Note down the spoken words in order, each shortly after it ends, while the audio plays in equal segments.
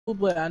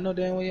but I know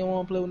damn well you don't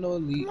want to play with no Come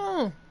elite.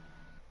 on.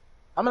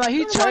 I'm like,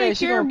 he Don't nobody trash.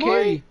 He care, gonna boy.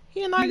 carry.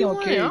 He a He gonna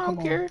 91. I carry. don't Come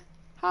on. care.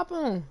 Hop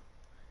on.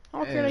 I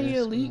don't care that he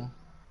Yes, come elite. on.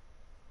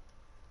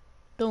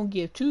 Don't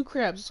give two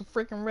craps. It's a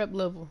freaking rep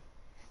level.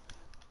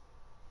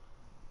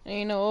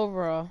 Ain't no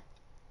overall.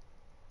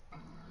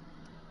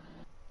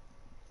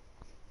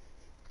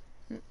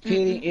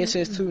 Hitting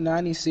SS2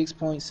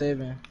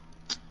 96.7.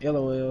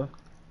 LOL.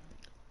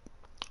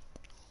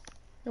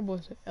 That boy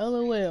said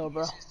LOL,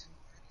 bro.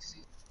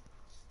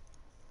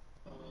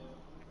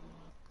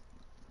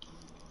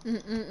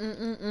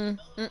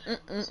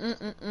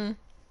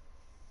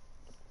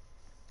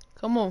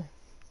 Come on.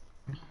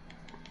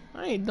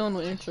 I ain't doing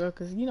no intro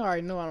because you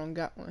already know I don't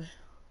got one.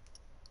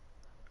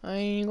 I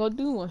ain't gonna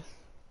do one.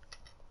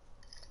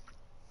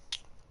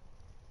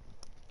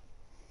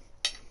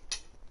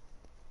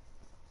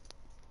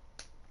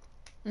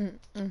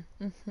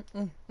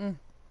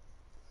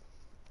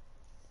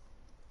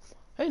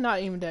 They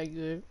not even that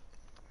good.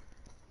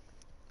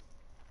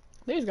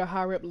 They just got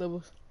high rep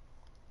levels.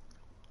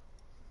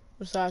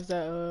 Besides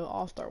that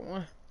All-Star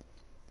one.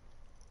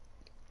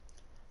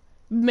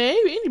 Man,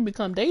 it need to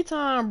become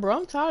daytime, bro.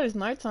 I'm tired of this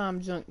nighttime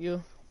junk,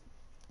 yo.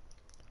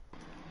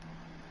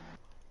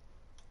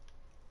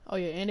 Oh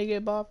yeah, and they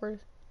get ball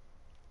first.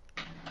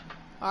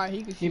 Alright,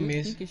 he can He shoot.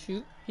 He missed. can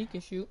shoot. He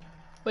can shoot.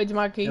 Wait,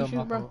 Jamal, can That you was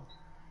my shoot, bro? fault.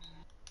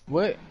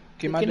 What?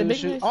 Can my Can the dude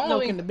big shoot? man shoot? No,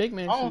 can the big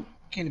man shoot?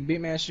 Can the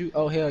big man shoot?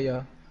 Oh hell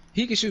yeah.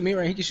 He can shoot mid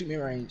range. He can shoot mid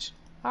range.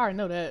 I already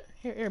know that.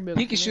 Here, Bill,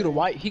 He shoot can me shoot a right.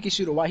 white. He can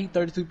shoot a white. He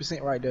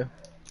 32% right there.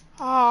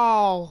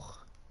 Oh,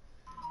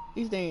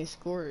 these things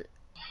scored.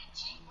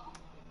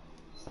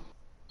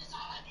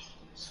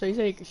 So he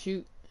said he could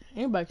shoot.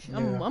 Anybody can shoot.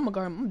 I'm Yeah. gonna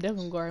guard him. I'm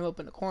definitely gonna guard him up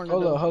in the corner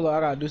though. Hold up. I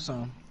gotta do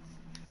something.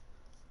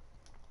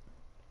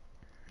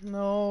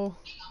 No.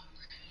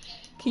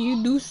 Can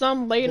you do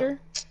something later?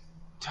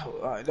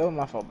 Alright, that was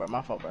my fault, bro.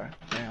 My fault, bro.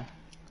 Damn.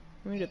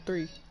 We need a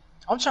 3.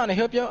 I'm trying to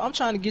help you. I'm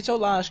trying to get your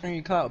live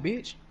screen clout,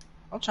 bitch.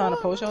 I'm trying to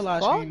What? post My your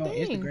live fault? screen on Dang,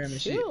 Instagram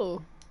and shit. chill.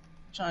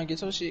 I'm trying to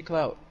get your shit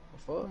clout. The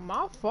fuck?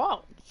 My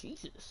fault.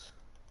 Jesus.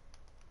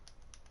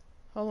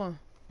 Hold on.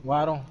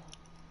 Why don't?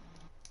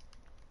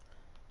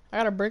 I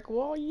got a brick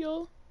wall,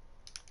 yo.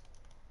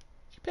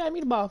 She passed me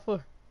the ball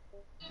for.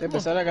 That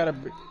bitch said I got a.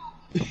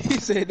 He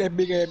said that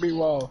big ass big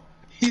wall.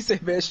 He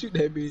said, man, shoot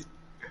that bitch.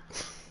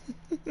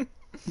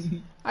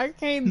 I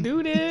can't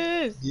do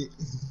this. Yeah.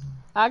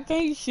 I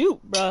can't shoot,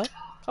 bruh.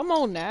 Come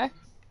on now.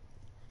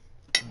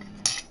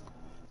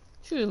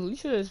 You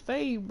should have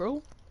fade,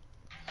 bro.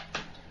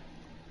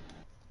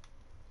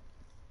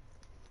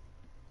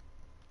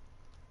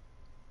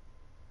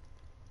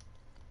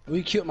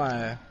 We killed my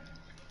ass.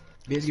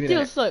 Bitch, give me Still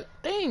that. suck.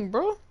 Dang,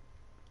 bro.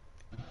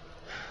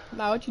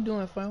 Nah, what you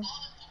doing, fam?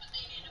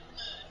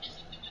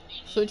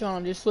 Switch on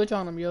him. Just switch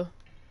on him, yo.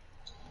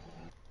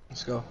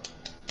 Let's go.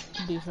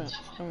 Defense.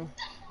 Come on.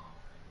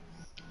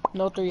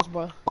 No threes,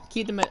 bro.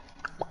 Keep them at.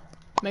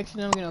 Make sure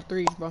they don't get no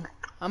threes, bro.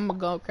 I'm gonna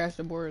go crash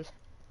the boards.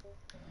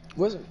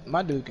 What's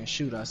my dude can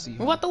shoot? I see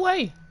him. What the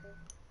way?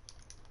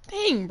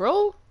 Dang,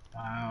 bro.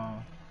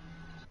 Wow.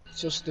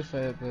 So stiff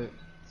ass, but.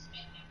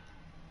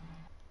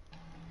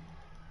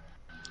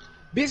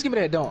 Bitch, give me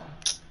that dunk.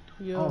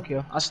 Yo. I don't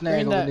care. I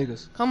snag over that.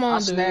 niggas. Come on, I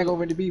dude. snag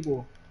over the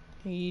b-boy.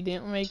 He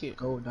didn't make it.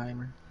 Gold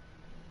diamond.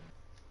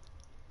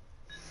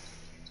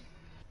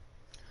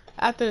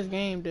 After this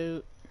game,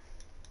 dude.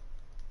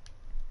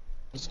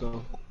 Let's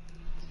go.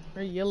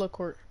 Or yellow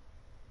court.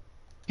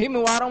 Hit me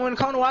wide on in the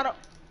corner, wide up.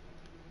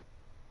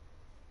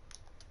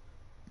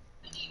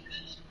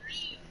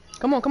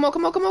 Come on, come on,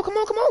 come on, come on, come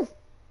on, come on.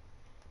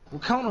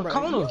 Corner, Bro,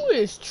 corner. you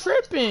is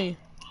tripping.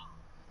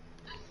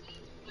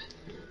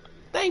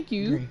 Thank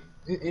you. Green.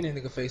 In that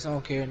nigga face. I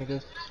don't care,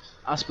 nigga.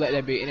 I splat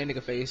that bit in that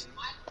nigga face.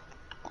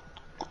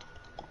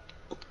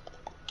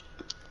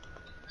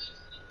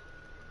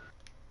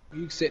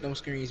 You can set them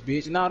screens,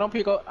 bitch. Nah, don't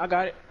pick up. I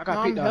got it. I got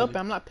No, picked I'm out. helping.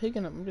 I'm not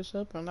picking up. I'm just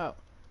helping out.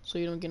 So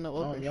you don't get no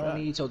open You shot. don't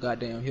need your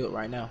goddamn help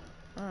right now.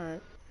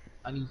 Alright.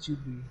 I need you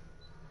to be.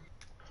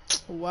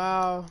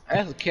 Wow.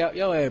 That's a cap.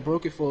 Yo ass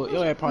broke it for.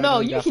 Yo ass probably No,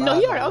 only you got know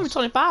he already owed me $5.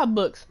 25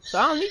 bucks. So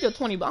I don't need your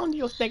 20 bucks. I don't need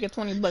your stack of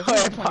 20 bucks. I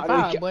need your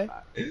 25, boy.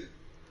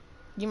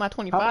 Give my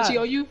 25. How much he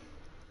owe you?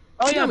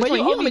 Oh He yeah, owe me but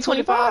 20, you he owe owe me me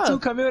 25 too.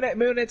 25. Come in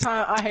that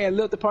time I had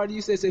left the party.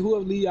 You said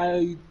whoever leave, I owe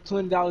you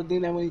 $20.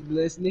 Then that one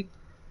less nigga.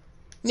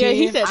 Yeah,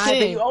 he 10. said 10.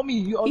 Then you owe me.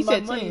 You owe He me my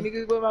said money, 10.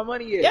 nigga. Where my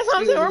money at? That's what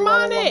I'm saying. Nigga, I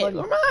Remind want my it. money.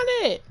 Remind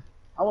it.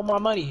 I want my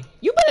money.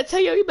 You better tell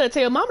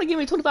your mama to give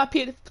me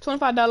 $25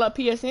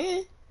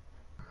 PSN.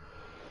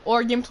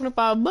 Or give him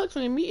 25 bucks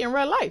when you meet in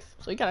real life.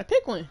 So you gotta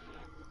pick one.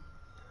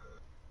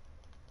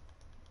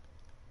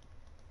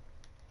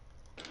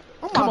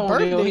 On Come my on,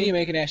 birthday. Dale. He ain't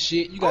making that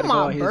shit. You gotta On go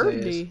my on his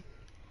birthday.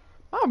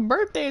 My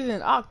birthday's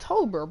in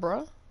October,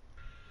 bro.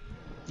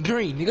 ass.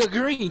 Green, nigga,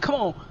 green. Come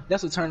on.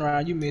 That's a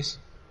turnaround. You miss.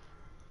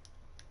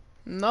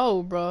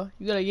 No, bro.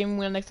 You gotta give me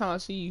one next time I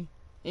see you.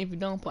 If you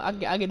don't,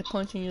 I get to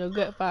punch you in your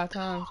gut 5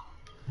 times.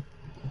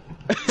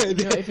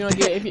 If you don't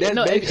get if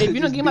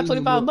you don't get my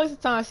 25 bucks a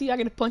time, see I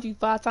get to punch you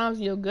 5 times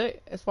in your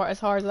gut as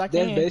hard as I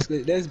can.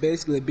 That's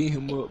basically beat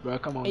him up, bro.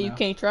 Come on And now. you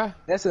can't try.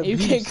 That's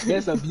abuse.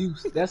 That's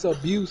abuse. That's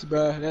abuse,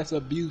 bro. That's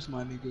abuse,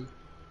 my nigga.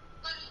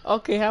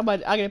 Okay, how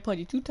about I get to punch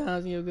you 2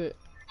 times in your gut?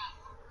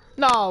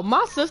 No,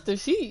 my sister,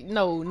 she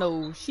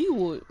she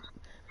would.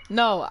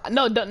 No,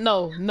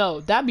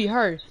 that'd be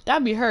her.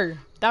 That'd be her.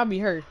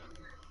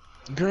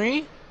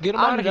 Green, get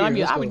him out of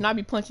here. I would not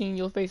be punching you in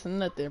your face or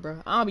nothing,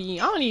 bro. I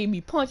don't even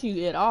be punching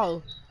you at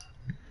all.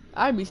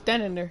 I'd be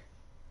standing there.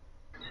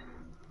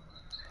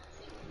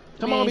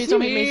 Come on, bitch,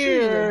 I'm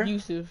here.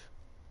 She's abusive.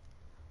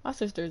 My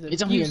sister is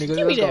abusive. Bitch, I'm here, nigga.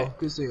 Give Let's me go. that.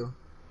 Good seal.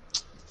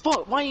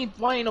 Fuck, why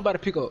ain't nobody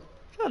pick up?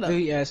 Shut up.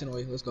 He assing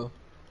away. Let's go.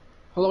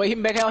 Hold on, wait, hit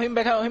him back out.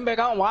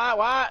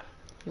 Why?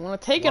 You wanna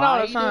take it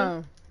all the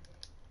time.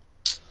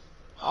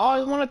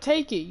 Always wanna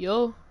take it,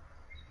 yo.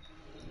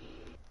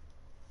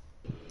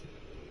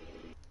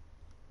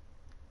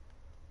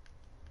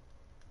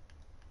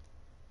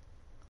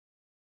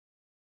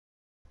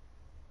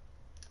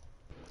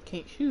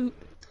 Can't shoot.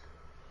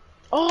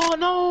 Oh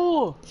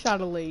no! Shot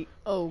a late.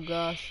 Oh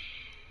gosh.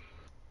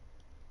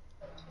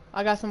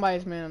 I got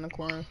somebody's man in the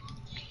corner.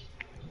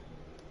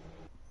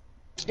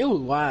 It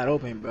was wide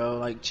open, bro.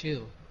 Like,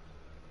 chill.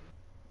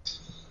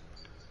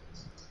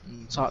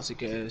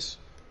 Toxic ass.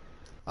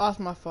 Oh, it's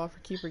my fault for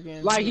keeper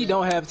getting. Like, he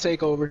don't have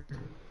takeover.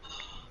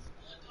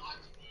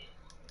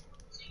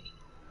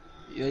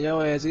 Yeah,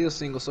 your ass is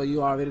single, so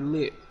you already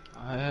lit.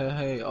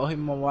 Hey, oh,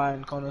 him on wide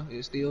in the corner.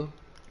 It's still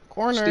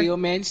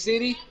Man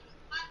City.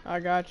 I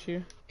got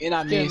you. And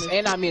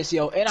I miss,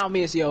 yo.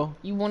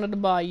 You wanted the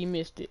ball, you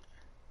missed it.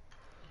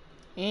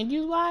 And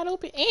you wide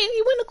open, and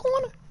you in the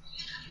corner.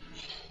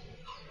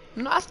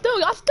 No, I still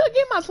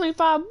get my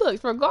 25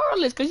 bucks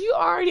regardless, cause you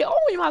already owe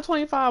me my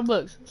 25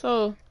 bucks.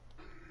 So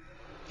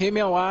hit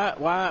me on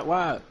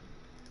wide.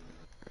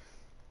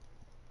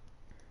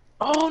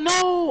 Oh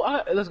no!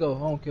 Let's go. I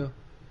don't care.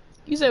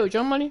 You say with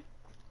your money?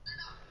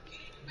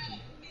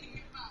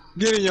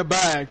 Get in your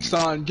bag,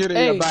 son. Get in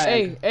your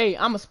bag. Hey,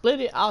 I'ma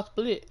split it. I'll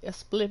split it. It's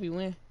split if you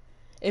win.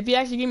 If you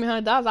actually give me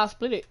 $100, I'll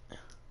split it.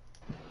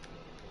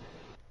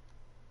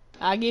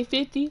 I get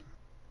 50,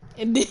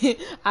 and then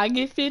I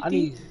get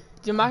 50.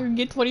 Jamaica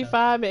get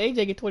 25, and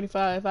AJ get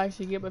 25. If I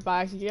actually get my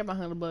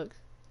 $100 bucks.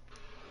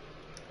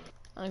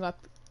 I ain't got.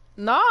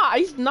 Nah,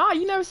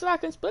 you never said I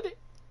couldn't split it.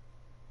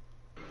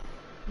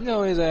 You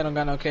know his ass don't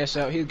got no cash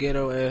out. He's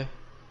ghetto ass.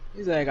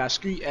 His ass got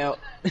street out.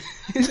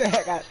 His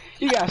ass got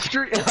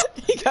street out.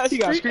 he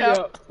got street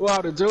out. Where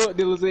all the drug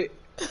dealers at?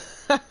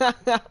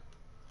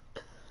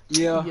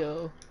 Yeah.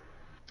 Yo.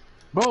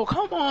 Bro,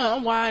 come on.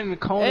 I'm wide in the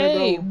corner, bro.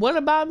 Hey, what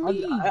about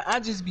me? I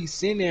just be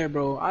sitting there,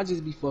 bro. I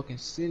just be fucking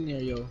sitting there,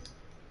 yo.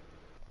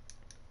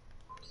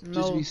 No.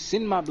 Just be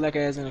sitting my black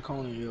ass in the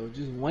corner, yo.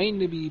 Just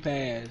waiting to be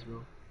passed,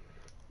 bro.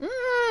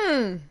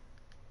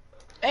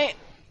 Hey,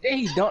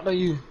 he dunked on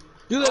you.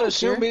 You let a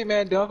shoe big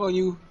man dunk on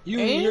you.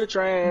 You're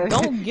trash.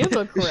 Don't give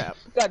a crap.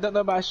 Got dunked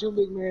on by a shoe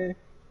big man.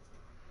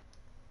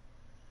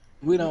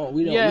 We don't.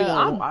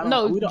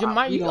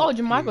 Jamaica, you owe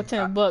Jamaica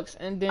 $10,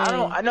 and then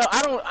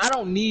I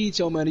don't need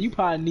your money. You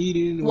probably need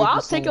it anyway. Well,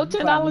 I'll take your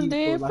 $10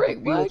 then,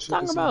 frick. What you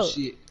talking about?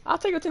 I'll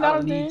take your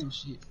 $10 then.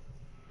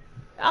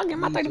 I'll get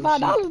my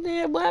 $35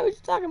 then, boy. What you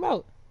talking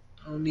about?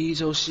 I don't need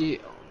your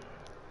shit.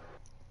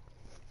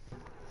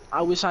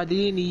 I wish I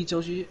did need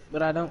your shit,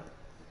 but I don't.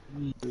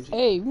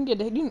 Hey, you can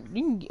get a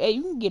 $10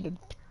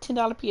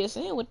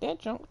 PSN with that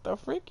junk. What the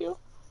frick, yo?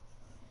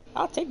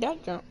 I'll take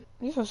that junk.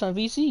 This is some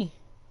VC.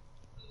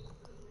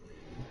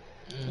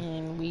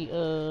 And we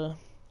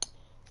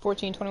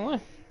 14-21.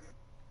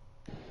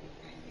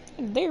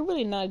 They're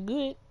really not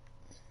good.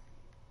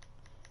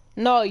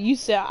 No, you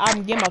said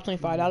I'm getting my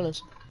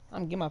 $25.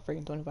 I'm getting my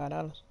freaking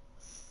 $25.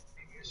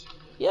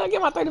 Yeah, I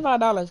get my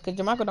 $35 because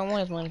Jamaica don't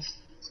want his money.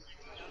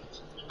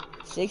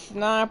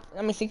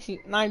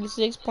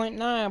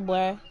 96.9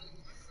 boy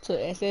to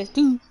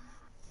SS2.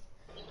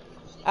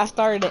 I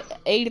started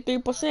at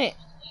 83%.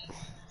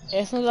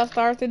 As soon as I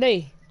started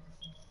today.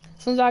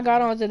 As soon as I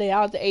got on today,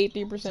 I was at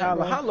 83%.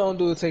 Tyler, how long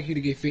do it take you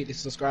to get 50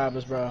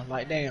 subscribers, bro?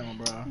 Like, damn,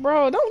 bro.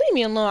 Bro, don't leave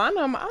me alone. I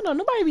know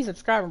nobody be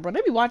subscribing, bro.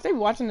 They be watching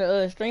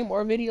the stream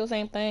or video,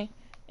 same thing.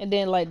 And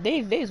then like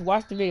they just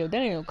watch the video. They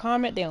don't even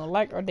comment, they don't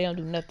like, or they don't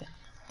do nothing.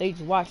 They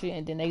just watch it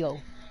and then they go.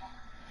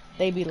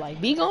 They be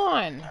like, be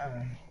gone.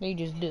 They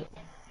just do.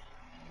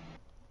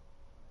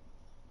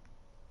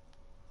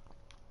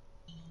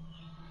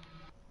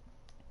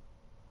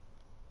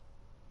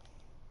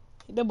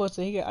 That boy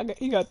said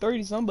he got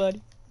 30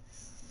 somebody.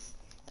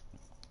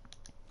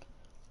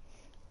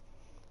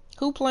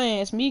 Who playing?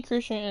 It's me,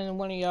 Christian, and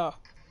one of y'all.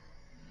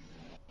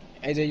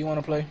 AJ, you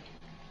wanna play?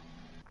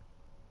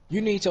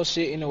 You need your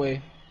shit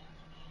anyway.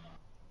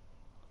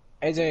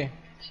 AJ.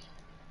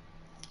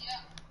 Yeah.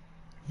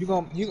 You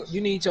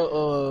need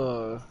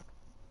your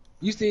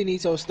you still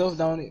need your stuff,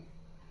 don't it?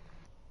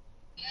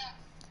 Yeah.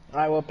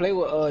 Alright, well play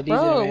with DJ.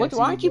 Bro,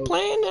 why aren't you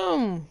playing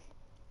them?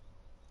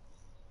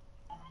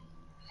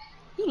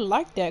 You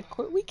like that?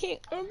 We can't,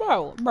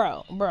 bro.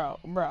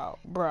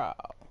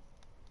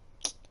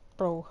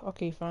 Bro,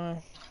 okay, fine.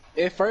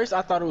 At first,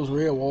 I thought it was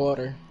real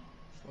water.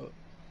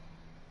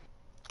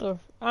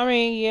 I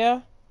mean, yeah.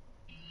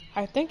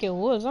 I think it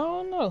was. I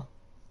don't know.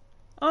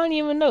 I don't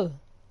even know.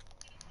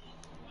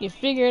 You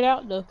figure it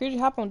out, though. Could you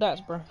hop on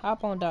dots, bro?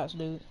 Hop on dots,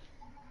 dude.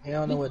 I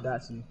don't know what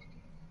that's in.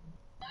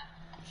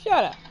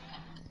 Shut up.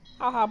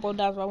 I'll hop on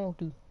dots if I want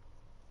to.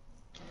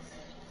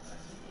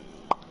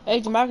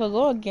 Hey, Jamaica,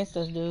 go against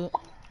us, dude.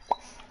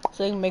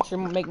 So you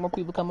can make more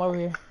people come over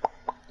here.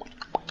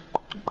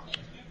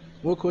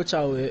 What court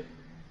y'all with?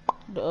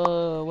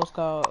 The, what's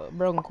called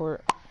Broken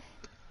Court.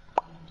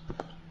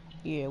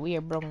 Yeah, we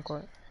at Broken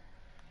Court.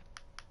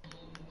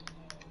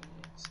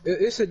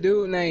 It's a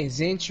dude named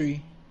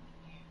Zentry.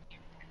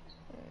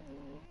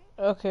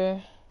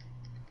 Okay.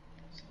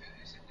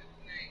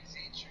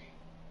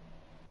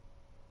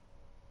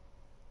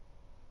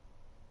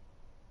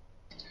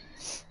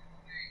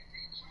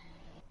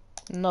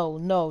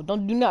 No, do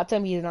not tell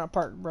me he's not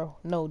parked, bro.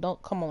 No,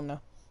 don't, come on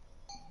now.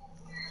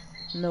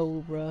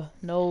 No,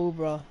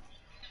 bro.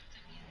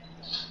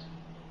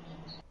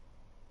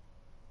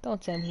 Don't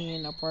tell me he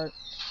in the park.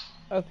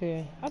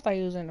 Okay, I thought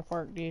he was in the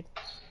park, dude.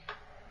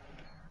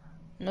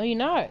 No, you're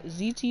not.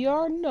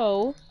 ZTR,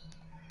 no.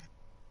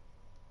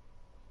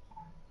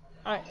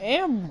 I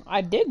am.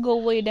 I did go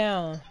way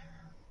down.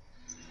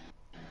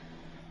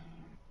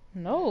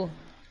 No.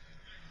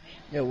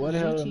 Yeah, what the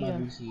hell am I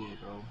ZTR. BC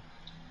at, bro?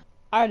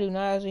 I do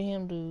not see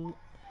him, dude.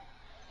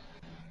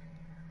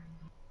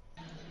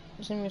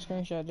 Send me a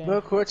screenshot, then.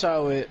 What court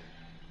y'all with?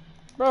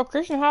 Bro,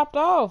 Christian hopped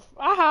off.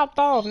 I hopped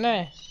off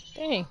now.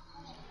 Dang.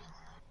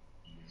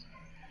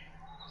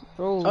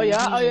 Bro, Oh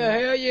yeah,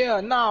 hell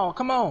yeah. No,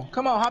 come on,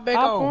 hop back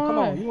on. Come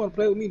on, you wanna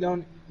play with me,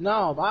 don't you?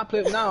 No,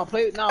 play with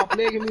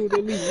me with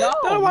the lead. No,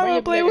 don't want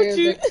to play with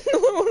you.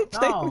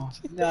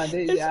 No, I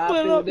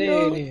play with that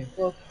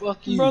then.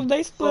 Fuck you. Bro,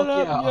 they split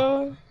up,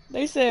 yo.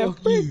 They said,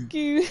 fuck frick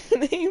you.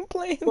 They ain't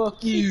playing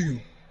fuck you.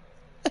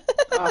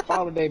 I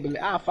follow that, nigga.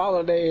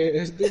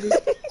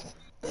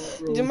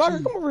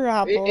 Jamarca, come over here,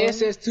 hop on.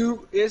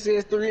 SS2,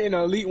 SS3, and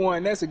Elite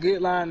 1. That's a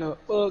good lineup.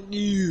 Fuck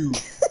you.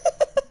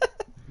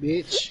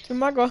 Bitch.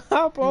 Jamarca,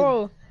 hop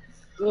on.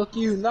 Fuck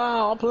you.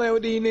 Nah, I'm playing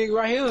with these niggas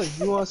right here.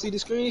 You wanna see the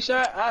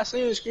screenshot? I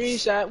seen the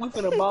screenshot. We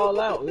finna ball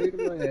out.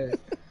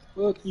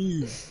 Fuck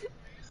you.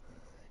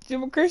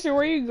 Jim Christian,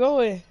 where you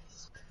going?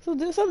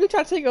 Somebody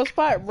try to take your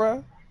spot,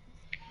 bro.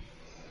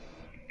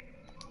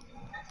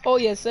 Oh,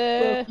 yes,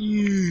 sir. Fuck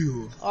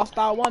you.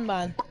 All-Star 1,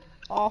 man.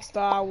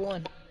 All-Star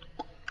 1.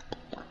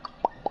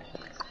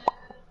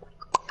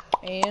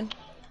 And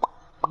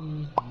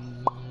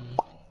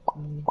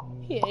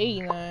he at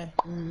 89.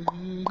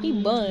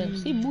 He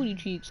buns. He booty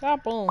cheeks.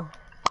 Hop on.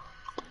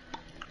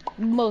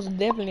 Most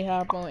definitely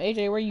hop on.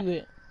 AJ, where you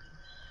at?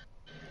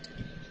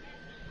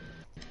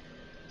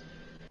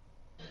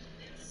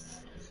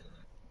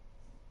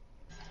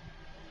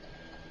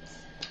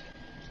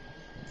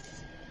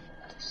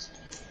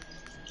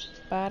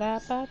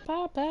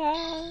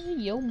 Ba-da-ba-ba-ba.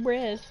 Your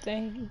breath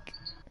stink.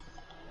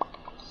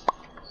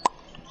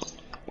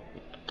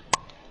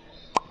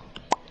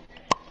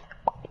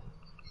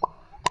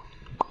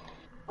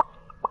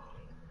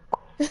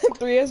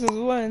 Three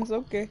SS1s,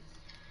 okay.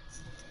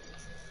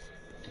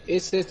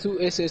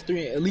 SS2, SS3,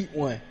 and Elite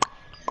 1.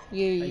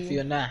 Yeah. How you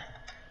feel now?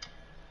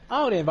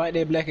 I would invite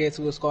that black ass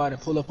to a squad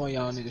and pull up on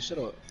y'all niggas. Shut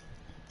up.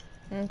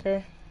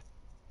 Okay.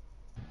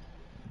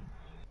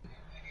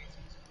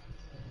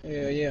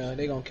 Yeah,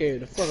 they gonna carry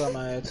the fuck out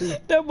my ass too.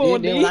 That boy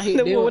with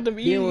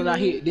Then when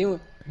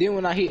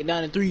I hit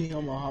down to 3,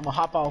 I'ma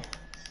hop off.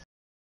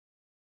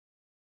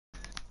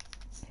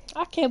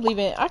 I can't believe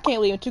it. I can't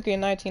believe in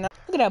 2K19.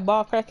 Look at that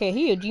ball crackhead.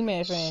 He a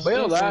G-Man fan. But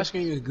your live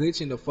screen is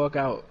glitching the fuck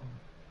out.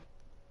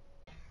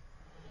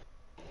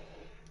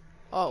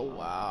 Oh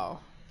wow.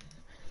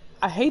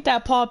 I hate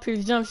that Paul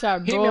Pierce jump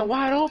shot, bro. Hit me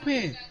wide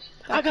open.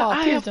 I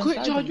have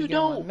quick draw. You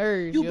don't.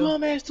 You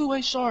bum ass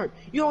 2-way sharp.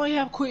 You only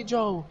have quick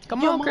draw.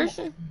 Come on,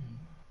 Christian.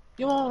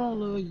 Your mama don't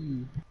love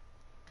you.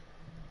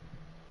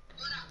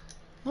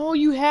 Oh,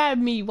 you had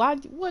me. Why?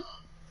 What?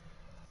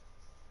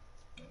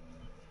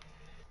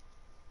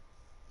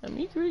 I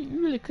mean,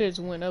 you really could have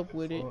went up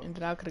with it, and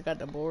then I could have got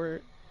the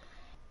board.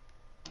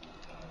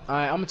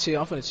 Alright, I'm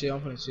finna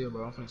chill,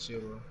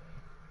 bro.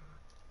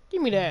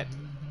 Give me that.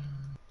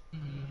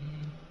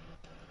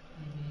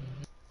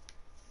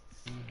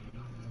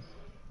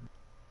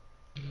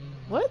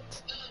 What?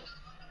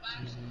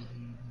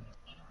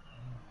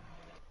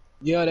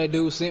 Yeah, that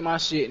dude sent my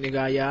shit,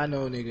 nigga. Yeah, I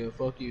know, nigga.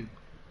 Fuck you.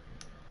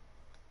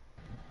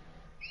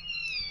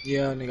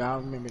 Yeah, nigga, I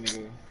remember,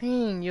 nigga.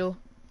 Dang, yo.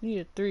 We need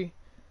a 3.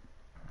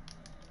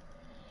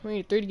 We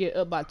need 3 to get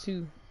up by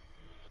 2.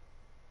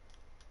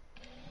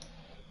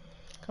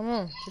 Come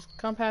on, just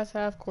come past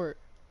half court.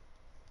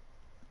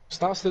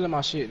 Stop stealing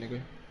my shit,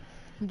 nigga.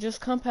 Just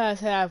come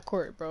past half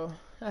court, bro.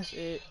 That's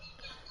it.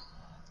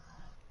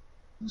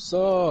 You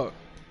suck.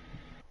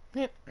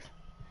 Man.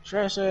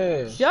 Trash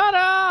ass. Shut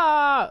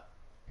up!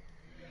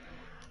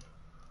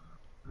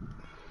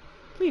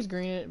 Please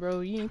green it,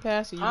 bro. You ain't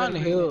pass it. How in the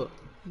hell?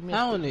 You missed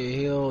How it. in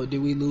the hell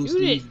did we lose Shoot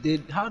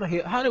these? it. How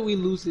did we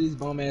lose to this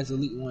bum ass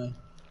elite one?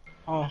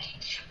 Oh,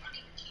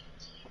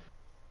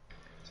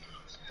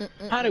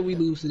 how did we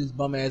lose to this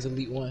bum ass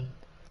elite one?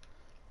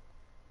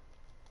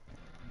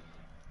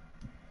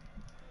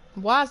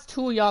 Why is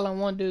two of y'all and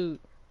one dude?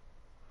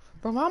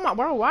 Bro,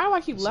 why do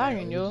I keep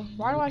lagging, yo?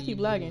 Why do I keep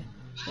lagging?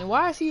 And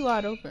why is he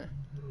wide open?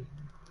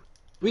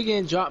 We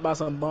getting dropped by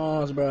some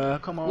bombs, bro.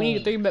 Come on. We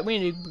need a three back. We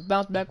need to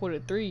bounce back with a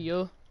three,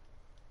 yo.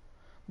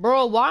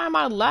 Bro, why am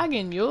I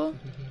lagging, yo?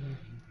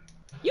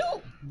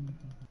 You.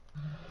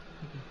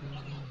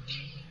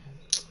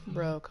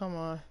 Bro, come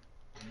on.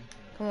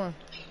 Come on.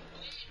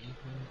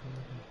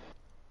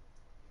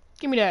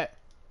 Give me that.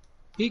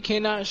 He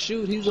cannot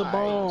shoot. He's a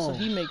bomb. So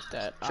he makes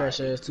that. Trash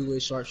ass two-way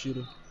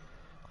sharpshooter.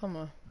 Come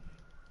on.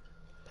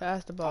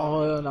 Pass the ball.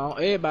 Oh hell no!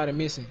 Everybody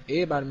missing.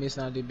 Everybody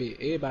missing out this bit.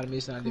 Everybody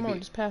missing out this bit. Come on,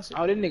 just pass it.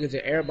 Oh, this nigga's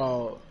an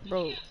airball.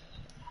 Bro.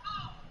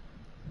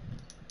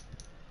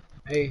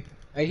 Hey,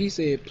 he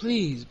said,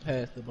 please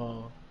pass the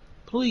ball.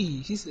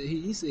 Please. He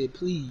said,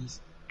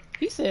 please.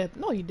 He said,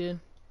 no, he did.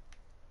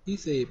 He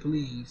said,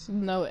 please.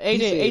 No,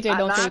 AJ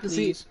don't say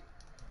please.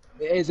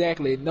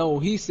 Exactly. No,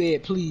 he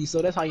said, please.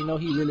 So that's how you know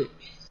he really.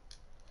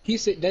 He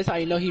said that's how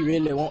you know he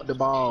really want the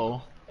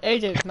ball.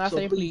 AJ does not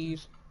say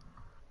please.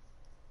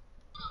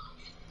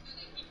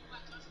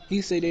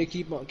 He said they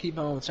keep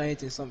on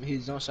changing some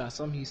his jump shot.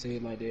 Something he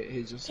said like that.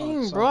 His just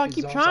Bro, I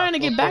keep trying to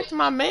get back to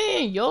my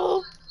man,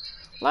 yo.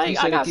 Like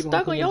I got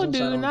stuck on your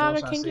dude, now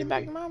I can't get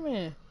back to my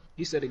man.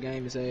 He said the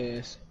game is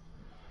ass.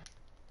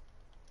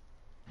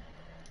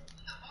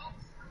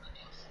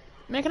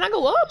 Man, can I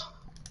go up?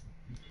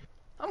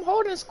 I'm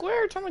holding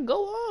square, trying to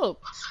go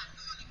up.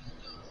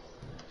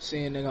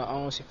 Seeing nigga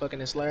on, she fucking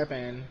and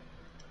slapping.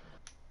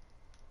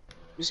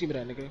 Just give me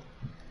that, nigga.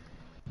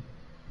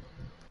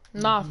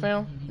 Nah,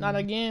 fam. Not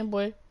again,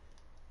 boy.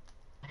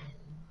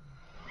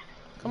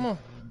 Come on.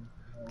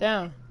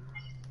 Down.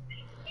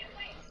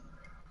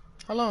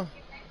 Hold on.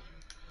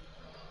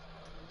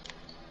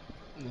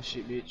 No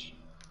shit, bitch.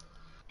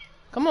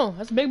 Come on.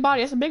 That's a big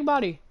body. That's a big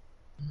body.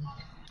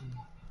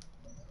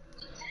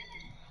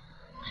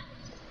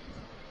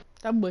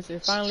 That boy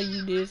said, finally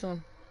you did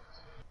something.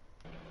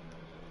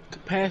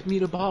 Pass me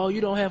the ball. You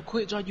don't have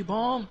quick draw, you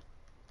bomb.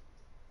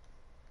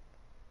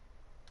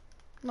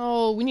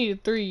 No, we need a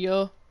three,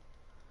 yo.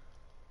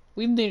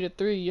 We need a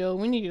three, yo.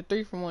 We need a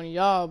three from one of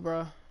y'all,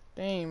 bro.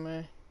 Dang,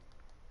 man.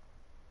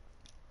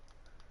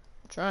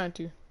 I'm trying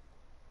to.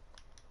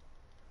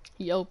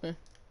 He open.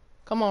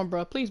 Come on,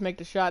 bro. Please make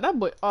the shot. That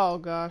boy. Oh,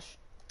 gosh.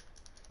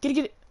 Get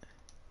it.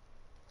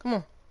 Come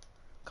on.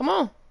 Come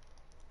on.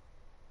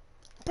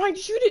 Brian,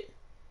 shoot it.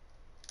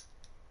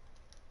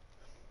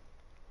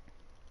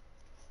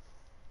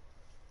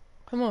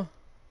 Come on.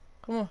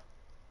 Come on.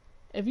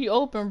 If you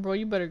open, bro,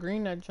 you better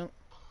green that jump.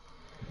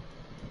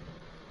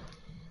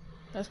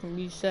 That's gonna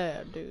be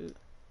sad, dude.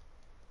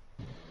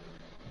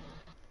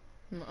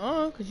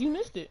 Cause you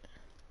missed it.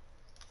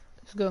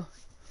 Let's go.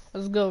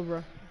 Let's go,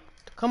 bro.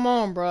 Come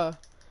on, bro.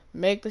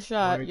 Make the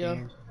shot,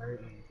 yo.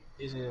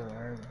 Just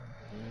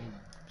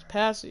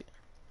pass it.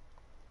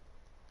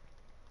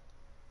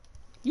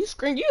 You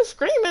screaming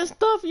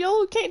stuff,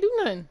 yo. You can't do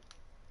nothing.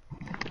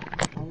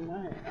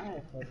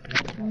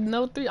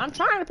 No three. I'm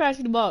trying to pass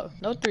you the ball.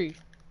 No three.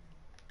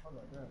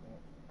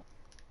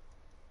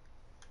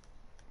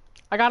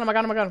 I got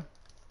him.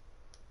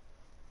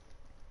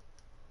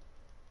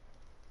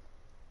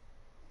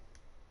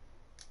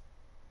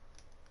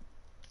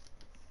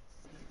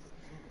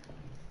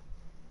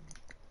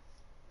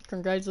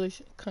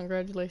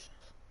 Congratulations.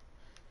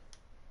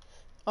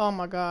 Oh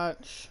my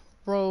gosh.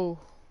 Bro.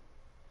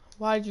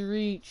 Why'd you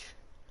reach?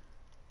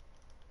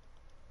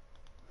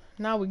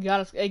 Now we got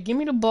us. Hey, give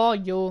me the ball,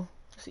 yo.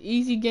 It's an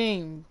easy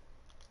game.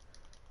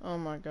 Oh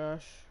my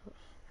gosh.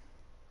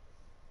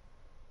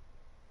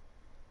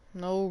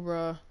 No,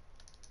 bruh.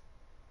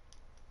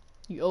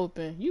 You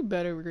open. You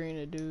better green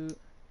it, dude.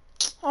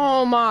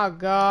 Oh my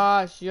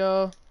gosh,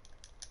 yo.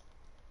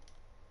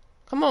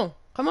 Come on.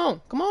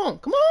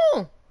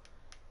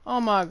 Oh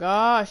my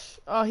gosh.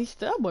 Oh,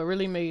 that boy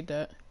really made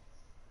that.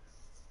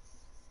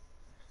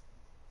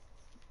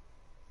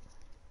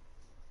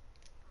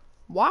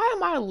 Why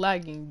am I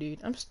lagging, dude?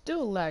 I'm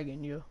still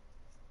lagging, yo.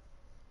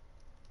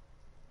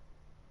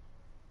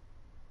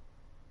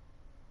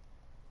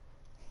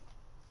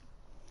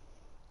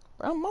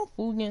 Bro, my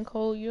food getting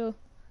cold, yo.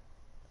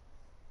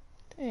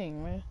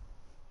 Dang, man.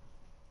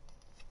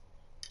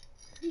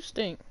 You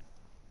stink.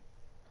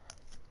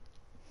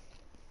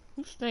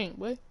 You stink,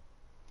 boy.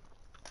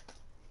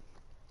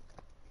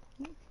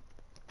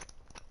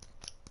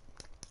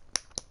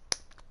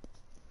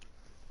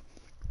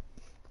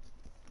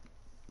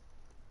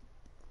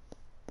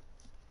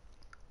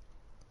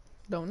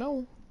 Don't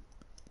know.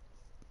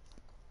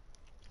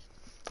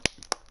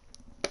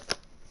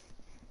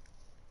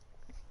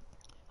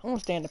 I'm gonna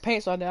stay in the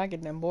paint so that I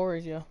get them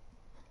boards, yo.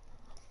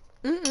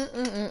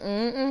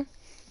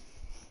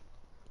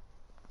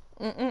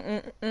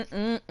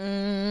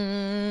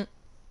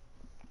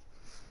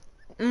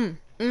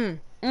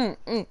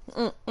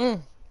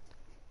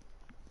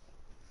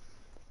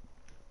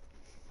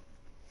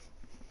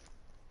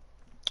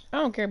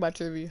 don't care about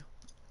trivia.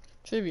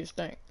 Trivia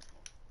stink.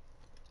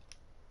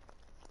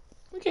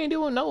 We can't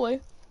do it no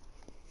way.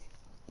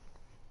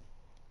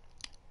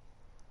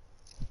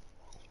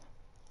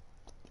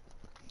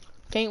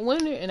 Can't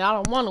win it, and I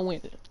don't want to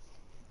win it.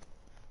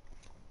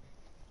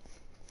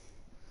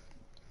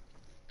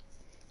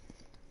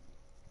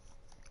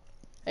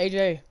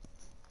 AJ.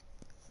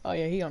 Oh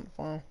yeah, he on the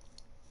phone.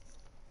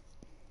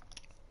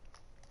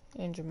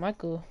 And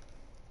Jamaica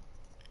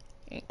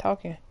ain't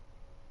talking.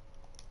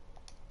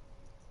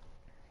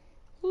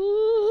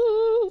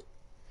 Ooh,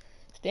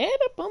 stand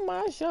up on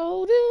my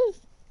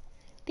shoulders.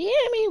 Tell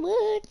me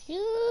what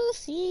you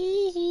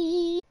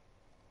see.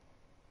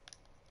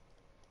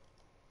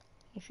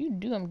 If you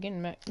do, I'm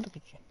getting mad. Look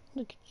at you.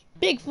 Look at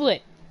you.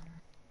 Bigfoot.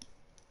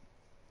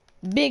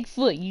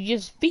 Bigfoot. You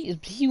just feet is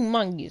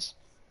humongous.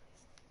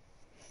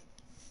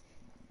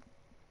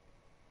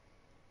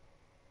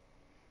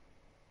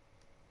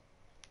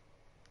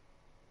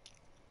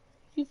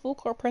 You full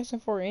court pressing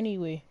for it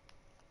anyway.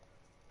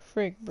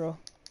 Frick, bro.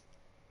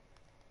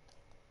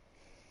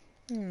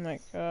 Oh my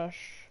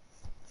gosh.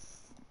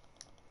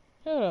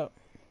 Shut up.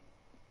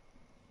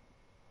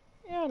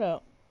 Shut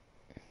up.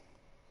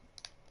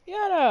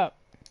 Shut up.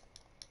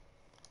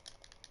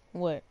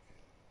 What?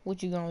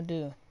 What you gonna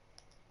do?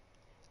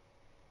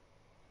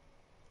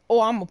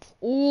 Oh,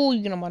 ooh,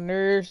 you get on my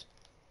nerves.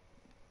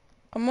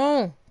 Come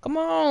on. Come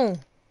on.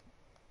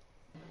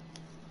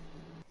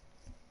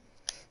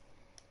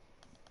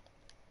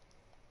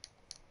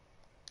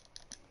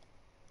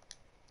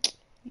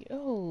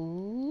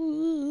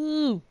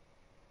 Yo.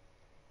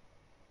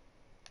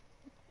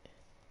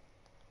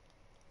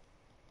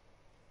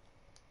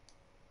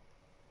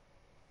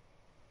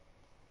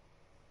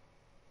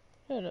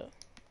 Shut up.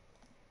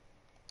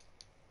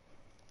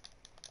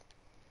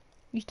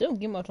 You still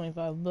give me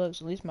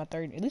 $25. At least my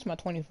 30. At least my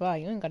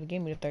 25. You ain't gotta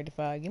give me the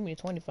 35. Give me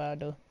the 25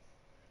 though.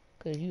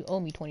 Cause you owe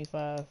me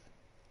 25.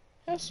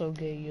 That's so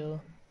good, yo. I'm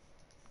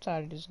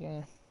tired of this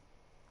game.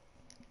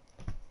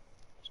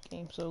 This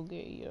game's so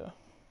good, yo.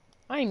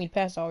 I ain't even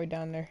pass all the way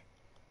down there.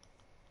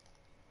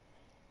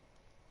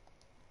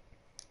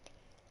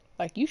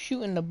 Like, you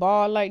shooting the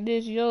ball like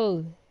this,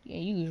 yo, yeah,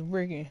 you was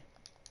bricking.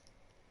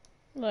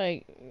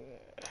 Like,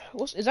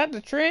 is that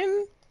the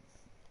trend?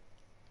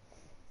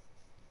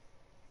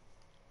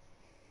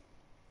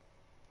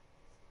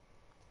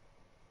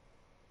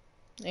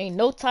 Ain't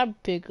no type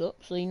of pickup,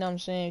 so you know what I'm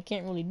saying?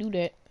 Can't really do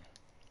that.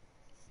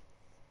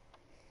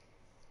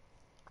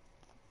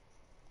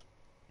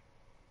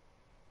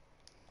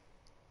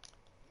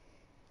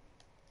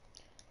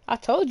 I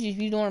told you if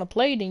you don't want to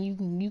play, then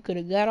you could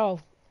have got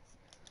off.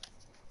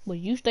 But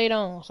you stayed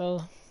on,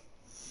 so.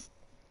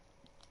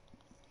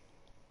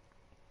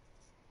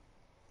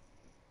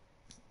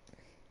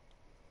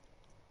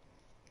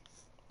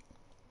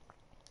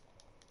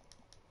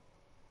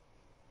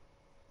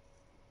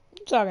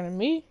 You talking to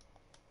me?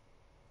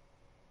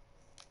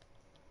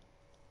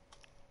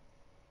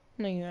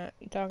 No, you're not.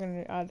 You're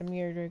talking to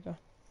Ademir Draco.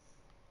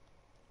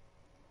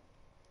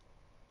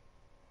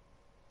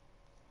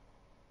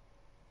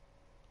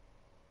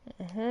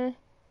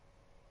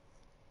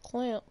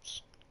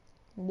 Clamps.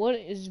 Why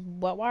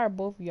are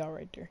both of y'all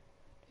right there?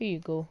 Here you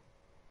go.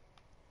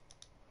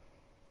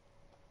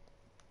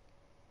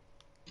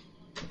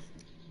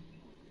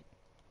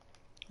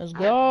 Let's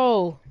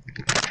go.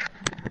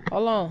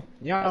 Hold on.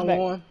 Y'all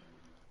won.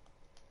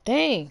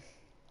 Dang.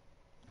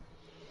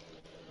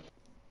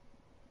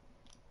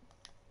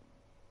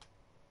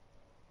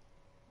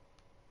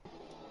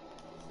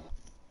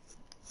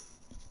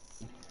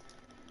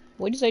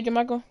 What'd you say,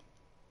 Jamaica?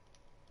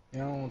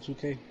 Y'all won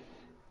 2K.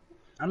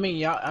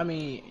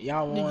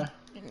 Y'all won.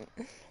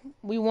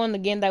 We won the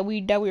game that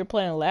we were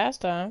playing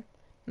last time.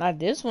 Not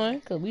this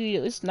one, cause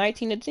it's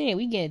 19-10.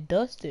 We getting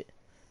dusted.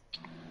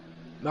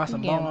 Lots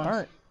of bombs.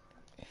 Burnt.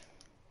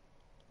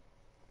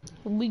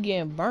 We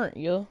getting burnt,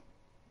 yo.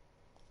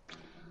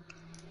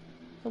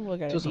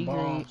 Look at some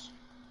bombs.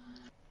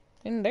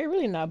 And they're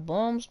really not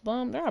bums.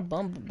 They're not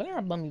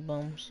bummy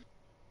bums.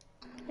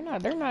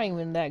 They're not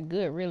even that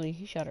good, really.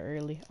 He shot it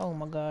early. Oh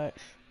my gosh.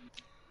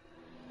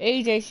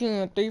 AJ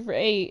shooting 3 for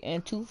 8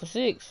 and 2 for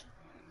 6.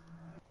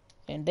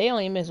 And they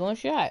only missed one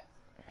shot.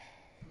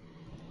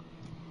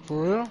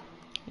 For real?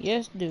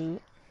 Yes,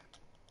 dude.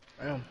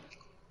 Damn.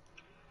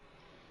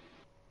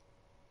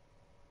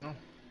 Oh.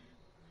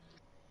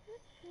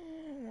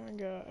 Oh my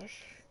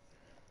gosh.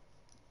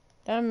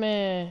 That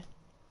man.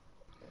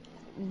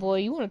 Boy,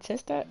 you wanna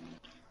test that?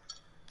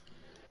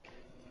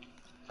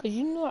 Cause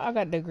you know I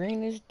got the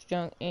greenest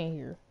junk in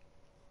here.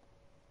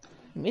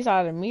 It's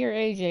either me or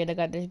AJ that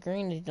got this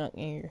greenest junk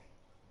in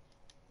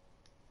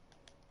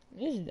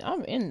here.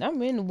 I'm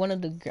one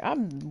of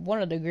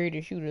the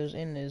greatest shooters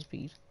in this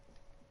piece.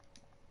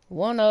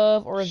 One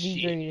of or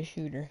the greatest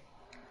shooter.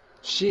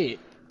 Shit.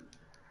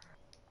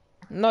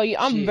 No,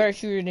 I'm a better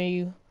shooter than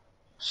you.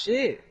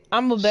 Shit.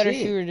 I'm a better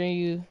shooter than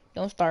you.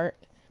 Don't start.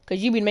 Cause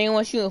you be the main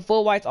one shooting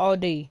full whites all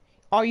day.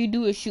 All you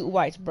do is shoot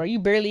whites, bro. You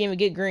barely even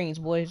get greens,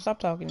 boy. Stop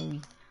talking to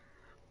me.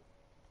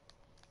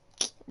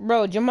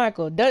 Bro,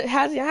 Jamichael,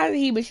 how's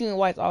he been shooting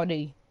whites all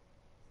day?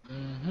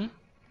 Mm-hmm.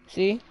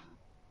 See?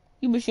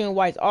 You been shooting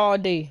whites all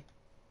day.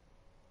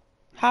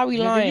 How we Nigga,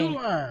 you lying?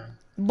 lying.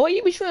 Boy,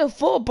 you be shooting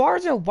full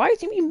bars and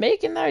whites. You be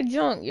making that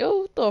junk. Yo,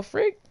 what the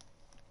frick?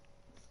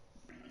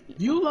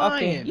 You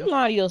Okay, lying. you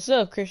lying to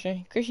yourself,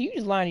 Christian. Christian, you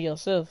just lying to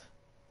yourself.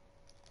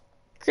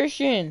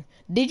 Christian,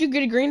 did you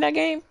get a green that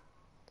game?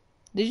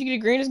 Did you get a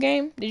green this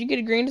game? Did you get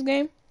a green this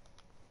game?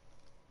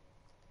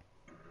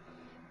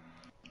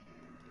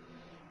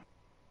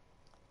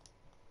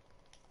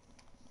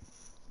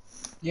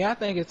 Yeah, I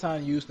think it's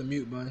time to use the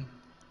mute button.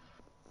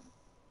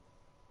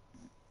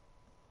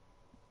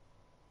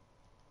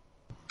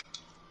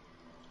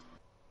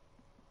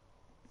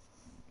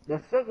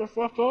 Just shut the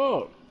fuck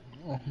up.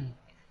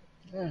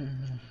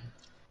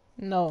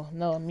 No,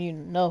 I'm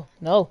muting. No.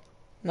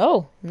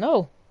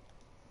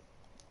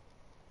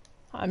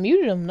 I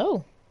muted him.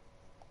 No,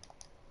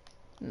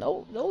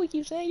 he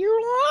keeps saying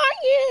you're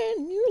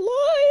lying. You're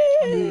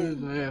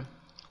lying. Man.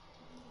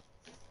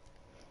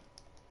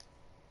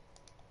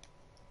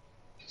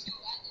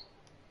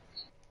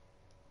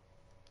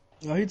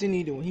 No, he didn't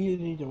need to. He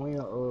didn't need to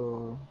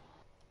win.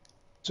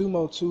 Two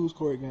more twos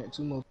court game.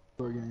 Two more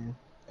court game.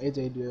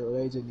 AJ did.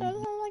 AJ did.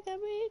 Like a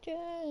bitch.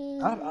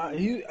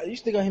 You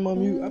still got him on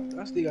mute.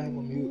 I still got him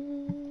on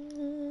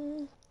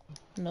mute.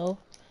 No.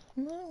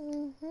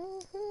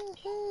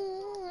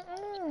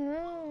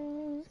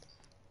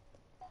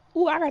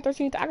 Ooh, I got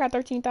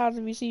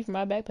 13,000 VC for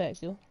my backpack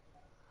still.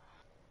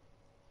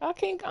 I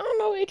don't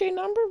know AJ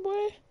number,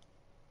 boy.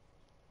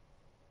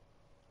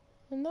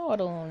 No, I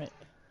don't want it.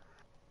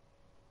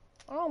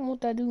 I don't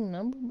want that dude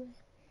number, boy.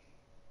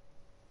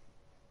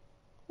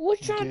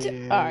 What you trying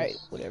to? Alright,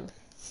 whatever.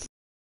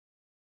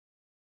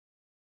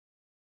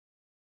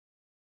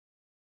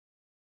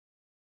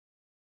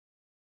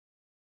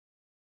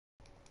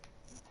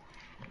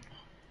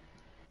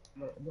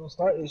 Don't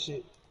start this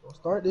shit. Don't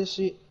start this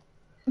shit.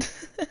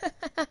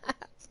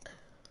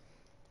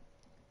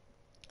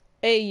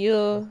 Hey,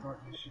 yo.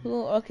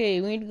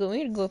 Okay, we need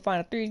to go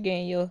find a threes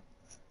game, yo.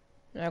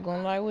 Not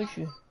gonna lie with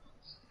you.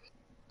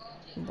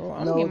 Bro,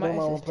 I'm getting my don't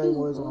want SS2. to play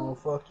Warzone.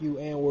 Fuck you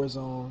and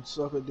Warzone.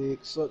 Suck a dick.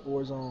 Suck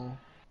Warzone.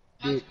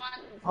 Dick.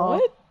 Huh?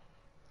 What?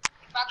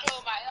 If I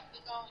close my app,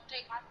 it's gonna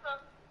take my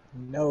stuff.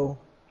 No.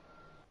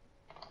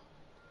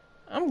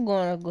 I'm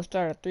gonna go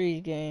start a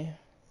threes game.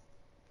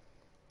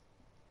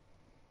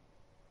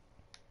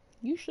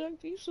 You suck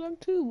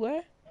too,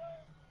 boy.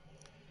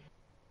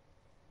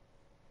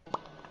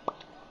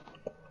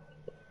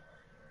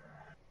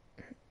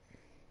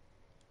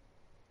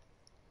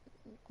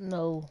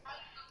 No.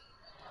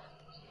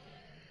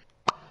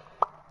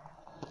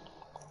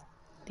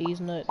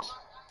 These nuts.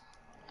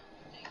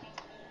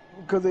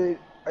 Because they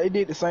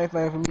did the same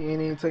thing for me and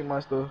they didn't take my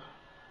stuff.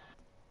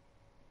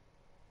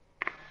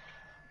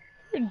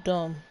 You're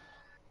dumb.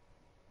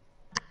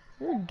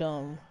 You're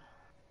dumb.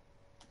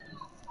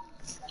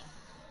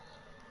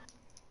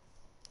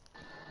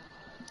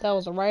 That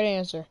was the right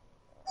answer.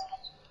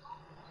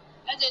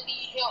 I just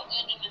need help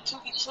in the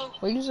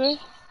 2v2. What did you say?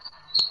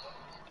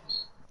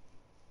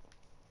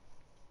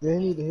 They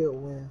need to help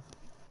win.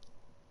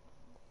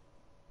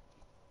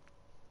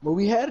 But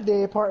we had a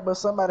dead part, but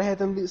somebody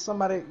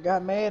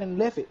got mad and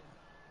left it.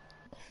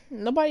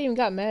 Nobody even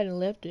got mad and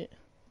left it.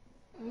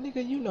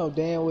 Nigga, you know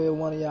damn well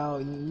one of y'all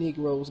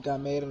Negroes got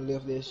mad and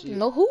left that shit.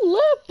 No, who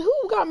left? Who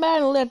got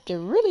mad and left it?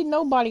 Really,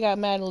 nobody got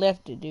mad and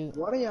left it, dude.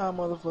 One of y'all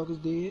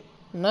motherfuckers did.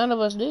 None of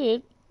us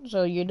did.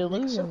 So you're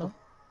delusional.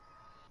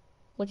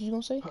 What you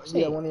gonna say?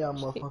 Yeah, one of y'all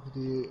motherfuckers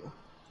did.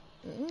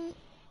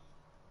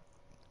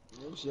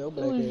 It was your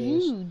black ass.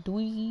 You,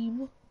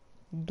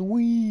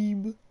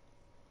 dweeb.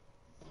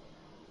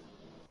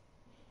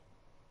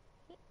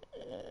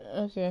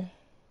 Okay.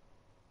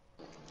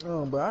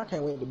 Oh, but I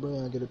can't wait to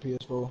Brian get a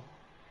PS4.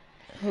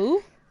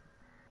 Who?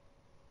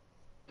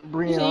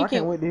 Brian, I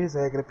can't wait to his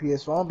ass get a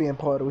PS4. I'm being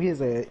part of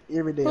his ass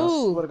every day.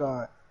 Who? I swear to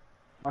God.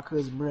 My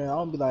cousin Brian, I'm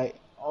gonna be like,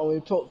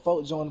 always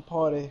folks join the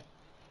party.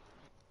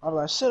 I'm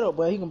like, shut up,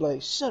 boy. He gonna be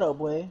like, shut up,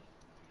 boy.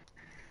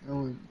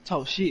 And we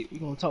talk shit. We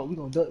gonna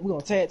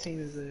tag team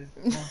his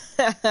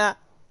ass.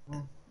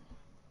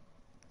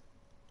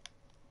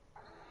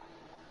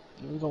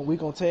 We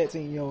gonna tag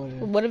team your ass.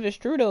 What if it's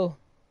true though?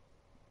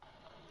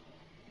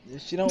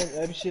 If shit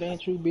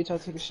ain't true, bitch. I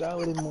took a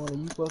shower this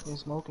morning. You fucking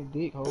smoking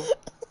dick, ho.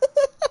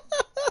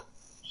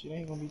 Shit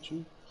ain't gonna be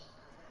true.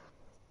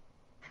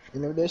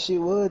 And if that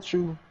shit was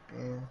true,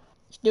 man.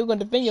 Still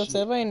gonna defend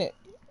yourself, ain't it?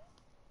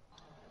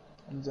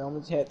 I'm gonna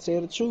have to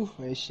tell the truth.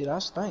 Hey, shit, I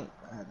stink.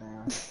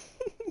 Goddamn.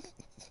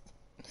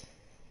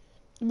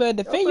 You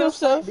better defend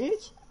yourself, stink,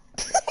 bitch.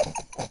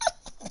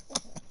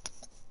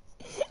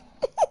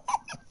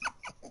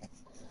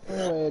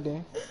 Anyway,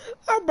 then.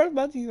 I brushed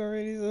my teeth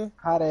already, so.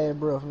 Hot ass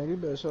breath, nigga. You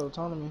better show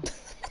autonomy.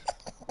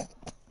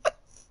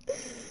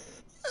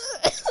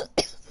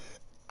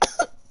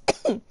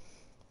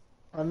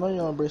 I know you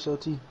don't brush your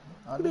teeth.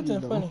 I know you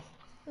don't. Funny.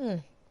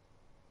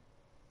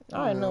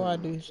 I know I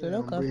do, so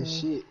don't come for me.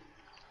 Shit.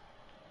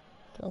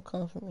 Don't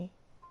come for me.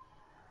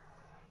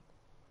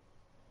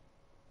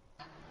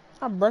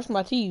 I brushed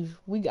my teeth.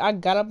 I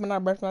got up and I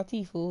brushed my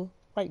teeth, fool.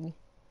 Fight me.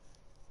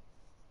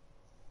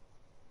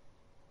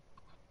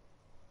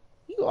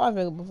 You always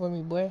wake up before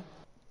me, boy.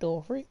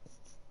 Little freak.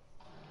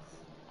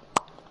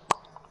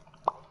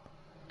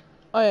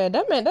 Oh yeah,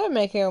 that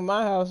man came to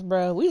my house,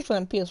 bro. We was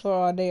playing PS4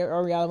 all day,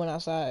 or y'all went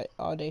outside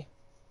all day.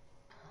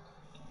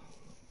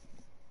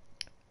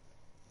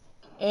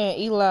 And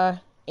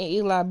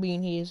Eli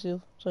being here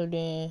too. So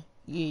then,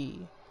 yeah.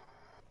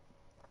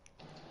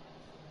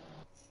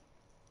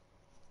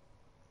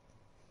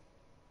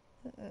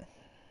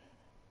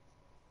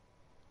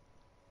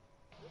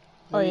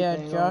 Oh yeah,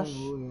 Josh.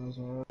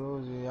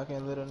 I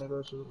can't let a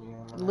nigga shoot me.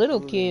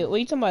 Little kid. What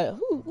you talking about?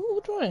 Who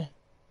which one?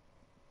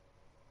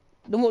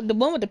 The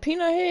one with the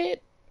peanut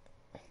head?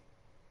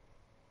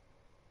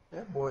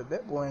 That boy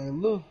ain't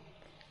little.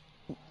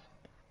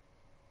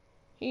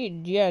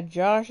 Yeah,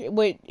 Josh.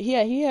 Wait, he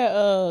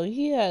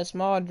had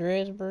small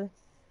dreads, bro.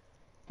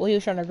 Well, he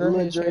was trying to grow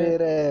Little his hair.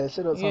 dread ass.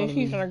 Sit up Yeah, talking to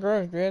he was me. trying to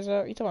grow his dreads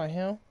out. You talking about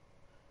him?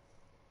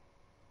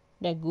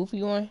 That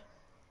goofy one?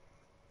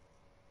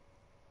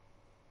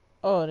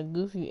 Oh, the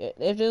goofy.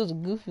 If it was a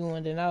goofy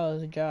one, then that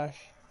was Josh.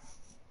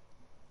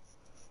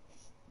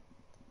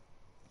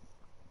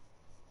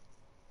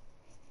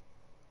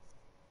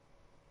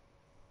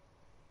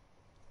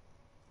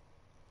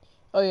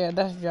 Oh yeah,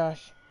 that's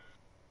Josh.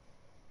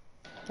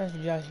 That's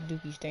Josh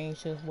Dookie Stain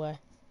self, boy.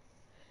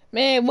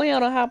 Man, we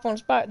on a hop on the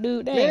spot,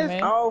 dude. Dang, Man, it's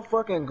man. all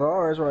fucking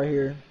guards right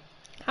here.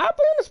 Hop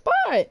on the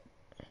spot.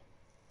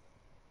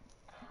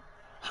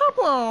 Hop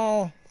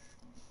on.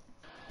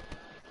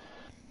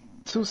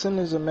 2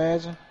 centers,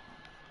 imagine.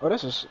 Oh,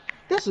 that's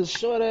a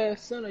short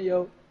ass center,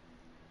 yo.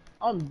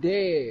 I'm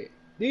dead.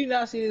 Do you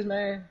not see this,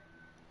 man?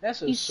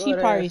 That's a He short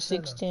probably ass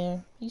center.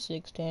 6'10". He's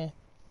 6'10".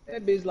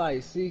 That bitch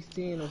like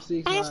 16 or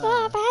 6'9". Fast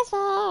forward, fast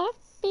forward.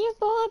 Beast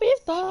boy,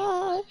 beast boy.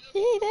 Alright,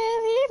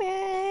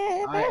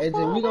 Fast AJ, we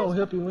forward, gonna fast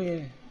help you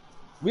win.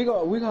 We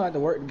gonna have to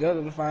work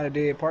together to find a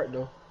dead part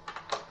though.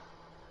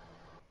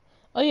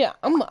 Oh yeah,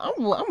 I'm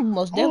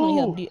most definitely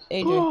help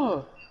AJ.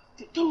 Bro,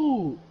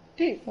 dude,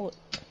 What?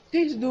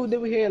 this dude that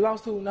we had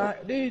lost to,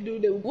 not this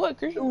dude that What, we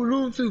Christian?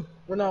 lose to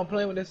when I'm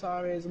playing with that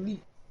sorry ass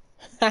elite.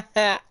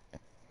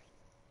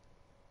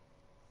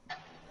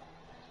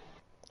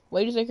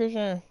 Wait a second,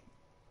 Christian.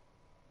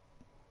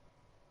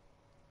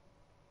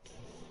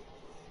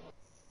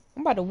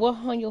 I'm about to what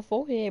on your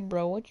forehead,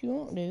 bro. What you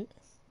want, dude?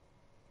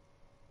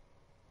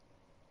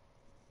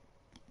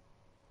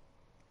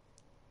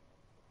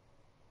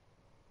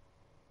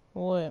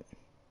 What?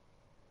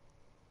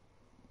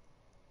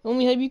 You want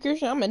me to help you,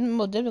 Christian? I'm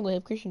most definitely gonna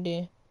help Christian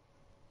then.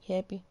 You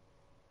happy?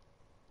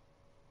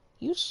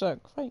 You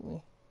suck. Fight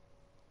me.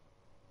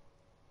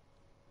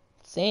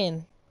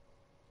 Sin.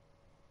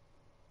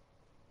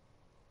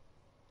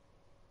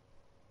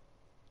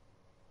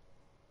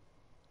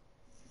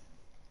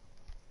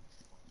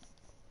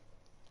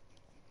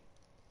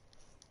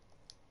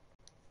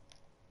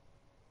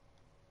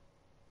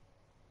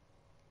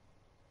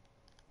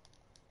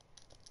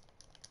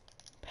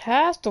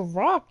 Pass the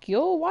rock,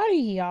 yo. Why did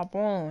he hop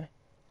on?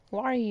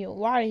 Why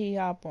did he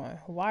hop on?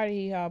 Why did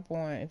he hop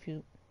on if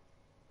you...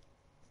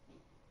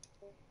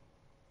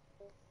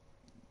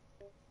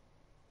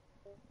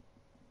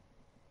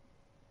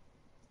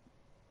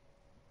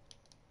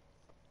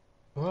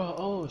 Bro,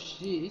 oh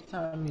shit, it's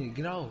time for me to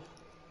get off.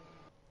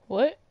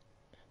 What?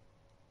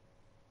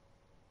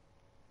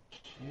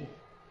 Shit.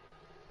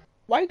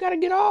 Why you gotta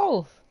get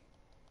off?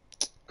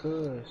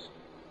 Cause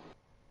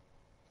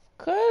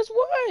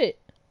What?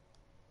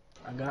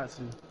 I got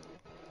to.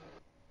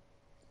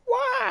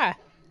 Why?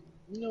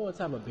 You know what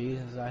type of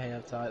business I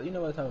have, Tyler? You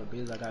know what type of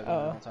business I got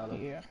going on, Tyler?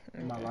 Yeah.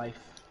 In my life.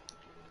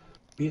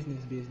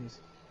 Business.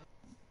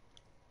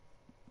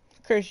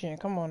 Christian,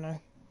 come on now.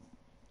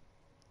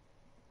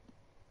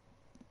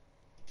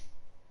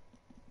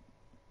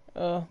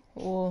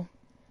 Well,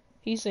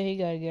 he said he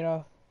gotta get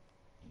off.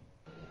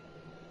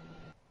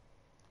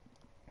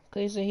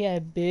 Cause he said he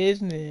had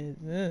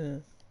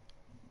business.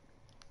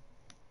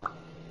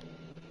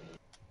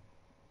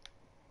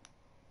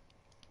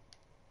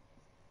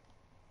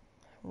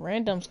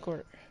 Random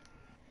score.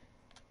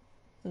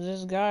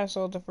 This guy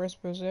sold the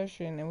first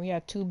possession, and we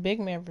had 2 big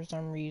men for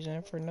some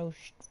reason. For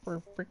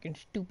freaking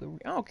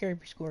stupid. I don't care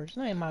if he scores. It's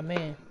not even my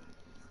man.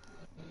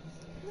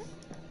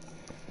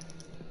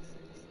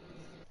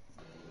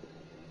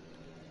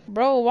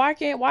 Bro, why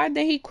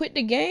did he quit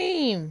the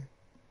game?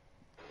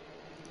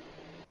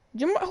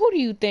 Who do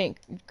you think,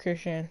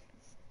 Christian?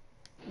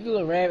 You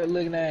little rabbit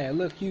looking ass,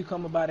 little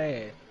cucumber by that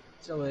ass.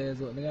 So ass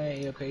up, nigga. I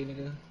ain't okay,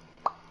 nigga.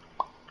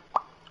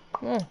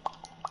 Come on.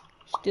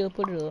 Still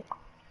put it up.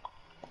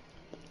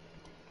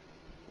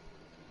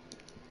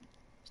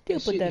 Still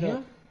put that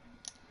up.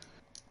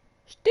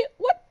 Still,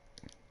 what?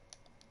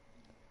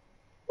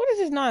 What is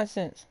this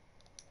nonsense?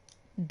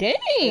 Dang!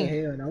 Hey,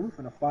 hell no, we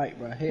finna fight,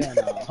 bro. Hell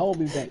no. Hold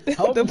me back.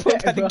 Hold me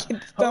back, bro.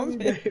 Hold me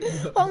back,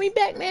 bro. Hold me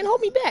back, man.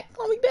 Hold me back.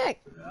 Hold me back.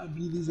 I'll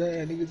beat his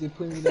ass, niggas just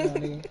put me down,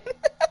 nigga.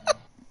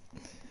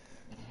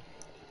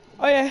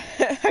 Oh yeah,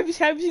 have you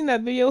seen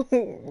that video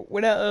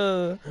where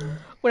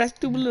that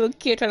stupid little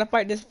kid trying to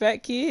fight this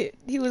fat kid?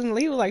 He was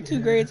like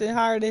 2 grades and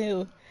higher than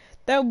him.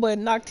 That boy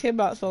knocked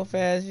him out so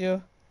fast,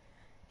 yo.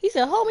 He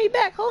said, "Hold me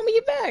back, hold me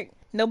back."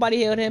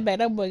 Nobody held him back.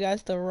 That boy got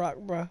to rock,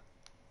 bro.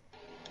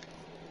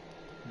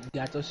 You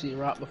got your shit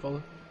rocked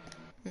before?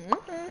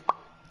 Mm-hmm.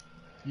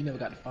 You never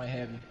got to fight,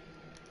 have you?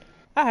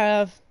 I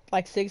have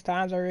like 6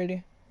 times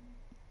already.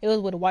 It was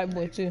with a white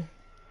boy too,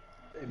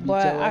 Beat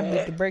but your I beat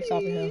ass. the brakes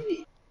off of him.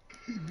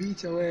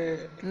 Beat your ass.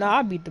 Nah,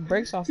 I beat the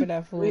brakes off of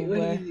that fool, but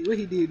What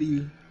he did to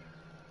you? He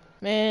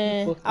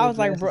man, fucked I your was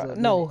like, glasses bro, up,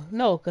 didn't he?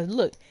 no, cause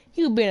look,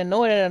 he was being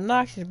annoyed and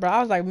obnoxious, bro. I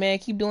was like, man,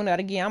 keep doing that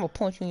again, I'ma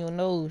punch you in your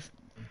nose.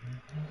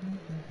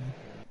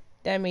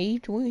 That mean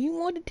he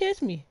wanted to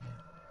test me,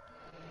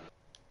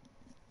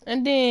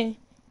 and then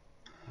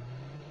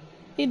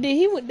he did.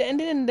 He went, and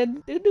then the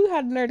dude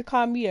had the nerve to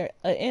call me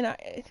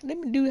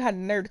the dude had the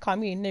nerve to call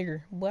me a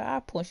nigger, but I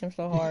punched him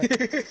so hard.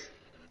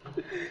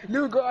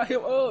 Dude, got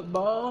him up,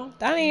 ball.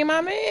 That ain't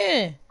my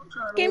man. I'm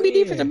trying to Give me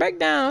defensive win.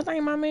 breakdowns. That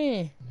ain't my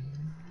man.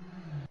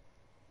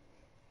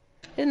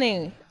 His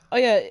name. Oh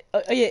yeah.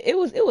 Oh yeah. It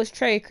was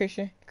Trey,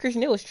 Christian.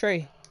 Christian. It was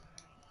Trey.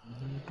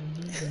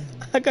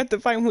 I got to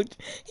fight him with.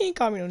 He ain't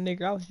call me no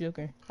nigger. I was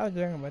joking. I was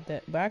joking about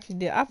that. But I actually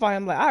did. I fought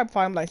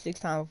him like 6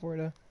 times before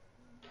though.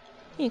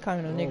 He ain't call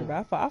me no nigger,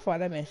 Bro, but I fought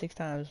that man 6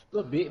 times.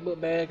 little big but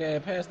bag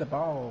ass, pass the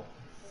ball.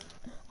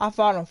 I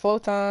fought him 4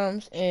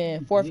 times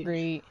in You fourth bitch.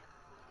 grade,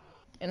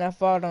 and I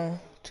fought him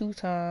 2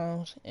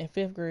 times in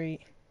 5th grade.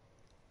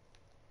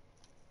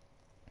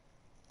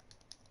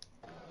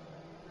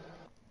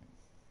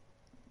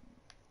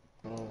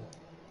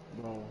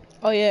 Bro.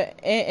 Oh yeah,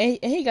 and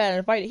he got in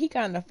a fight. He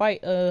got in a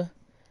fight. The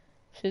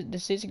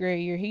 6th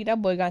grade year.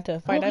 That boy got into a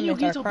fight. Bro, That can you man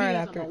get started your big crying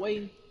ass out after my it.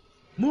 way?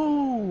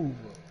 Move.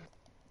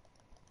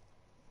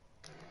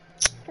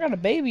 I got a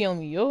baby on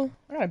me, yo.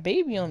 I got a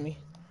baby on me.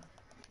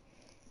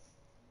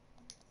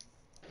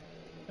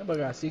 That boy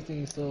got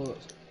 16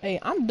 subs. Hey,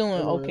 I'm doing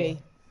LOL. okay.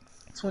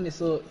 20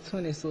 sub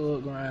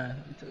grind.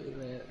 You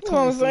know what 20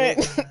 I'm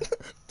saying? sub grind.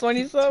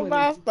 20 sub 20,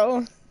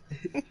 milestone.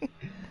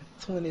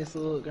 20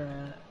 sub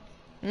grind.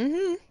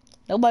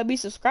 Nobody be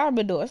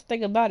subscribing though. Let's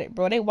think about it,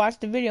 bro. They watch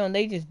the video and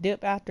they just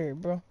dip after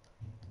it, bro.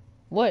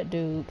 What,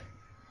 dude?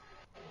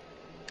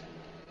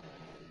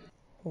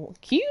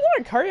 Can you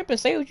like hurry up and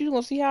say what you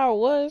gonna see how it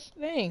was?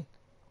 Dang.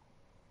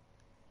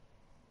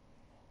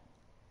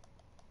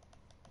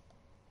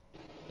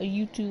 A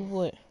YouTube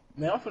what?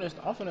 Man, I'm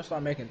finna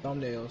start making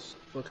thumbnails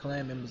for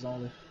clan members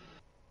only.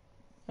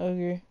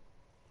 Okay.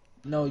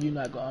 No, you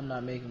not go. I'm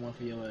not making one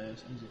for your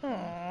ass. I'm just playing.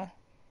 Aww.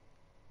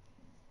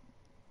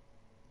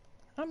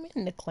 I'm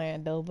in the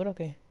clan though, but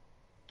okay.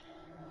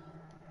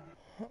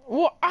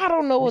 Well, I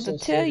don't know what It's to your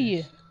tell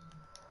you. settings.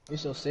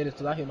 It's your settings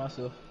till I hear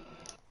myself.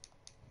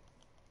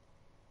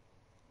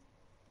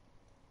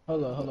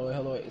 Hold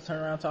on, wait.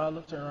 Turn around,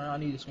 Tyler. Turn around. I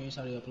need a screenshot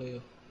of your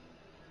player.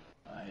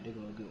 Alright, they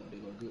go a good one. They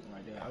go a good one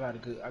right there. I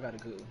got a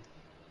good one.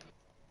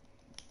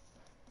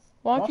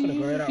 Why I'm don't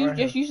finna grade you out right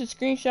here. just use the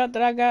screenshot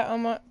that I got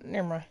on my?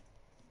 Never mind.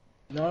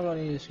 No, I'm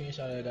gonna need a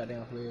screenshot of that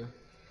goddamn player.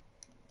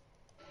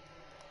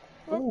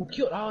 Oh, Ooh,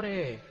 killed all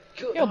that.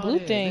 Killed yo, all blue that.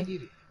 They thing.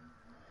 did it.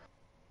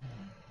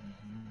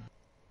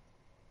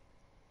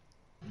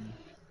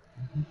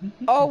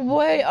 Oh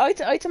boy, are you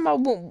talking about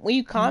when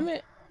you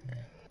comment?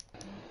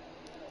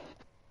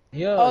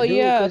 Yeah, Oh dude,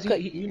 yeah, cause cause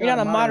you're you're not not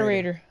a a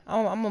moderator.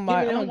 moderator. I'm a Give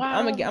mod. me them. Why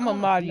I'm a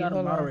come? mod You're you. not a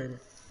Hold on. moderator.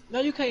 No,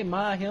 you can't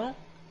mod him.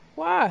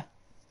 Why?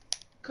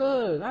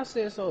 Cause I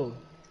said so.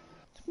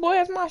 Boy,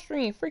 that's my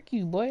stream. Frick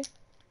you, boy.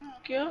 I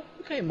don't care.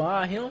 You can't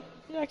mod him.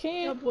 Yeah, I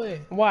can. That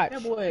boy. Watch.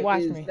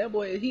 Watch me. That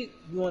boy. He.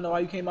 You wanna know why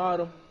you can't mod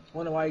him?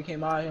 Wanna know why you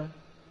can't mod him?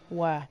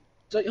 Why?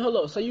 So hold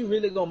up. So you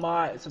really gonna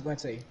mod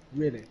Savante?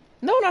 Really?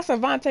 No, not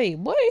Savante.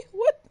 Boy,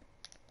 what?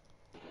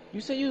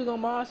 You said you was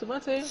gonna mod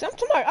Savante? I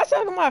said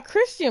I'm my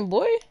Christian,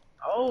 boy.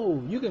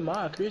 Oh, you can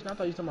mod Christian. I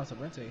thought you were talking about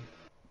Savante.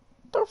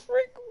 The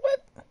freak?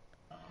 What?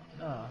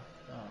 Nah,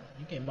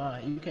 you can't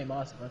mod. You can't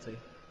mod Savante.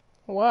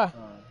 Why?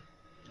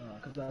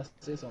 Cause I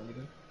said something,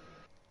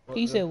 nigga.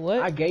 You said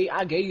what? I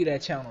gave you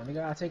that channel,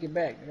 nigga. I take it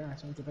back. Nigga, I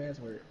changed the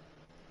password.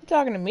 You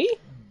talking to me?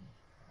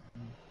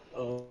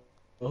 Who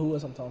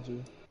else I'm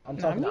talking to? I'm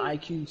Not talking to me.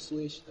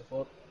 iQzSwish. The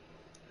fuck?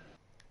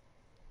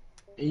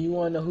 And you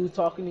wanna know who's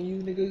talking to you,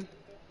 nigga?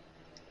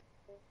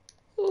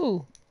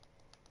 Ooh.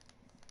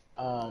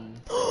 Um,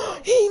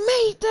 He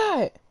made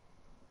that.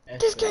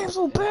 This Esther. game's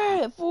so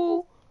bad,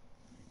 fool.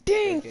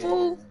 Dang,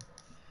 fool.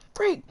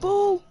 Freak,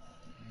 fool.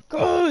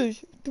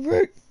 Gosh, the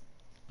frick.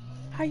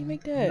 How you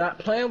make that? Not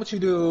playing with you,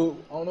 dude.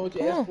 I don't know what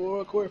you Come asked on.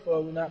 for a court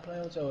for. We're not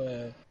playing with your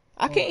ass.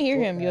 I can't hear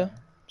Fuck him, that. yo.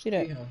 See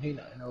that? He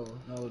not.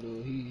 No,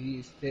 dude.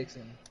 He's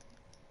fixing.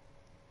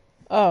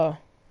 Oh.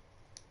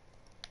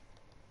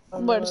 I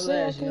I'm about to remember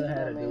say I last year can't I hear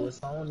had to him, do man.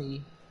 with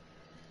Sony.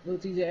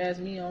 Little TJ asked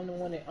me, I'm the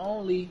one and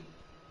only.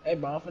 Hey,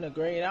 bro, I'm finna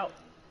grade out.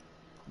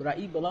 But I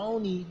eat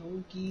bologna.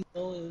 Who keep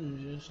knowing?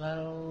 Just I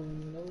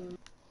don't know.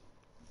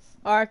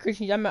 Alright,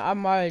 Christian,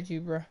 I'm mad at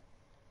you, bro.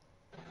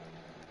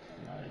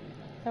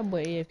 That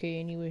boy AFK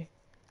anyway.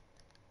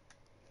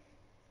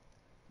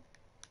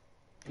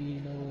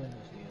 You know when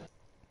it's here.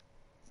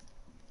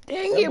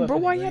 Dang That it, boy bro.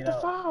 finna Why you grade have to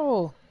out.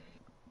 foul?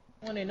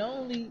 One and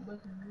only, but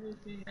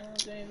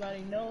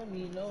everybody know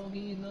me, know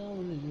he knows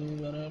me,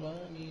 but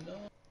about me, know.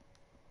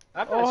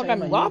 I gotta Oh, got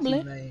change me my YouTube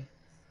wobbling. name.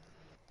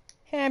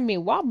 Had me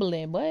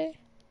wobbling, boy.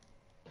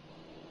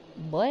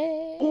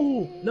 Boy.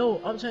 Oh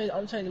no, I'm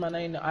changing my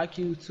name to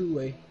IQ two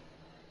way.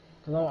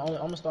 Cause I'm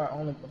gonna start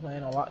only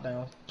playing on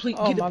lockdowns. Please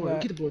Oh my get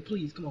god. the board,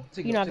 please. Come on,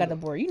 take You it know up, I take got it the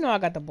up. board. You know I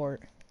got the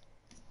board.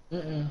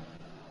 Mm.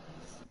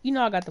 You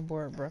know I got the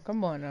board, bro.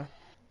 Come on now.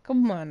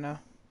 Come on now.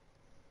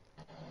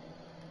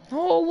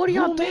 Oh, what are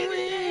y'all Who man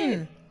is that?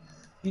 doing?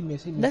 He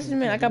missed, he missed. Listen, Come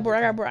man. on, I get got the board, board.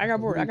 I come got on. board. I got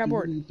board. I got We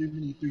board.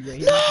 need three,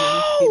 right? No!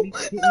 Hit me.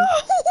 No!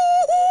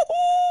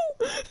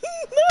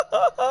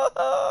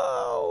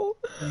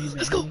 No, he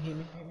Let's been, go. hit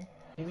me,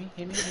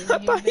 I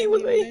thought he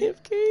was baby.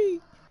 AFK.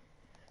 Hit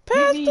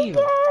Pass the me.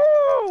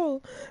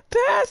 ball.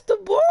 Pass the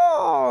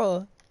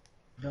ball.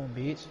 Dumb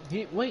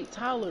bitch. Wait,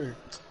 Tyler.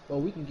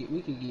 Well, we can get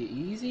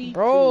easy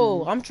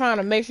Bro, too. I'm trying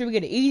to make sure we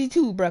get it easy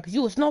too, bro, because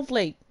you a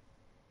snowflake.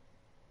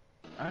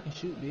 I can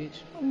shoot,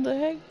 bitch. What the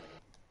heck?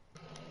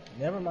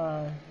 Never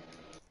mind.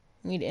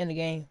 We need to end the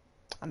game.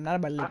 I'm not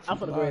about to let you I'm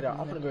finna grade out.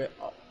 I'm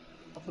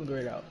finna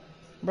grade out.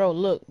 Bro,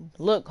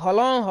 look. Hold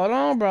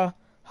on, bro.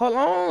 Hold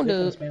on, They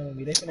finna dude. spam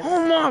with me.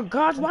 Oh my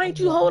gosh, why ain't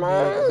you hold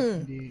on?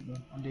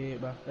 I'm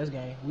dead, bro. That's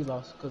game. We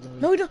lost because of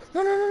me. No, we don't.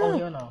 No, no, no, Oh, no.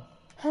 hell no.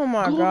 Oh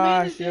my Who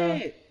man is gosh, yo.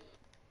 that?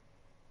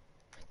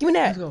 Give me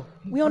Let's that. go.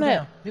 We on I'm that.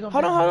 down. Nigga, I'm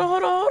Hold on, down, hold bro. on,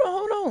 hold on, hold on,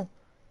 hold on.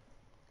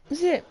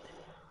 That's it.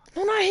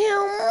 No, not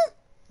him.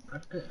 I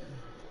couldn't.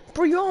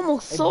 Bro, you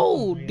almost They both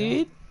gonna sold, grade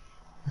out.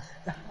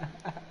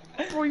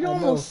 dude. Bro, you I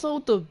almost know.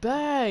 sold the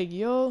bag,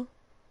 yo.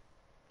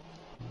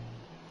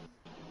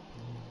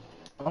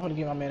 I'm gonna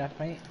get my man that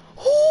paint.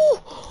 Ooh,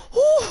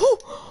 ooh,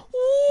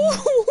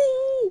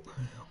 ooh,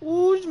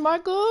 ooh,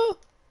 Michael.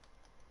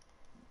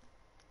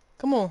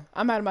 Come on,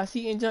 I'm out of my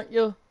seat and junk,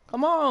 yo.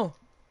 Come on.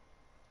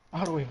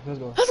 All the way. Let's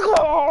go. Let's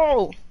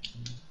go.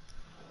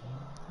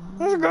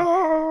 Let's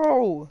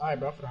go. Alright,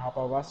 bro. I'm finna hop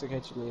over. I'll still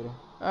catch you later.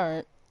 All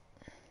right.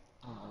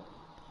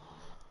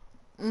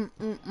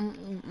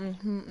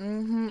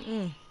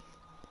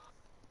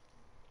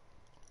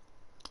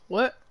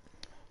 What?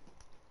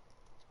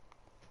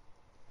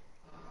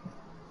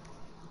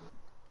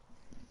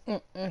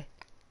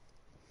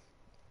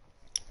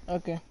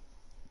 Okay.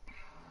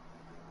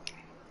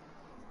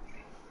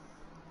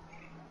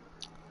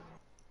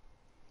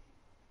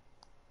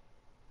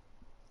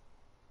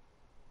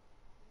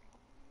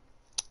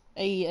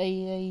 Ay.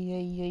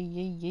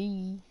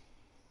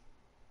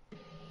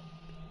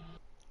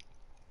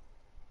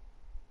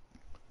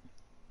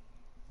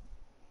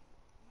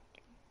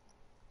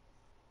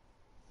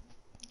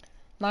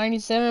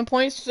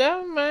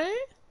 97.7, man.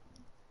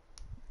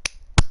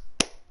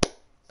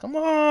 Come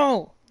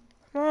on.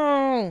 Come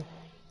on.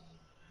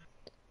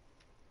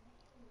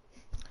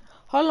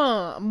 Hold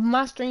on.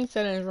 My stream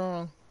setting is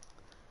wrong.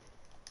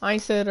 I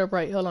ain't set it up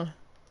right. Hold on.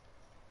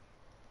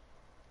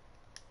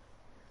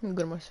 I'm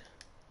good at my shit.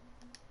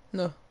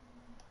 No.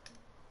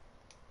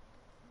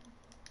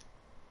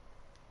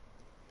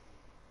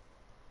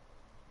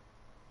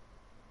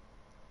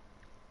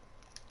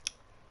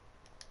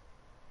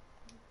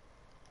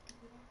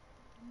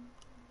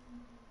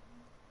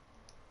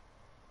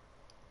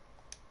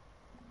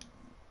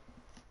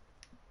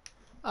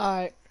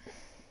 Alright.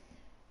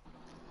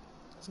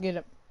 Let's get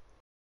it.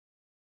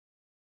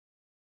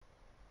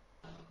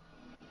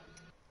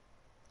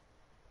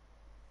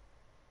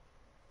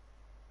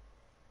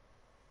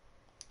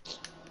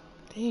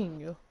 Dang,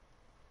 yo.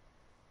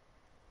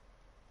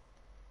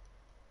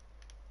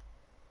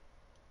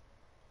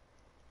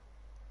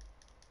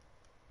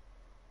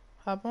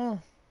 Hop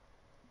on.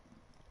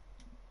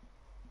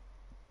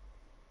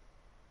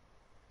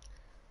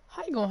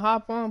 How you gonna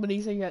hop on, but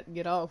he said you have to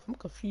get off? I'm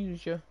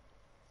confused, yo.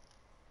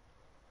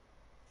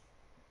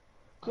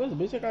 Cause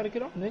bitch, I gotta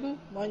get off, nigga.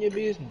 Mind your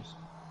business.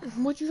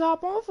 What you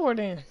hop on for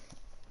then?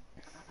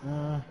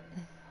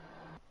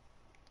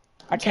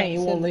 I can't. It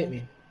won't let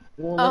me.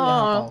 It won't let me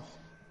hop off.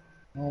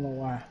 I don't know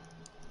why.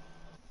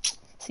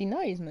 See,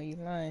 now you know you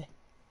lying.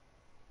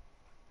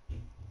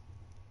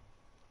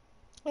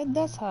 And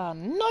that's how I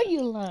know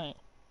you lying.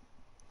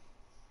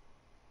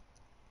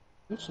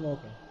 Who's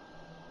smoking?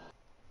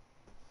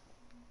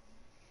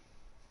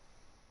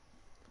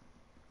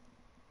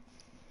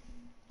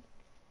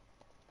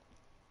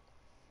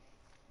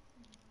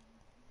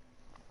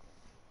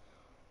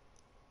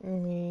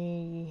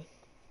 Me.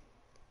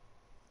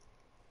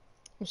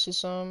 What's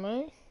this on,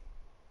 man?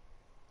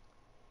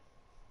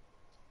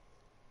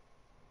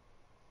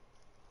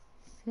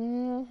 You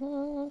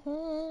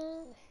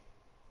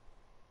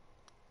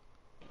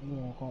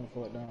won't calm the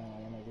fuck down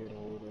when I get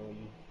older,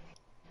 you.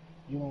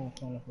 You won't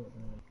calm the fuck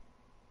down.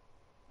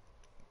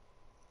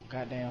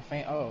 Goddamn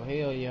faint. Oh,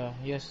 hell yeah.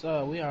 Yes,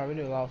 sir. We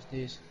already lost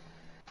this.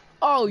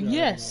 Oh, We already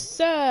yes, lost.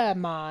 sir,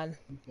 man.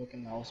 We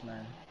fucking lost,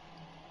 man.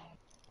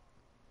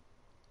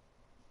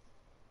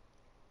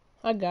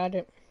 I got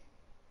it.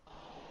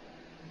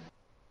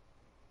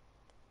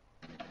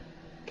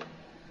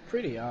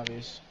 Pretty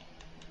obvious.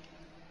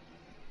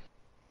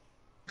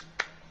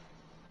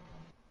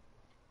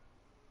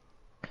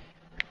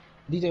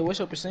 DJ, what's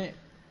your percent?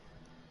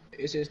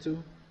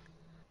 SS2.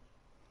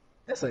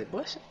 That's like,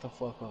 boy, shut the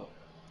fuck up.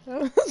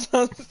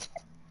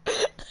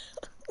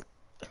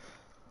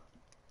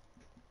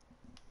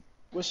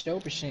 What's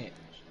your percent?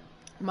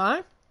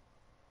 Mine?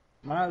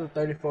 Mine's a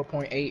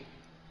 34.8.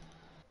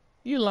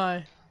 You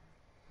lying.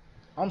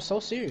 I'm so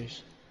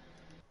serious.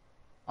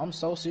 I'm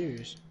so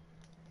serious.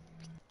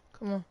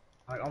 Come on.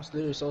 Like, I'm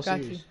literally so Got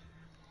serious. you.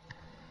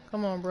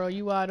 Come on, bro.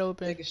 You wide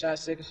open. Second shot,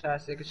 second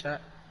shot, second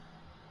shot.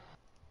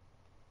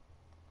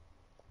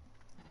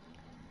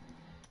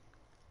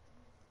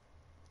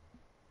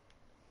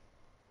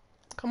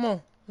 Come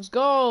on. Let's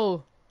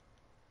go.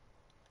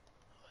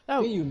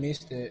 Oh. Then you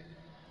missed it.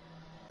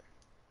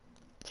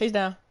 Chase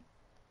down.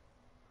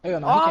 Hell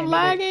no, Oh, he I'm can't make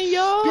that. lagging,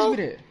 yo. Give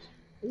me that.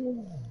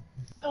 Ooh.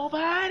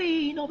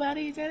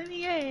 Nobody's telling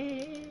me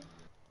yeah.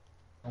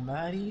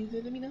 Nobody's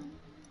telling me no.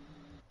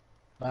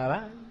 Bye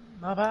bye.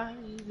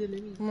 Nobody's telling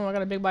me. Come on, I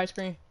got a big bite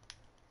screen.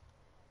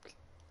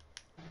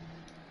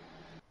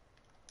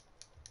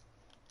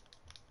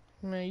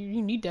 Man,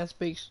 you need that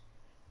space.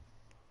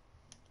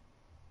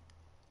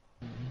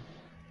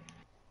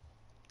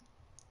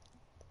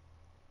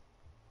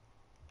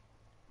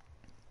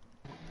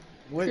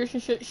 What? Christian,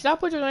 should I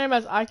put your name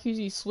as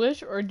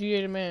iQzSwish or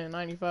DJ the Man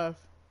 95?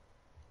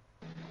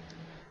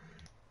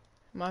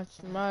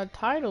 My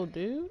title,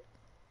 dude.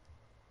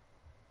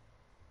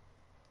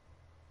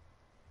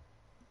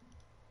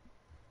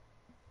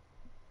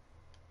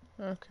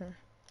 Okay.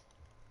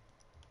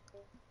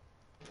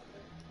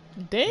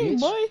 Dang, Bitch.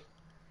 boy.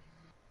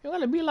 You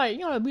gotta be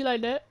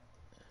like that.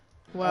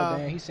 Wow. Oh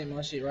damn, he sent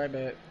my shit right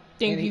back.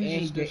 Think And you he,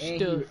 just and the he,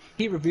 stuff.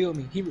 he revealed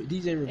me.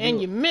 DJ revealed.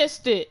 And you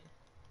missed it.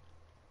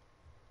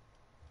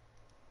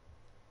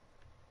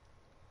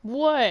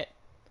 What?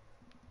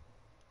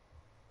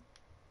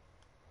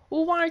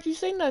 Well, why aren't you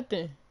say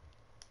nothing?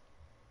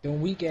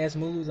 Them weak ass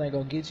moves ain't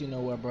gonna get you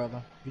nowhere,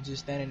 brother. You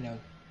just standing there.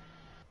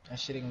 That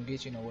shit ain't gonna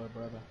get you nowhere,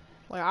 brother.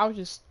 Like, I was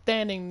just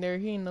standing there.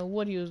 He didn't know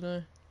what he was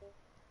doing.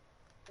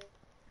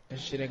 That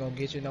shit ain't gonna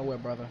get you nowhere,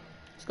 brother.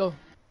 Let's go.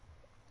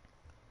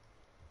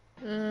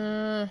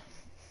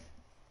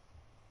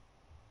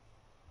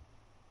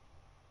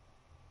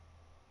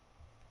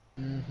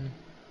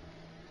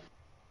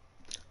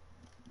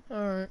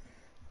 Alright.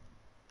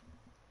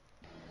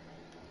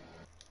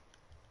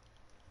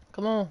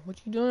 Come on, what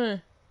you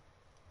doing?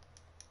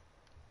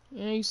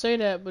 Yeah, you say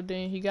that, but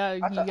then he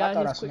got I thought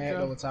I his quick smacked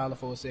draw. over Tyler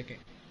for a second.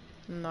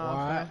 Nah,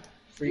 Wide.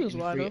 fam. He was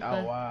wide Free open.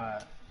 out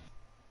wide.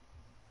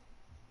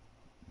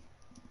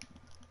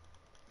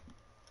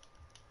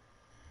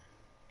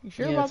 You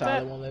sure Yeah, about Tyler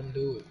that? won't let him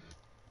do it.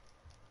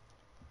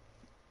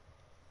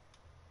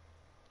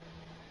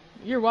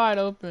 You're wide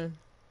open.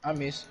 I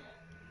miss.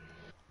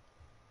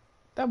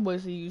 That boy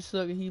said you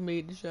suck and he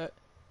made the shot.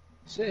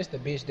 Says the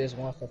bitch that's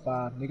 1 for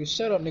 5. Nigga,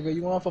 shut up, nigga.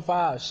 You 1 for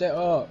 5. Shut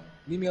up.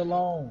 Leave me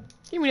alone.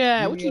 Give me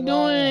that. Leave What me you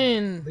alone.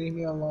 doing? Leave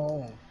me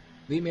alone.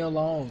 Leave me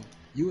alone.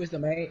 You is the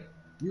main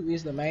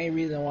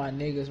reason why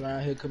niggas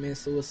around here commit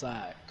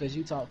suicide. Cause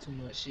you talk too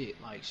much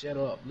shit. Like, shut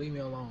up. Leave me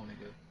alone,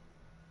 nigga.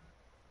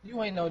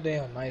 You ain't no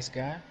damn nice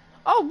guy.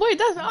 Oh wait,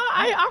 that's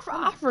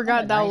I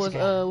forgot a that nice was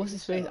guy. what's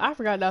his face? I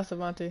forgot that was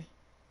Savante.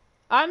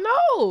 I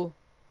know.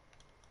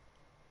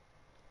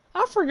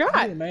 I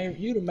forgot.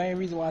 You the main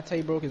reason why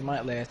Tay broke his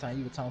mic last time.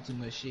 You were talking too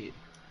much shit.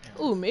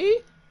 Ooh, me?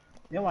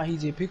 That's why he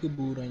just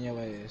peekabooed on your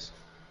ass.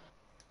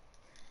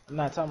 I'm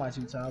not talking about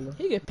you, Tyler.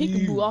 He can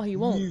peekaboo all he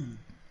want.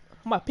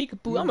 I'm a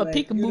peekaboo. I'm a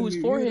peekaboo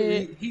his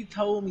forehead. He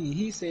told me.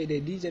 He said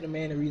that DJ the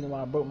Man the reason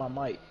why I broke my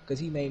mic because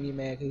he made me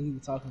mad because he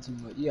was talking too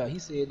much. Yeah, he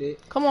said that.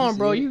 Come on,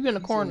 bro. You in the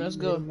corner. Let's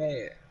go.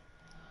 Mad.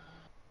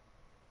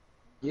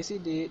 Yes, he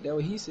did. That's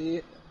what he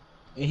said.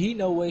 And he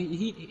know what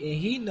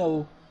he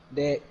know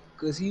that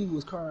because he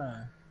was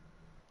crying.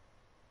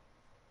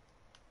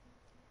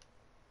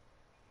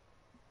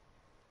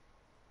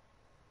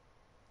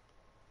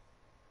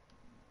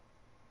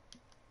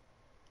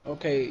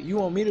 Okay, you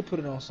want me to put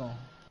it on song?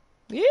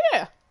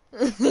 Yeah.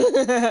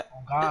 Oh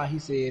God, he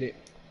said it.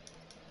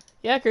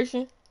 Yeah,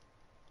 Christian.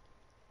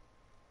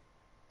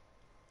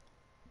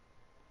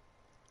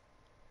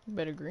 You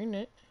better green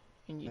it,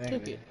 and you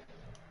took it.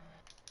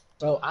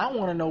 So I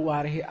want to know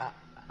why the hell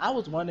I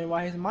was wondering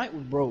why his mic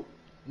was broke.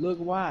 Look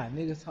why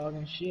niggas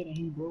talking shit and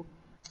he broke.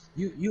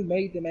 You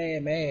made the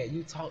man mad. You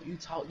was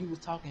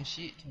talking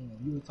shit to him.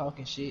 You was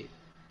talking shit.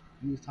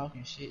 You was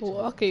talking shit.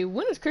 Well, okay.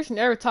 When does Christian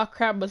ever talk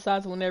crap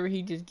besides whenever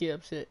he just get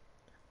upset?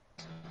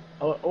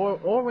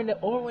 Or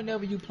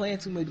whenever you playing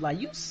too much, like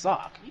you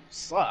suck.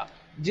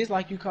 Just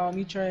like you call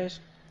me trash,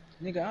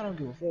 nigga. I don't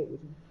give a fuck with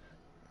you.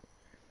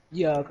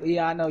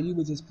 Yeah, I know you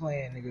was just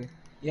playing, nigga.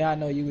 Yeah, I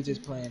know you was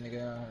just playing,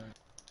 nigga.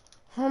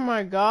 Oh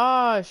my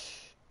gosh.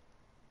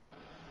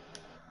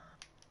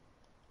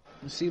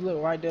 You see,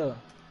 look right there.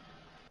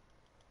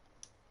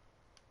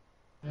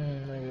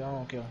 Nigga, I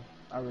don't care.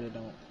 I really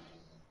don't.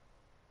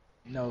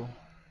 No.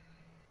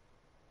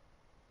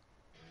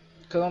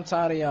 Cause I'm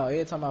tired of y'all.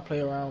 Every time I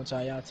play around with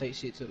y'all, y'all take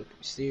shit to the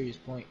serious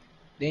point.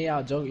 Then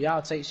y'all joke.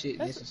 Y'all take shit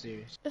this is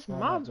serious. That's I'm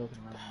my. not joking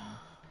around.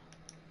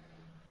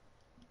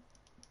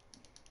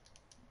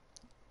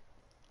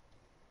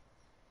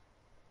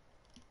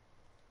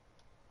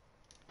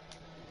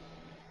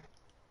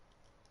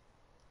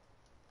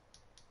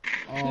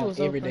 was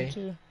every open day.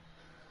 too.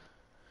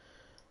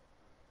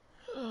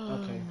 Oh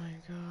Okay. my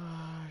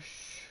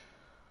gosh.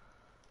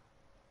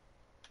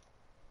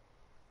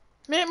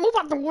 Man, move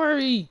out the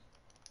way.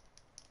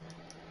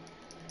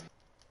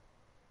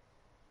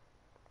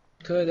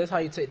 Cause that's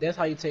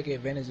how you take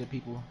advantage of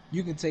people.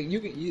 You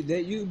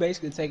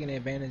basically taking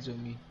advantage of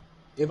me.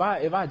 If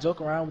I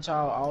joke around with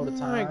y'all all Oh the my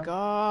time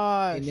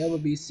and gosh. never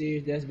be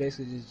serious, that's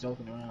basically just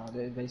joking around.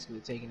 That's basically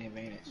taking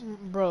advantage.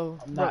 Bro,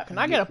 I'm bro, not can finna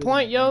I get get a put in point,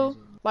 advantage yo? of.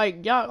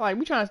 Like, y'all, like,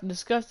 we trying to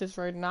discuss this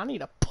right now. I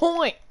need a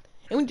point.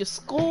 And we just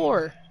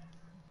score.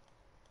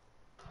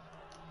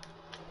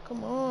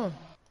 Come on.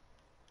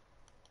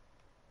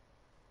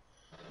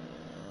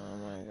 Oh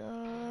my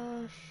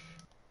gosh.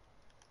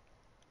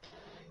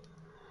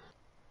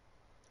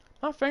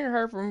 My finger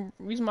hurt from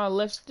using my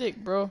left stick,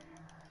 bro. I'm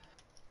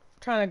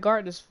trying to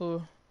guard this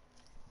fool.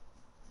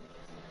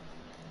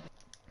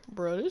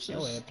 Bro, this is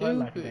Yo, play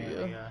like a stupid, damn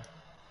yo. AI.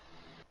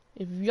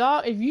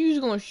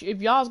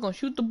 If y'all's gonna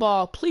shoot the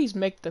ball, please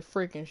make the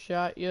freaking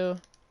shot, yo.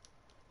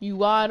 You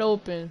wide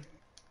open.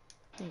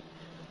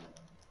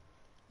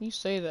 You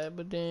say that,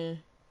 but then,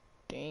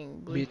 dang,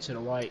 boy. Beat to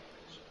the white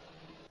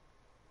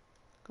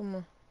Come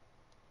on.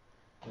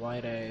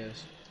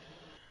 ass.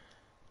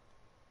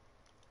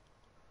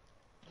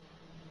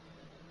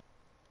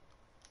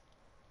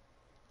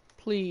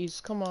 Please,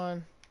 come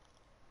on.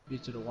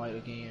 Beat to the white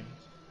again.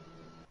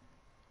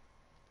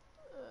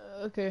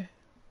 Okay.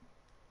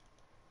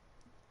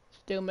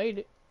 Still made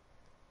it.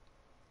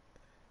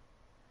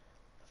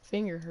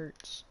 Finger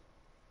hurts.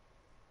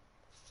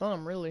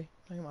 Thumb, really.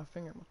 I hit my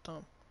finger, my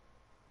thumb.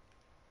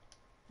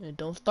 And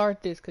don't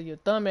start this, cause your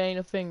thumb ain't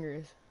a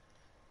fingers.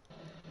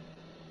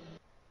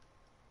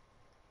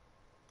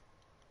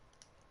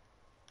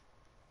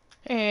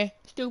 Eh,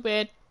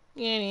 stupid.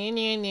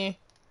 Yeah.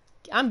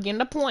 I'm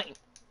getting a point.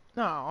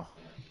 No.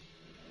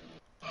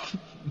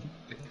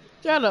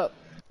 Shut up.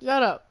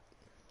 Shut up.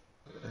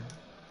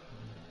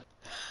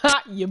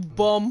 Ha, you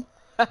bum.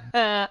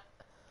 Pat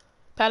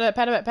it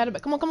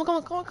back. Come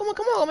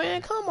on,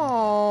 man. Come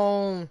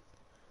on.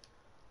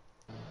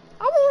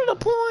 I wanted a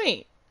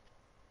point.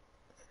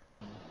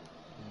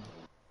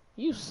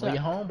 You Well, suck.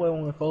 your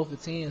homeboy went 4 for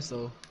 10,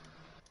 so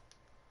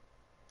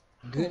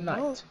good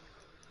night.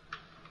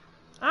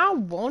 I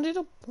wanted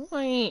a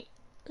point.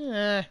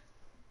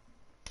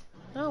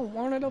 I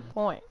wanted a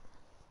point.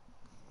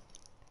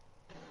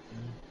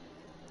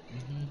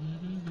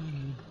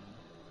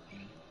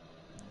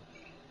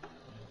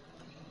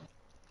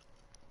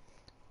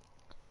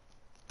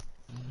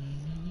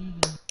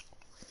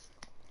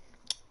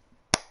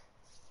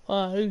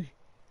 Ahoo.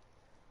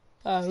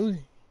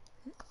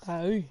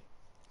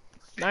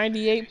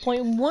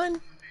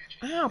 98.1.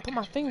 Ow, put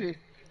my finger.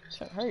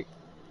 That hurt.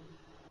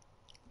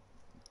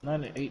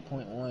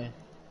 98.1.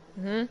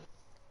 Mm-hmm.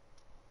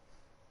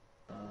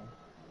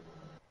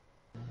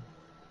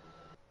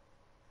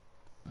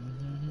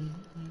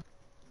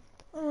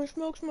 Oh,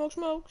 smoke.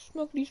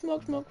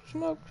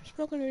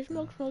 Smoking there,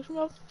 smoke.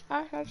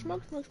 I had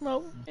smoke.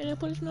 And I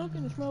put smoke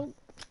in the smoke.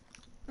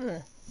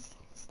 Mm.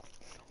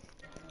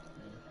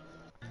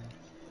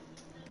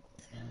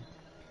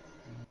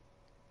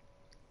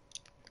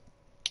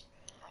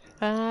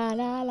 Ah,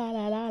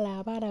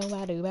 la,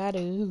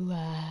 ba-do,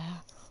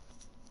 ah.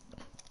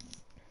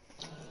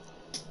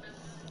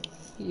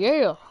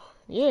 Yeah.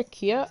 Yeah,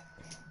 Kia.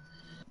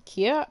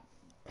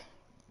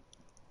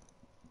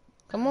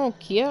 Come on,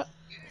 Kia.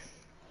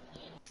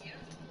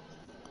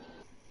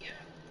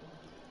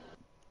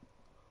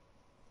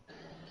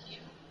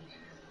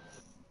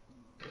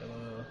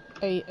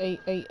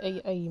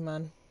 Hey,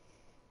 man.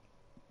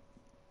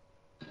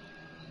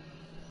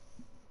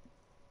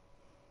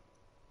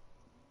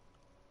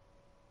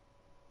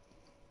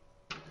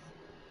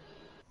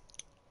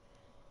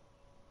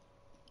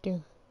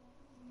 Do.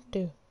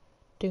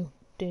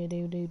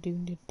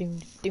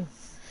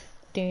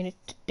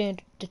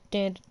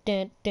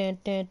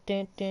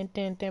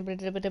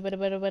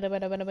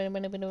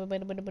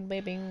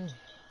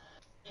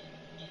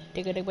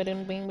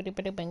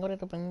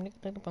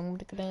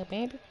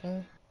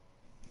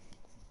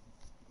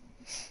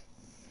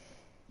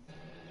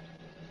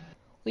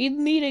 We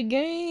need a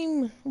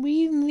game.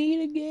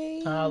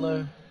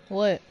 Tyler,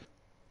 What?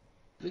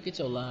 look at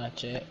your live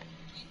chat.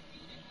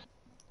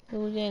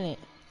 Who's in it?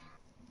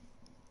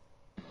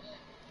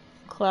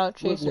 Cloud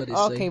Chaser. What it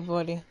Okay, say?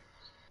 buddy.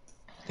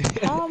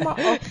 How am I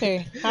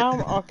okay?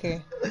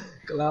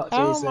 Clout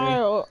How am I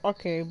chaser.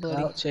 okay, buddy?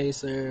 Clout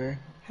chaser.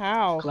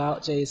 How?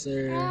 Clout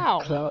chaser. How?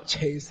 Clout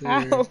chaser.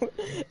 How?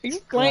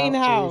 Explain Clout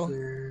how.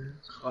 chaser.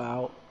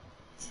 Clout.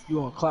 You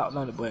want clout?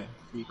 None of the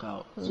free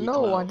clout. Free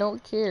No, I clout.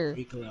 don't care.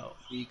 Free clout.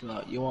 Free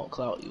clout. You want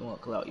clout. You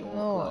want clout. You want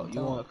No, I clout.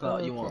 You don't. want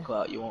clout. You want Okay.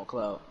 clout. You want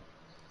clout.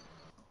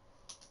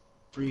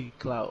 Free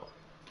clout.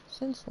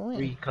 Since when?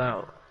 Free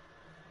clout.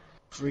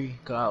 Free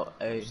clout.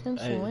 Hey, Since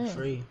hey, when?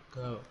 free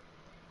clout.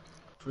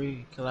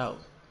 Free clout.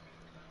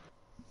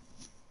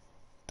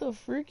 The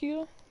freak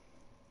you?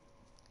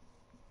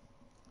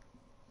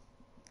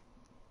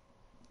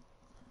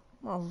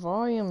 My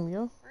volume,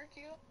 yo.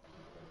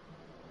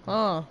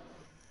 Huh.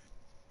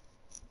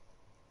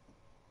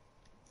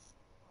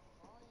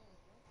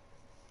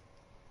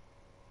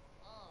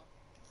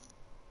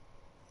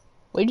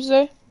 What'd you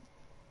say?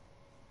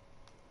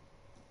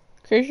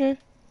 Christian?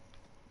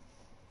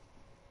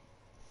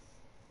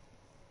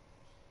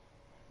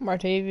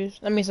 Martavius?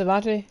 I mean,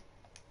 Savante?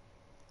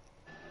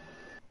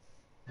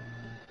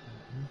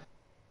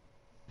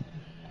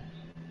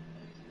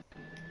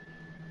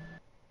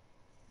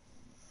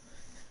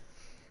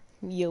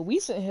 Yo, we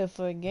sitting here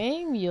for a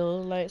game, yo.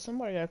 Like,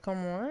 somebody gotta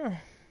come around.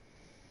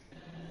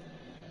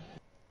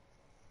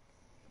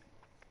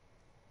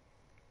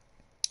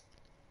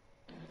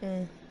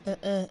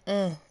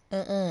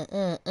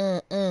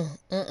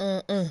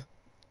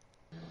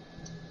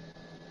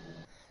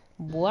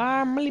 Boy,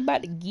 I'm really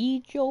about to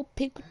get your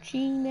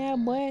Pikachu now,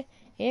 boy.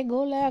 It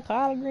go like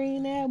collard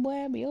green that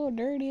boy, but yo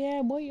dirty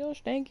ass boy, yo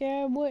stanky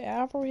ass boy,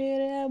 afro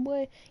head ass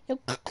boy, yo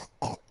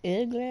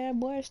ugly ass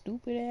boy,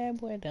 stupid ass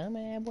boy, dumb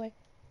ass boy.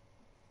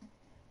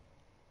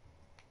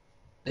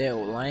 That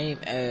lame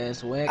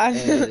ass, whack I,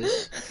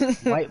 ass,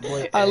 white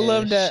boy I ass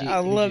love that. I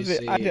shit you love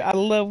just it. said. I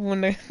love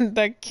when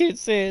that kid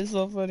said it's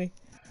so funny.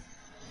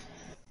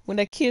 When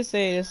that kid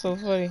said it's so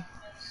funny.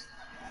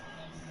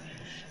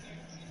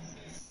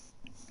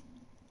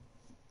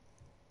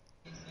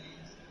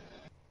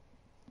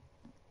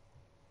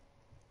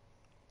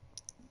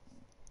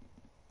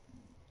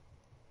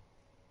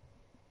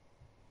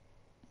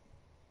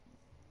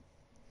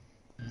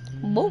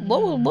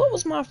 What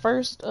was my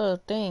first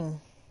thing?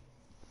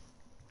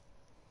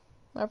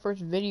 My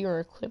first video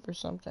or clip or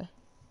something.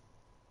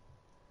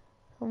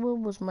 What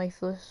was my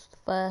first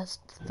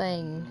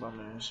thing?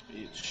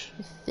 Speech.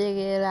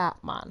 Figure it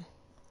out, man.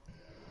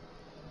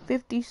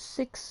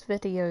 56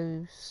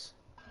 videos.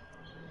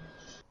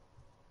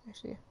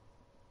 Let's see.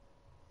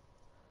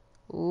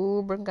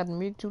 Ooh, Brent got the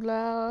music too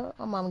loud.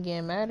 My mama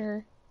getting mad at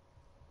her.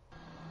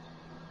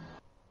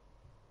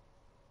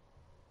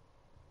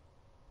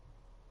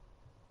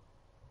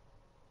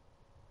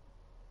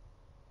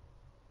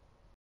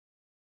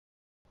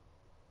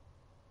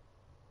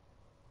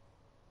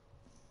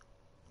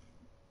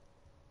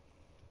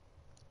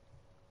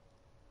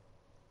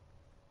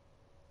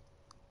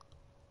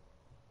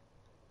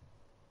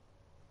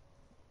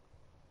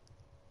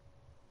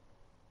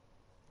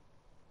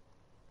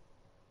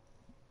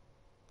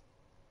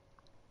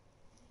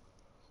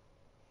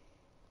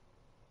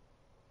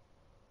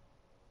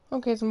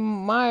 Okay, so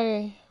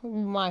my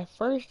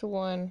first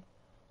one,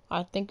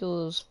 I think it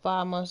was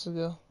 5 months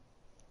ago.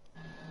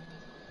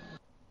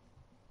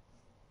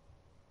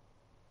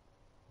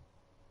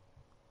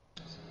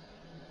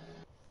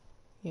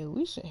 Yeah,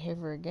 we sitting here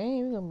for a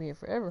game. We gonna be here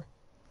forever.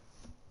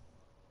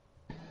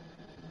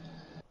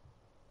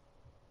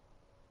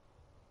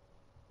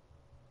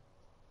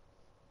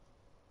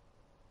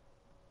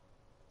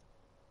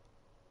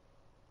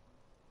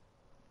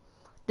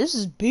 This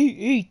is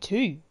BET.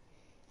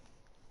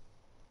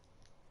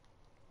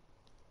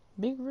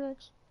 Big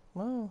Rex.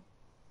 Wow.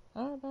 I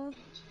don't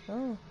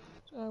know.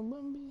 I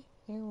wouldn't be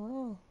here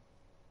wrong.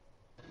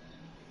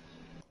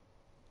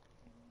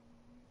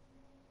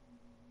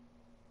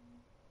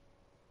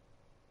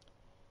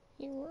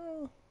 You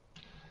wrong.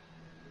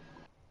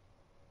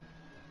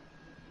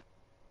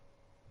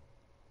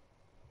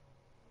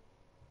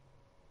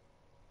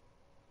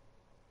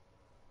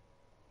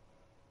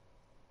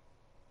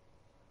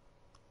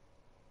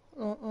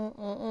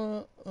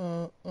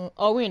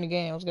 Oh, we in the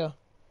game. Let's go.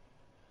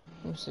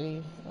 Let me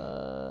see.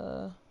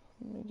 Let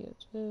me get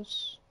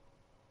this.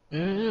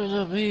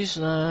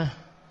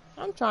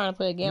 I'm trying to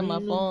play a game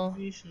on my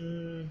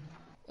phone,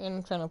 and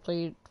I'm trying to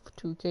play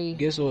 2K.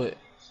 Guess what?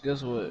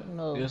 Guess what?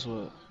 No, Guess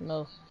what?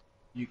 no.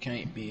 You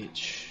can't,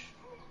 bitch.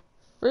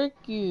 Frick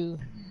you.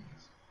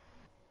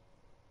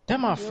 That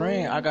my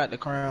friend. I Yo, got the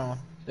crown.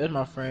 That's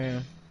my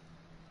friend.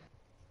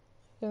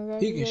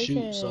 He can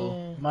shoot, so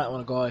congratulations. you might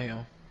want to guard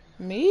him.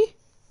 Me?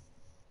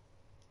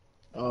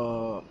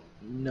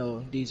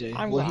 No, DJ.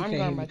 I'm Well, he I'm can't hear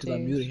guarding me my because I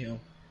TVs. muted him.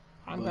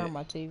 I'm But guarding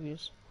my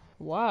TVs.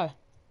 Why?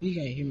 he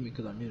can't hear me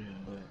because I muted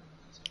him.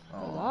 But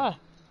Why?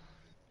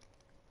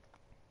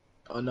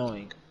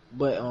 annoying.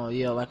 But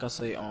yeah, like I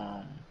say,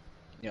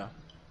 yeah.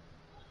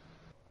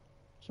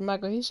 So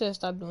Michael, he said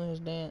stop doing his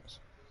dance.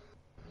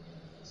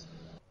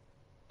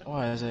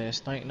 Why is that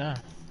stink now?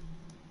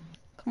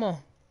 Come on,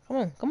 come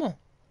on, come on,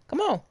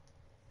 come on.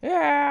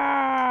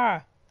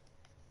 Yeah.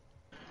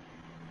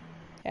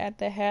 Had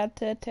to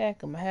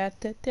attack him. Had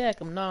to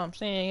attack him. No, I'm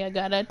saying I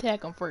gotta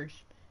attack him first.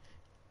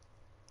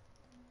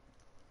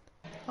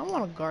 I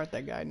want to guard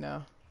that guy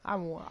now. I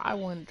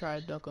want to try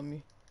to dunk on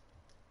me.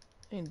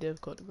 Ain't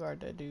difficult to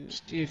guard that dude.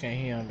 Still can't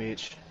hear him,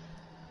 bitch.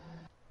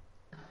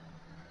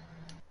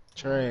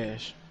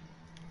 Trash.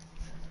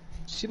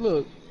 See,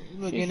 look She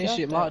getting this shot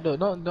shit that. locked up.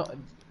 Don't.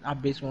 I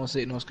bet you won't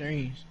sit no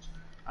screens.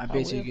 I I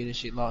bet you will. get this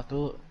shit locked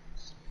up.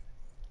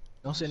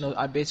 Don't say no.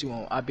 I bet you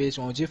won't. I bet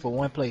you won't. Just for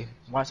one play.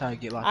 Watch how you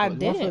get locked I up. One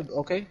play, didn't.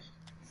 okay?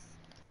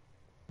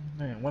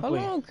 Man, one Hold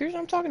play. on, Chris.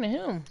 I'm talking to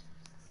him.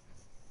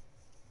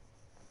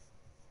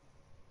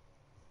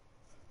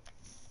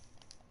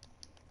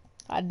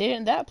 I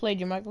didn't that play,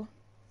 Michael.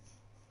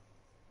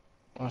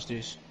 Watch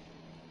this.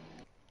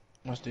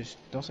 Watch this.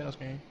 Don't say no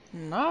screen.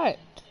 Not.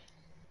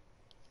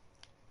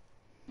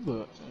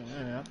 But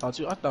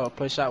I thought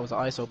Play Shot was an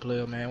ISO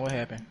player, man. What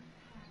happened?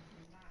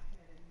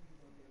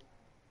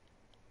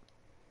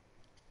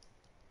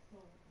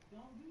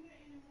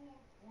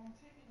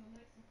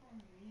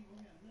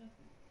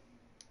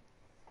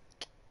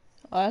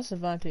 Oh, that's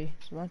Savante.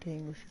 Savante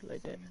ain't no shit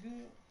like that.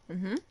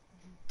 Mm-hmm.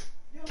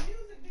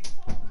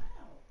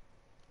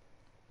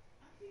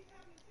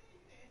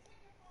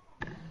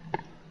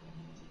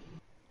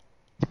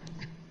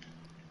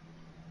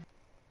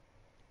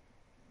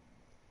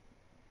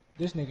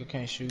 This nigga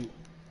can't shoot.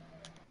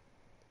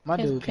 My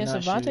Can dude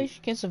cannot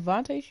shoot.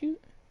 Savante shoot?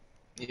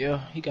 Yeah,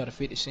 he got a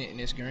 50 cent in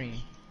this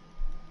green.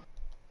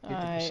 Alright,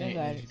 I 50%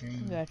 got in it. this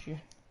green. I got you.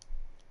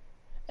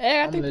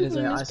 Hey, I got I'm 3 gonna let his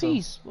people in this ISO.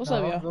 piece. What's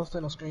up, No, y'all? don't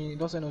send no screen.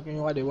 Don't send no screen.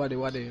 Why they?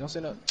 Don't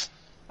send no.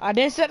 I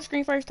didn't set the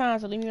screen first time,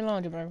 so leave me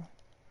alone, bro.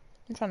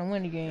 I'm trying to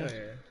win the Yeah, game.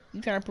 yeah.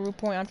 You trying to prove a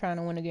point, I'm trying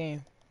to win the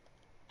game.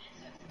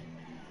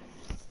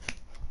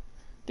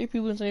 3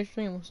 people in this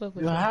stream, what's up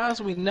with Yo, y'all? how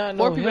else we not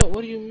 4 know people. help?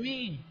 What do you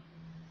mean?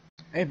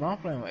 Hey, bro, I'm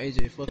playing with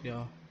AJ. Fuck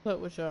y'all. What's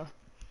up with y'all?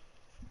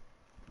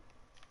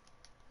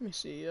 Let me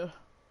see,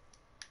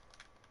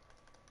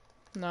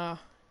 Nah,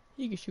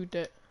 you can shoot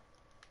that.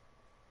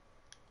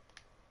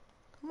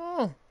 Come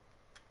on.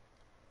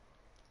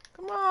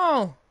 Come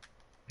on.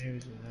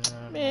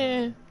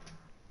 Man.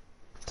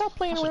 Stop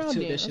playing I should around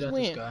tilt then. that shit Let's out the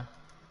win. sky.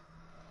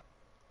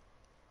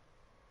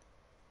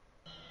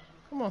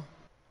 Come on.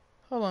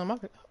 Hold on, Man,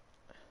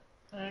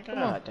 come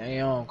on. God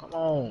damn, come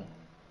on.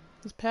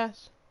 Just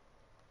pass.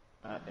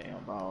 God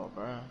damn ball,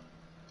 bro.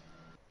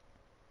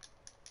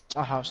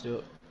 I housed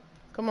it.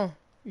 Come on.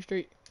 You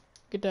straight.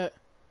 Get that.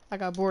 I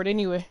got bored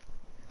anyway.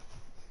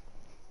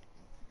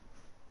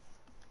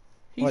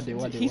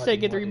 He said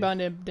get the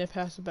rebound and then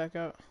pass it back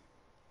out.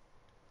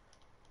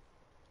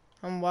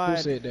 I'm wide.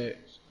 Who said that?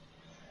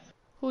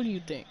 Who do you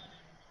think?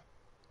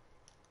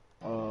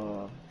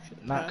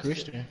 Not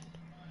Christian.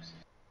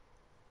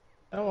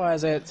 That's why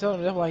is that? Tell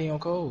him that's why he on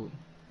code.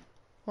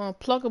 Well,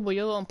 unpluckable.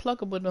 Your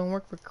unpluckable don't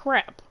work for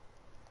crap.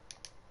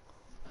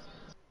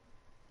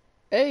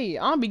 Hey,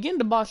 I'm beginning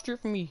the ball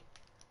strip from me.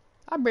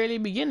 I barely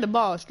begin the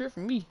ball strip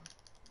from me.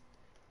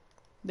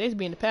 They just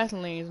be in the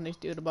passing lanes and they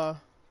steal the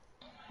ball.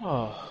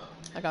 Oh.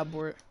 I got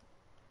bored.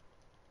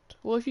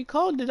 Well, if you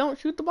called it, don't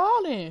shoot the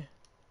ball in.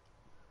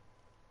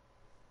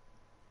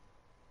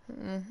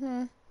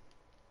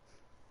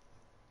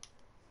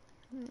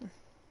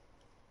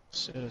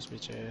 Shut this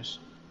bitch ass.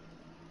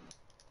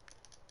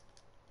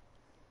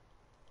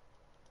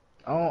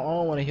 I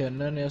don't want to hear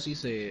nothing else he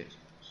said.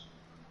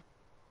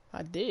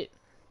 I did.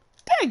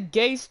 That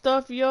gay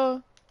stuff,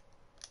 yo.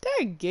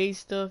 That gay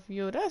stuff,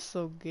 yo. That's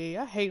so gay.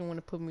 I hate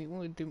when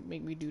they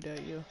make me do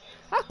that, yo.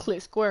 I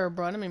click square,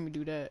 bro. That made me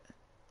do that.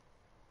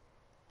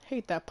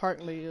 Hate that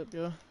park layup,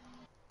 yo.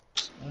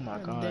 Oh my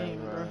god, dang,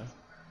 bro.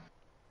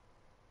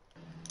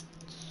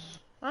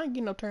 I ain't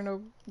getting no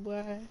turnover,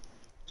 boy.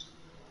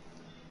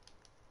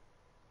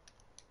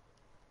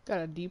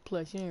 Got a D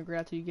plus. You ain't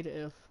grab till you get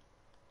an F.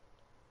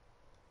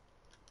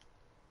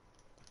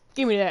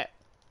 Give me that.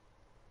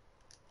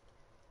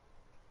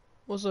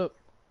 What's up?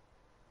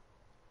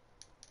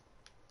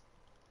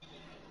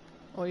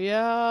 Oh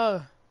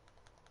yeah.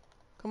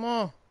 Come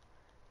on.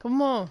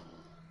 Come on.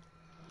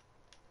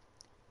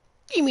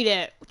 Give me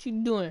that. What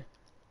you doing?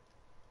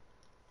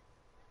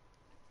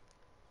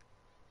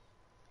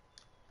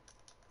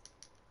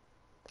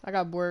 I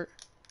got bored.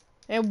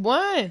 And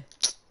won.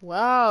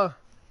 Wow.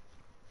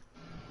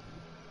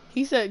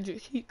 He said,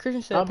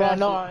 Christian said, Bro, pass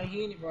no, it. I ain't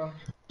hearing it, bro.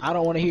 I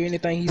don't want to hear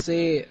anything he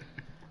said.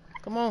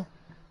 Come on.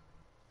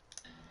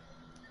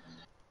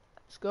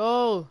 Let's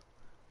go.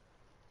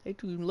 They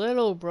too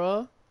little,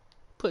 bro.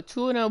 Put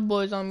 2 of them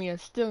boys on me and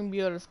still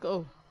be able to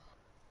score.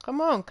 Come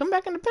on. Come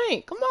back in the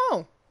paint. Come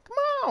on. Come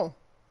on.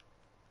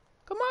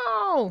 Come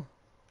on.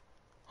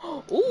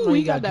 Ooh,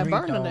 he got that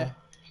burn on there.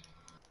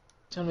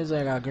 Tell him this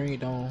I got green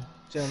dome.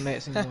 Tell him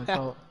that since you want to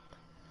talk.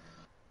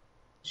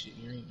 Shit,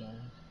 green dome.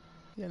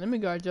 Yeah, let me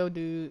guard Joe,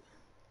 dude.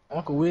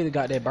 Uncle Willie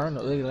got that burner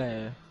ugly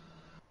ass.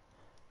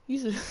 He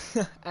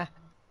said,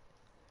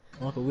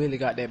 Uncle Willie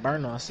got that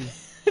burner, I see.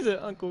 he said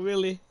Uncle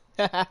Willie.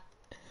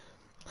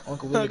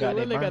 Uncle Willie got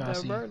that burner, I that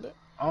see. burner.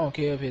 I don't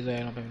care if his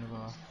ass don't pay me the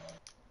ball.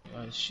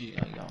 Like shit,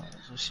 like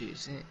some shit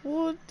sent.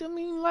 Well, I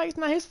mean, like, it's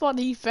not his fault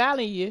that he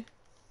fouling you.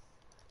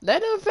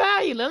 Let him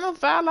foul you. Let him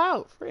foul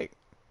out. Frick.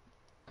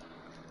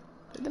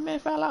 Let the man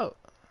foul out.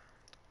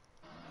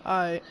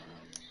 Alright.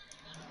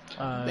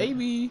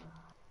 Baby.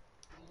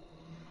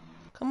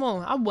 Come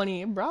on. I wasn't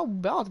even, bro. I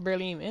was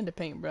barely even in the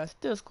paint, bro.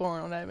 Still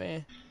scoring on that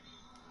man.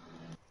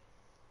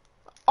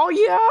 Oh,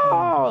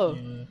 yeah.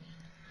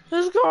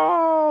 Let's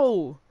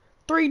go.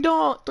 3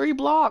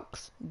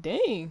 blocks.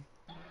 Dang.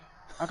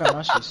 I got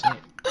my shit sent.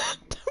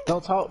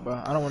 Don't talk,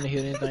 bro. I don't want to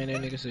hear anything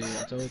that nigga said.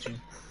 I told you.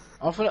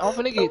 I'm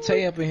finna get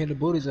Tay up in here to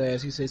boot his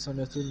ass. He said something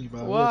else to me,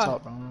 bro. Why? Real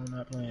talk, bro. I'm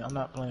not playing. I'm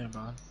not playing,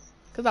 bro.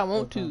 Cause I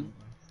want to.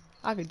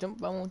 I could jump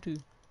if I want to.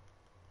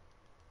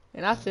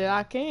 And I said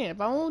I can if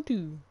I want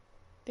to.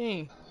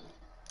 Dang.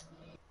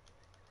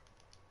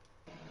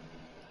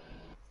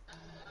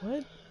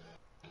 What?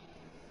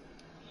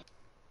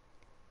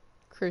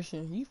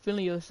 Christian, you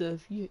feeling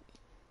yourself?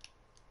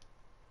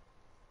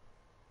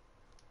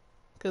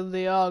 Cause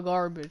they all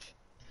garbage.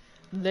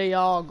 They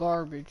all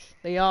garbage.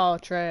 They all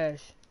trash.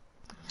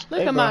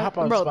 Look Hey, at bro, my hop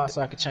on the bro. spot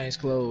so I can change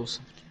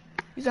clothes.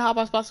 You said hop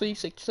on spot so you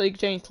can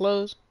change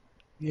clothes.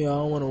 Yeah, I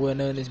don't want to wear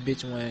none of this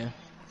bitch wearing.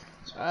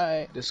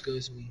 Alright.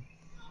 Disgust me.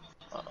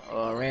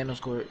 Random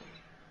squirt.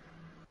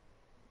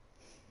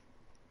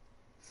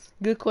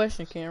 Good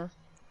question, Cameron.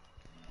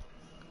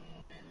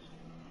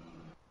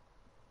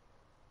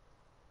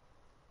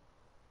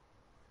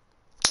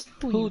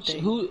 Who you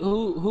think?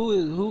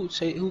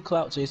 Who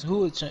clout chasing?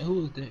 Who is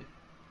that?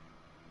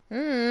 I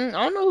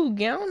don't know who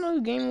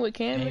gaming with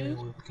Cam is.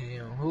 Gaming with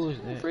Cam. Who is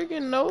I don't that?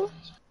 freaking know.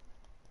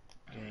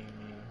 Gaming.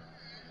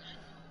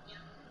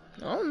 I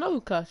don't know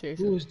who clout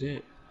chasing. Who is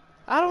that?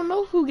 I don't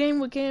know who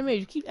gaming with Cam is.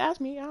 You keep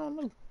asking me. I don't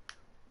know.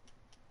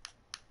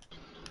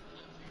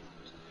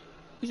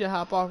 You should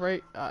hop off,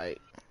 right? Alright.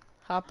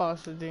 Hop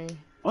off so then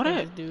Oh change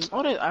that, this dude.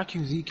 oh that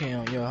iQZ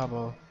Cam. Yo, how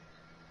about?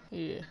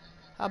 Yeah.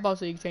 Hop off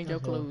so you can change your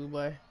That's all. clothes,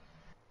 boy.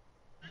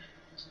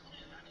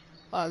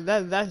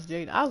 That's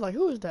Jaden. I was like,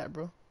 who is that,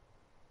 bro?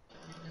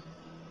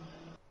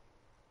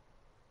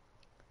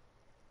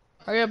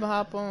 Hurry up and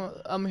hop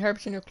on. Hurry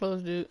up in your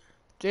clothes, dude.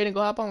 Jaden,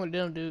 go hop on with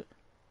them, dude.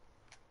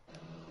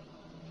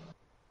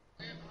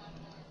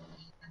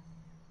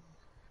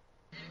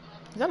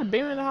 Is that a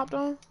big man that hopped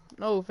on?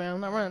 No, fam.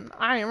 I'm not running.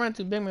 I ain't running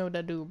too big man with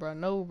that dude, bro.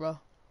 No, bro.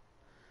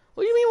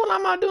 What do you mean what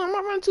I'm not doing? I'm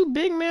not running too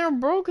big man,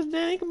 bro. Cause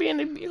then you can be in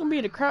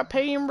the crowd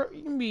paying, bro.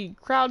 You can be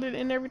crowded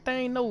and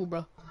everything. No,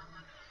 bro.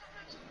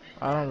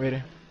 I don't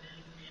ready.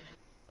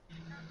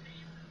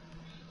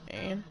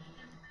 And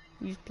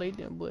we just played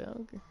them, boy.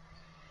 Okay.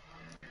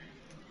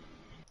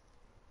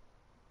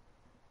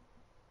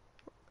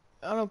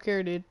 I don't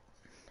care, dude.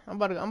 I'm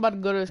about to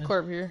go to this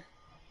corp here,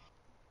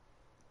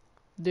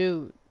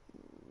 dude.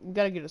 You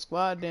gotta get a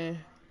squad then.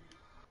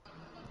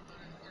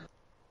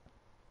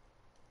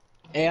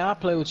 Hey, I'll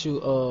play with you.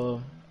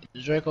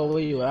 Draco,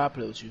 where you? I'll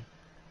play with you.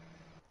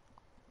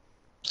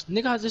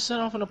 Nigga, I just said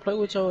I'm finna play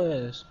with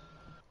your ass.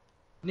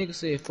 Nigga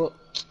said fuck.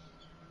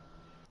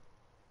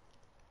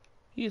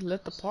 He just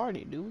left the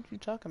party, dude. What you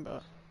talking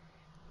about?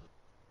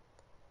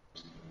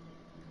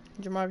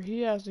 Jamal,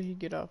 he asked if he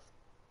get off.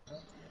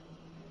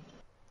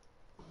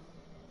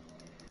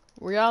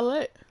 Where y'all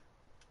at?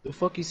 The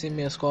fuck you send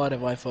me a squad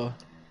invite for?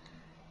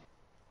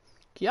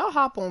 Can y'all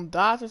hop on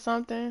dots or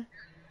something?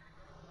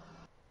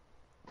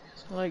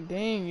 Like,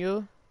 dang,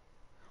 yo.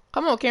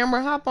 Come on,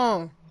 Cameron, hop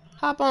on.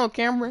 Hop on,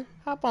 Cameron.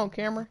 Hop on,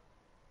 Cameron.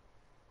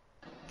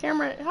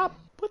 Cameron, hop.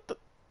 What the?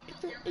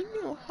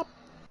 You know, hop.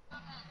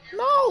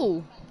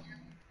 No!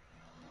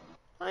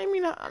 I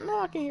mean, I know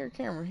I can hear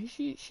Cameron.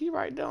 She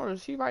right there.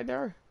 She right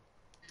there.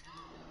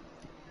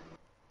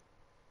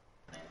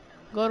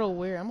 Go to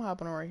where? I'm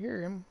hopping right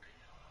here.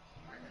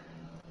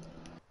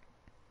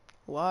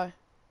 Why?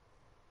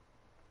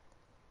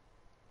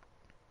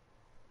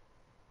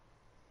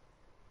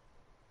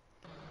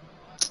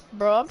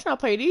 Bro, I'm trying to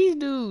play these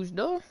dudes,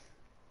 though.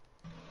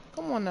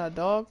 Come on now,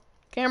 dog.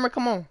 Cameron,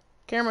 come on.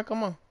 Cameron,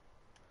 come on.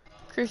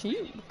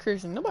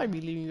 Christian, nobody be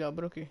leaving you out,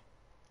 but okay.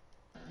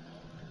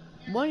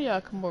 One of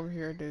y'all come over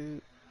here,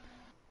 dude.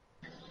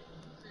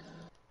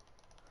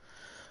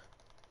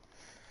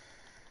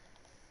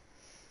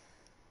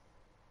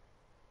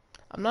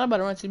 I'm not about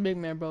to run too big,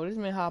 man, bro. This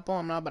man hop on.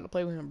 I'm not about to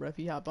play with him, bro, if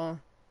he hop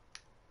on.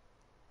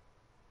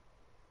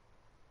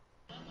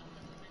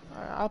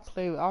 Alright, I'll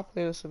play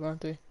with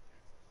Savante.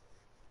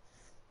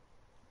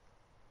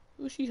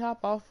 Who she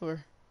hop off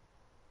for?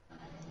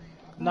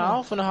 Nah,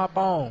 I'm finna hop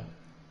on.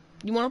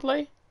 You wanna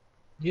play?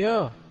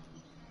 Yeah.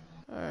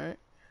 Alright.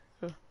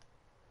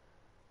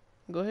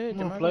 Go ahead, I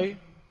wanna Jamichael. play.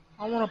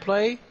 I wanna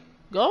play.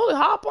 Go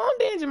hop on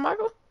then,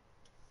 Jamichael.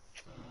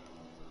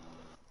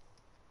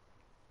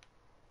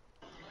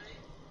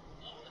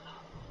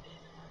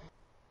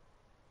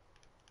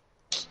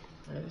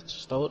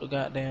 Stole the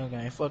goddamn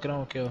game. Fuck it, I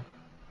don't care.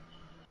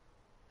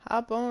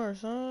 Hop on or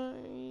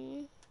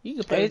something. You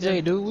can play with AJ,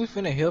 them. dude, we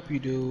finna help you,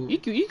 dude. You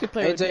can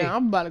play with AJ. them.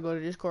 I'm about to go to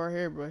this car right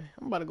here, bro.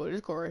 I'm about to go to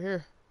this car right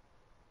here.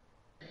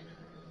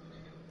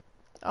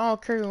 I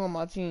don't care who on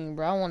my team,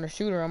 bro. I want a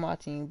shooter on my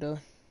team, though.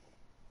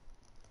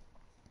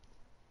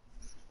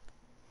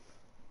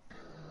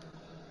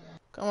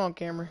 Come on,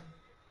 Cameron.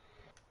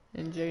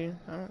 And Jaden.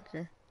 I don't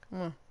care.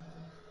 Come on.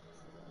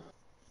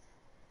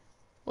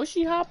 What's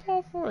she hop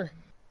off for?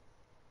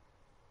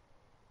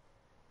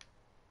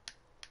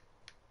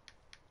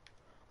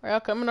 Are y'all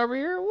coming over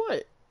here or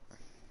what?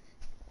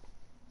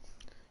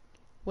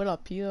 What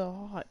up,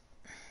 pure hot?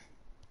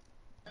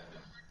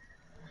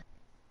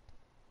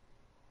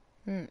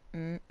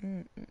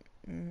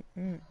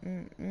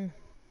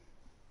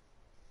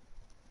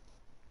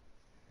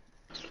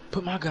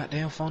 Put my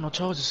goddamn phone on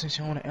charger since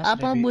you wanna answer Hop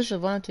that on with bitch.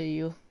 Savante,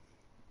 you.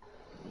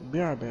 Be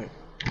right back.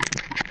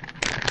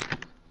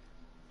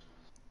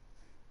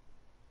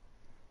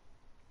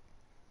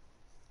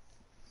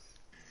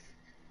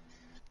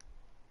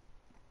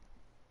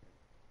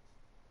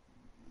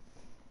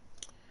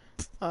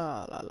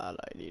 Ah, la la la,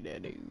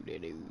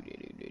 do.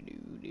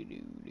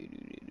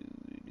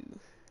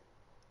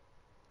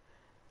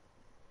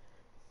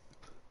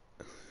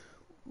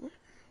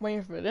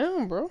 Waiting for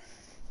them, bro.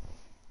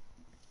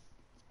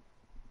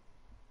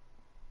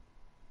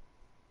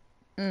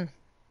 Mm.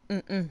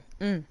 Mm mm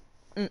mm.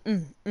 Mm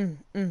mm mm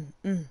mm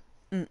mm.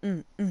 Mm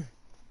mm mm.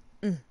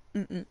 Mm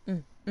mm mm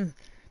mm mm.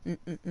 Mm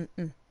mm mm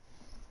mm.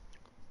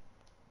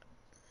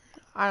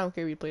 I don't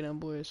care if you play them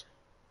boys.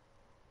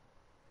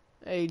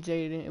 Hey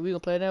Jaden, we gonna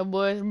play them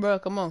boys, bro.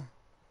 Come on.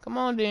 Come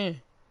on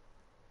then.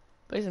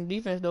 Play some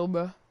defense though,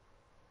 bro.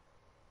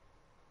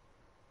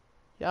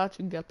 Y'all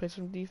two gotta play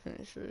some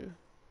defense, sure.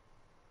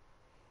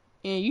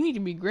 And you need to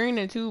be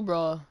greening too,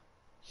 bro.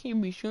 You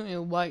can't be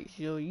shooting whites,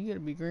 yo. You gotta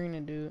be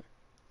greening, dude.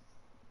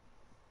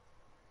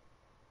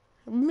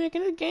 We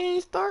making the game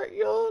start,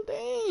 yo.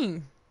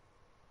 Dang.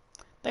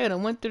 They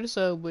done went through the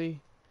subway.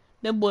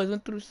 Them boys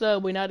went through the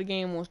subway. Now the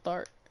game won't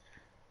start.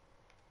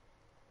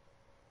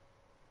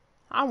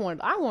 I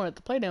wanted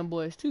to play them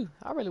boys too.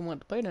 I really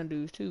wanted to play them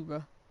dudes too,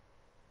 bro.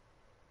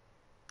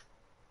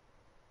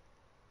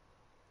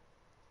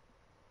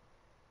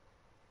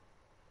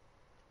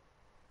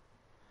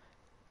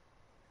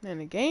 Man,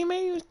 the game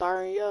ain't even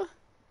starting, yo.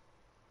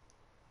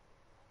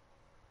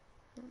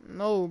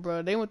 No,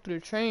 bro. They went through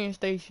the train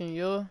station,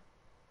 yo.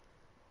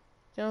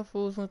 Them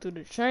fools went through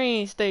the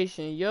train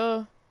station,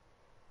 yo.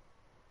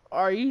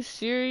 Are you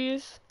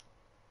serious?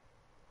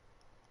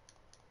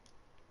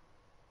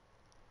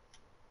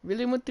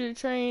 Really went through the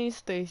train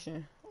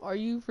station. Are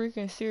you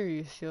freaking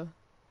serious, yo?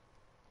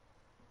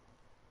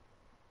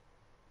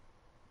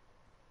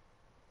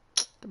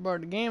 Bro,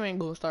 the game ain't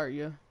gonna start,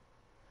 yo.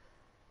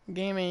 The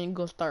game ain't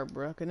gonna start,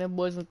 bro. Cause them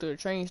boys went through the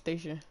train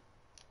station.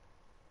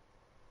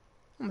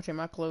 I'm gonna change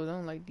my clothes. I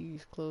don't like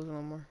these clothes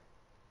no more.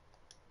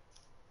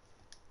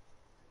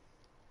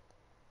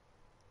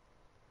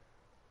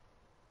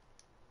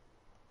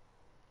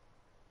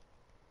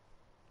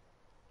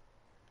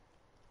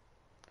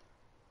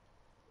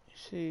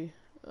 Let's see.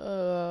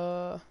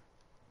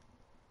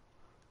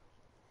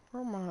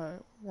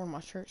 Where my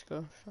shirts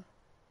go?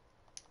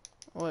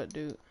 What,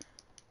 dude?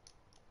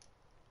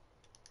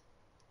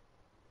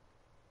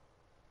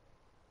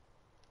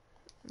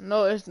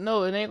 No, it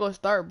ain't gonna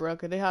start, bro.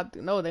 Cause they have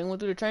to. No, they went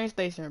through the train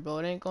station, bro.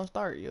 It ain't gonna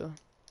start, yo.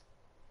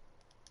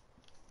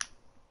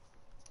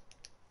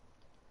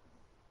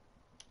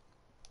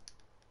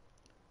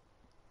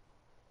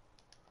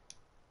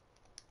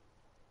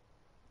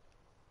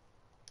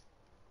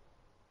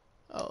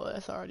 Oh,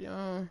 that's already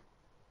on.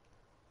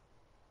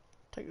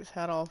 Take this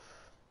hat off.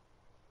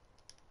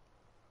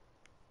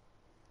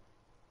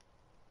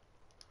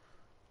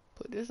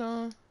 Put this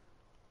on.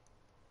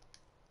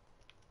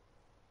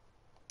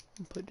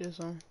 And put this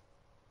on.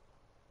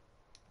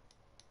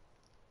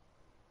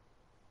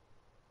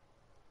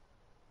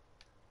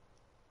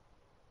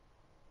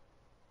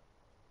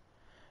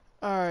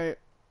 Alright.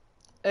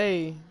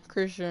 Hey,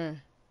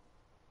 Christian.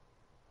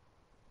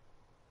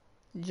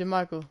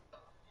 Jamichael.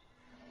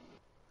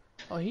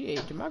 Oh, he ate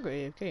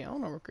Jamichael AFK. I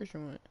don't know where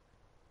Christian went.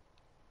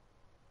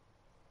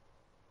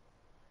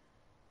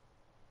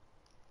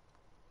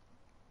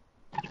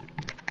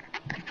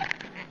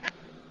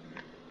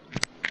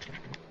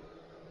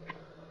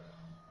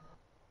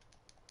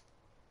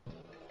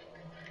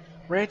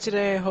 Ratchet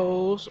ass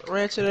hoes,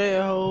 ratchet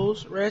ass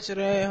hoes, ratchet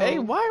ass hoes. Hey,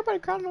 why everybody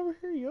crowding over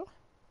here, yo?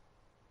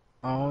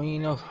 I don't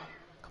even know.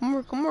 Come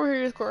over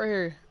here, this court right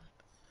here.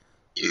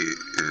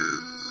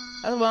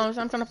 That's why I'm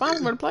trying to find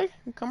somewhere to play.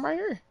 Come right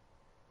here.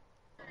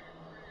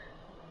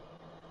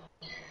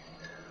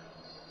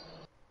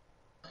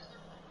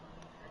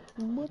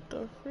 What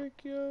the frick,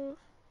 yo?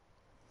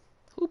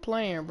 Who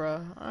playing,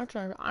 bro? I'm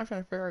trying to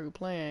figure out who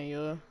playing,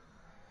 yo.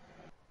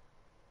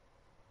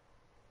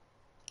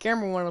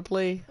 Cameron wanna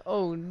play.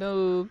 Oh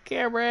no,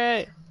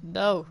 Cameron!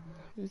 No,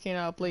 you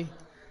cannot play.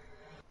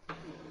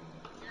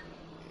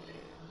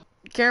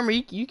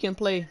 Cameron, you can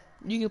play.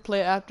 You can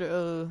play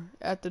after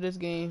this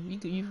game.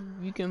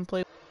 You can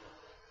play.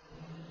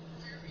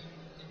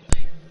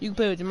 You can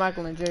play with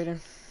Michael and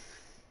Jaden.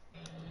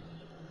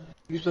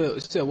 You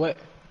said what?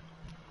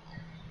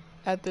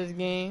 After this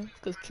game,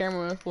 cause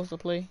Cameron is supposed to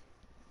play.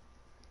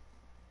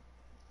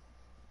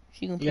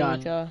 She can play Yeah,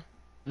 with y'all.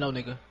 no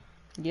nigga.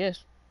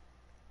 Yes.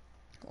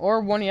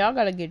 Or one of y'all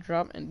gotta get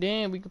dropped, and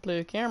then we can play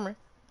with Cameron.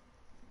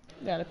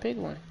 Gotta pick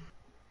one.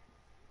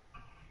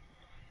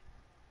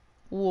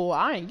 Well,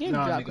 I ain't getting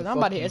dropped because I'm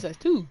about to hit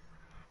SS2.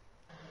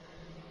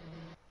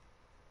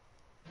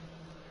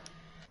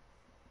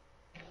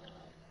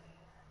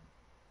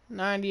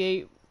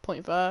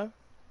 $98.5.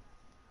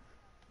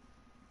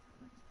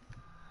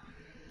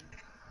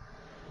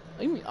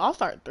 You mean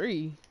All-Star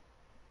 3?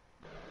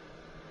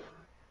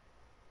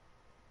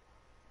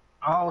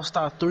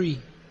 All-Star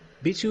 3.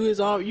 Bitch,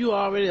 you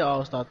already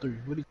All-Star 3.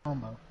 What are you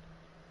talking about?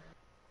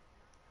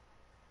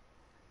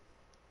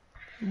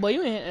 Boy,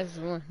 you ain't hit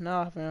SS1.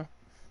 Nah, fam.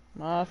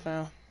 Nah,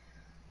 fam.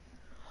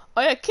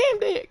 Oh yeah,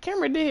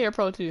 Cameron did hit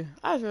Pro too.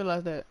 I just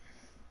realized that.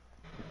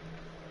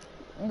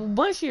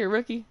 Bunch here,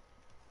 rookie.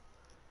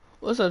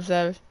 What's up,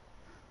 Savage?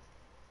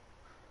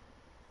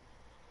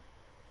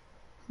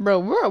 Bro,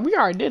 we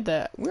already did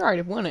that. We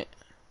already won it.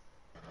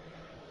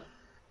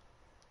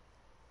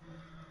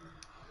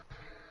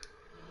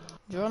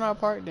 Join our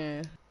park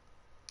then.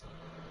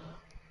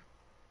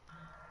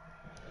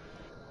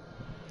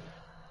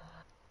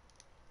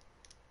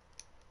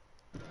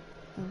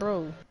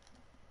 Bro,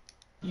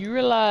 you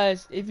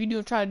realize if you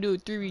do try to do a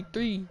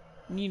 3v3, you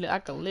need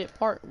like a lit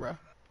park, bro.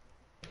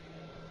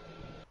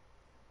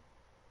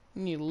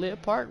 You need a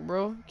lit park,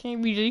 bro.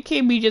 You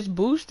can't be just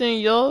boosting,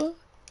 yo.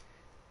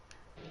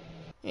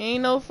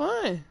 Ain't no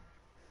fun.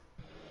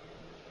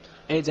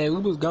 AJ,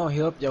 we was gonna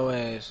help your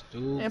ass,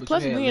 dude. And But you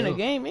plus, had we in the left.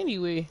 game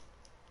anyway.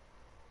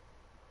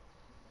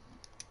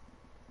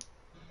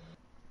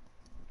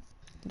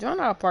 Join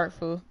our park,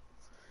 fool.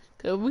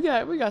 Cause we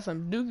got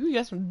some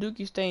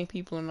dookie stained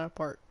people in our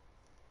park.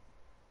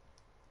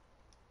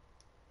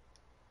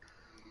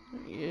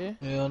 Yeah.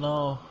 Hell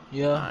no.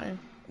 Yeah. Fine.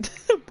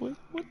 what?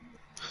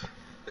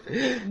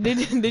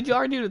 Did you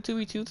already do the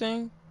 2v2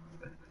 thing?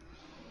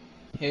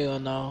 Hell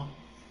no.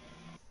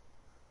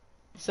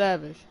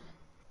 Savage.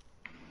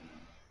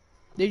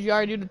 Did you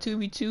already do the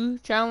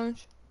 2v2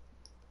 challenge?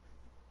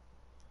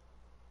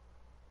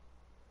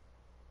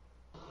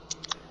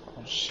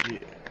 Oh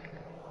shit.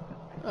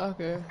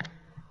 Okay.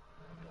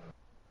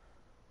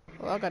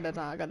 Well, I got that.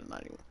 I got it.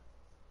 Not even.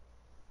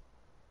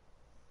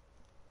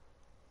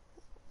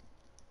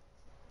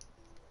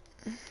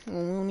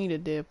 Well, we don't need a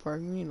dead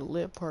park. We need a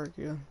lit park,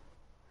 yeah.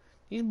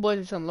 These boys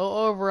are some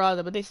low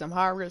overalls, but they some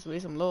high risk. They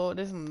some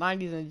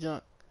 90s and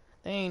junk.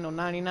 They ain't no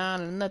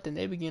 99 and nothing.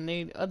 They be getting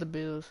their other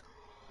bills.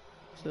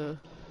 So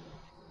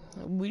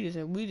we just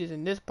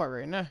in this part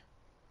right now.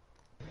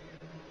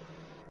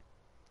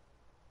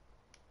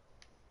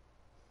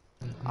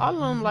 All of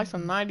them like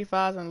some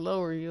 95s and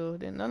lower, yo.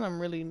 Then none of them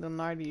really the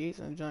 98s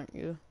and junk,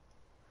 yo.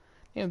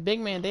 Them big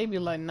man, they be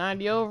like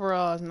 90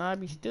 overalls, and I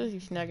be still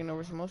snacking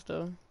over some most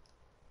of them.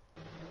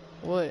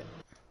 What?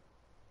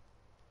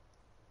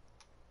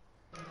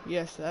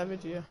 Yeah,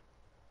 Savage, yeah.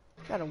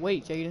 Gotta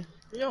wait, Jaden.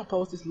 You don't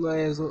post this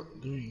little ass up.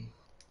 Dude.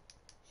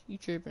 You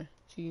tripping.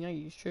 See, now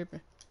you just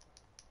tripping.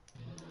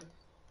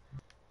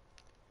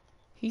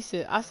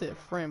 I said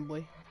friend,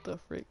 boy. What the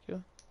frick,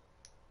 yo?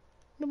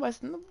 Nobody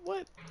said,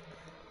 what?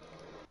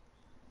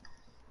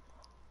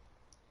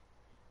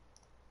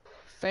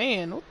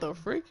 Fan, what the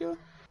frick, yo?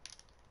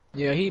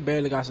 Yeah, he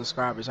barely got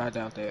subscribers. I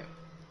doubt that.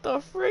 The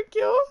frick,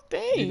 yo?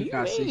 Dang, Nigga you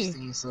got mean?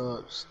 16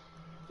 subs.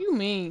 You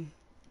mean?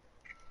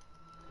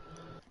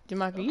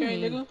 Jamaica, Okay, you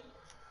mean? nigga.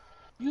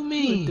 You You a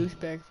mean?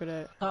 douchebag for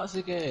that.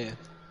 Toxic ass.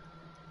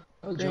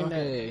 Oh, Green drunk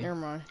that. ass. Never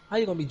mind. How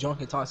you gonna be drunk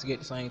and toxic at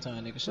the same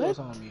time, nigga? Shut What?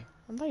 up on me.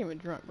 I'm not even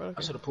drunk, bro. I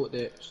Okay. should have put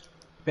that.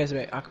 Pass it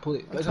back. I could pull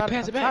it. I'm Let's trying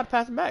pass to it back.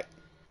 pass it back.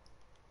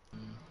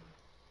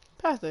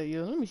 Pass that,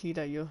 yo. Let me see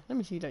that, yo. Let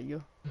me see that,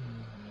 yo.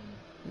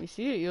 Let me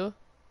see it, yo.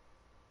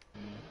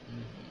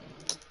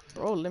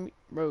 Bro,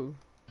 bro.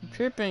 You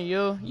tripping,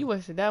 yo. You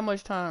wasted that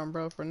much time,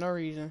 bro, for no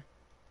reason.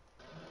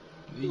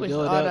 You wasted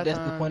all that That's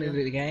time, the point yo. of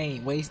the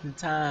game. Wasting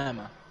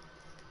time.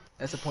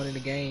 That's the point of the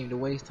game. To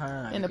waste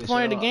time. And the Nigga,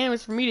 point of shut the up. game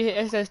is for me to hit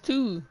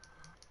SS2.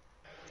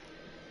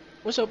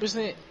 What's your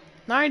percent?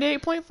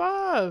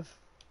 98.5.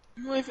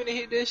 You ain't finna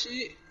hit that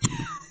shit.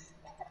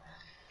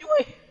 You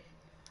ain't.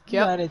 You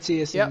Yep. not in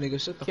TSM, Yep.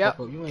 nigga. Shut the Yep.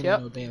 fuck up. You ain't Yep.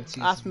 in no damn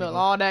TSM. I smell nigga.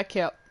 all that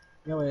cap.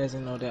 Your ass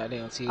ain't no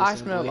damn TSM. I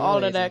smell boy. all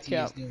Your of ass that in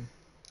cap. TSM.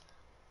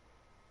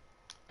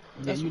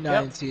 Yeah, That's you what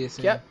not in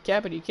TSM. Cap,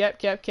 cappity, cap.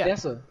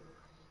 That's a.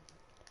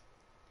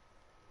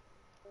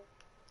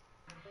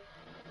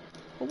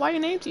 Well, why you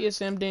name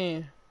TSM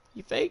then?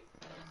 You fake?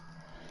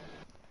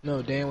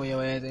 No, damn when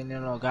your ass ain't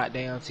in no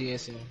goddamn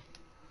TSM.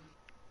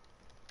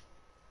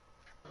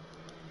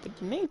 But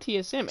the name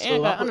TSM So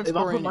and got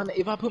underscore in it.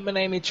 if I put my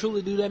name in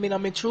Truly, do that mean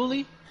I'm in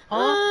Truly?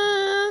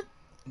 Huh?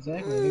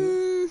 Exactly,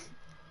 nigga.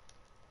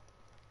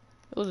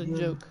 It was a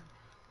joke.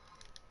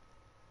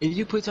 If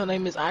you put your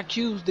name as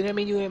iQz, does that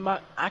mean you in my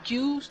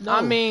iQz? No.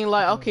 I mean,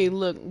 like, okay,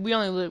 look, we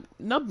only look.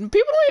 No, people don't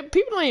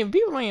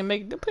even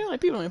make. People don't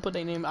even put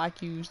their name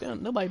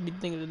iQs. Nobody be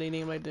thinking of their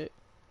name like that.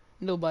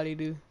 Nobody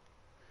do.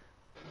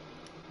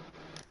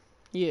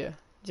 Yeah,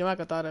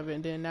 Jamaica thought of it,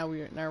 and then now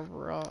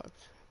we're all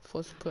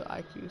supposed to put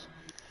iQs.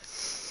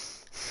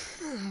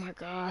 Oh my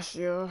gosh,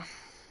 yo.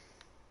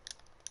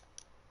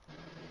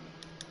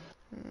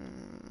 Oh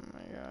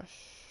my gosh.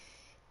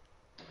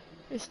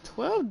 It's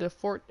 12 to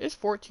 4. It's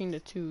 14 to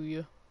 2,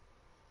 yo.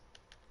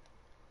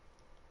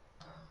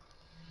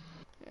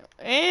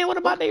 And what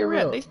about they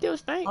rep? They still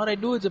stink. All they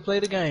do is to play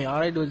the game. All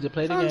they do is to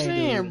play the game. That's what I'm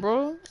saying, dude.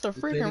 bro. It's a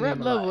Just play the freaking rep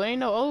game a level. lot. Ain't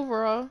no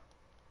overall.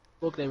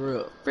 Fuck they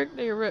rep. Frick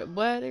they rep,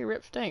 boy. They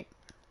rep stink.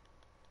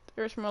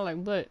 They smell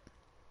like butt.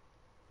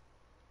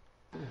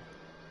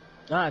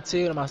 Nah, I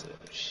tell them, I said,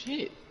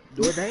 shit,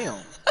 door down.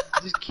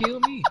 Just kill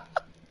me.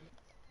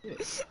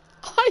 Shit.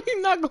 How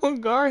you not gonna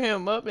guard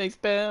him up and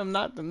expect him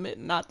not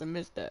to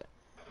miss that?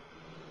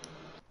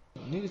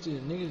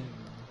 Niggas.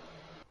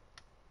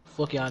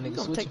 Fuck y'all You niggas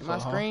gonna switching take my for,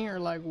 screen or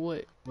like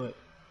what? What?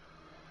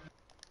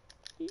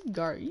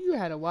 You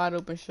had a wide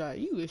open shot.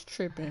 You was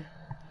tripping.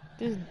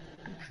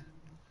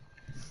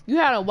 You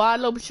had a wide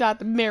open shot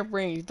to mid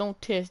range.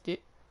 Don't test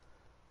it.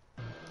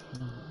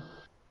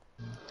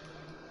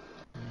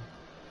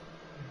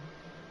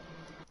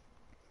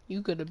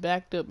 You could have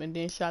backed up and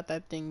then shot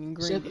that thing and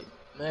greened it.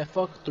 Man,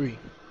 fuck 3.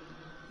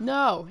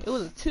 No, it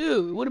was a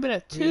 2. It would have been a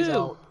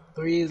 2.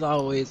 3 is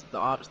always the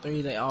option.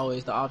 3 ain't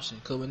always the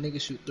option. Cause when niggas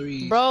shoot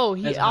 3s, Bro,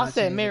 that's a I high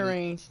said chance mid of it.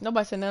 range.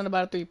 Nobody said nothing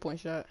about a 3-point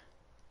shot.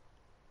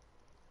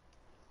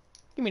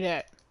 Give me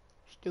that.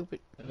 Stupid.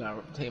 I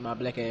gotta take my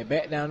black ass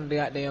back down to the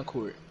goddamn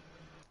court.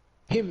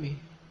 Hit me.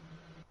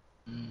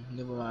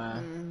 Never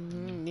mind.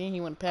 Then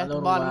he went to pass know the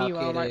the ball to me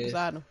while Wildcat I'm right ass.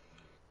 beside him.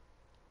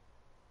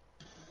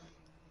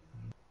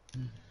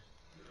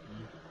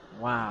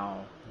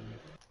 Wow.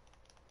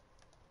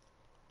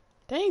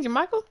 Dang,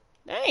 Jermichael.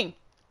 Dang.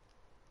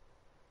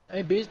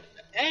 Hey, bitch.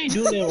 I ain't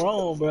doing that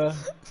wrong, bro.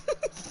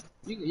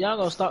 Y'all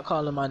gonna stop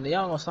calling my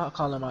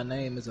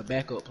name as a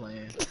backup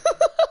plan.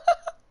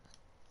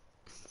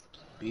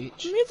 Bitch. I mean,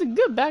 it's a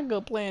good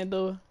backup plan,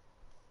 though.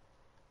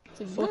 It's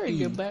a Fuck very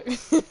you. good back.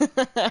 It's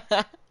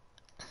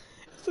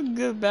a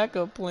good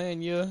backup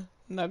plan, yeah.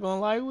 I'm not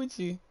gonna lie with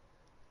you.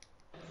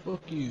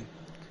 Fuck you.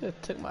 Could've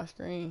took my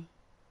screen.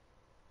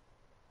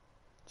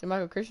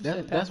 Jermichael Christian said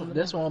That's pass him the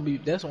that's ball.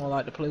 why I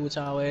like to play with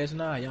y'all ass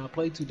now. Y'all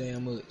play too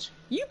damn much.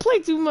 You play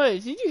too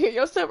much. Did you hear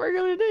yourself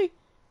earlier today?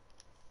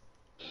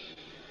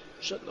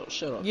 Shut up.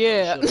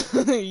 Yeah.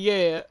 Shut up.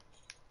 Yeah.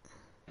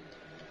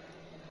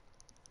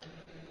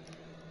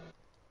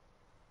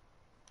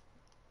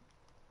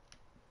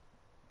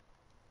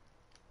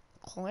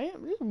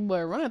 Clamp? This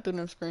boy running through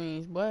them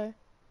screens, boy.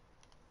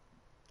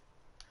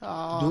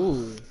 Oh,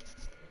 Dude.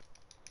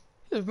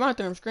 he was running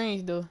through them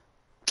screens, though.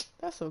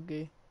 That's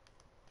okay.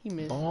 He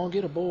missed. Don't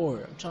get a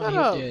board. I'm trying Shut to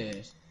up. hit your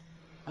ass.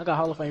 I got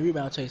Hall of Fame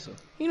rebound chaser.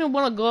 He don't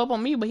want to go up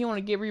on me, but he want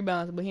to get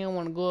rebounds, but he don't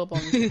want to go up on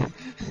me.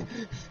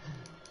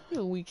 You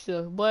a weak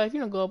stuff. Boy, if you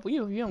don't go up,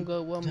 you don't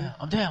go up on me.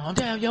 I'm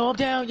down, yo.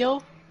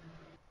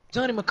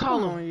 Johnny Come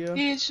McCollum. on, yo.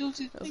 He shoots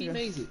it. That's He okay.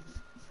 makes it.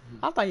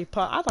 I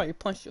thought you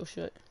punched your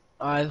shit.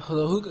 Alright,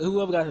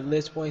 whoever got the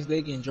less points,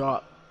 they can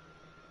drop.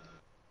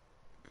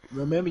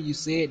 Remember you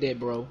said that,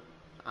 bro.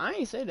 I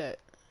ain't say that.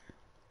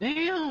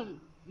 Damn.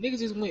 Niggas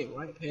just went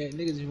right past.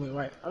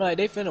 I'm like,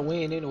 they finna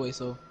win anyway,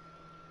 so.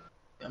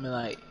 I mean,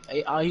 like,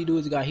 all he do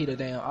is got hit a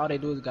down. All they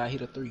do is got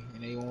hit a 3,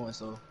 and they won,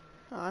 so.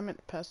 Oh, I meant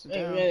to pass it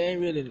Ain't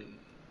down. really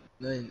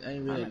nothing.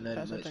 Ain't really I meant to nothing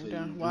pass that much thing for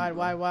down. you.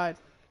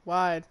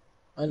 Wide.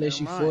 Unless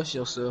you Never mind. force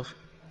yourself.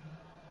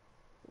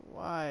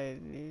 Wide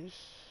is.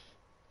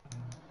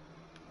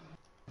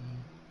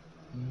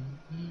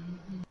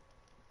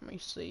 Let me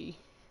see.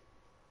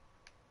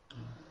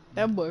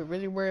 That boy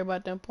really worried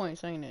about them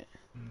points, ain't it?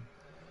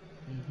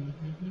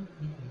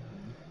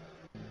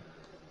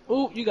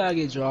 Ooh, you gotta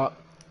get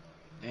dropped.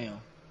 Damn,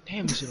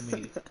 you should've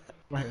made it.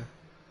 Right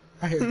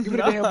here. Give me the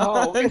damn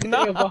ball. Give me the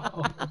damn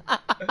ball.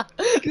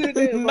 Give me the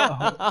damn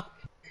ball.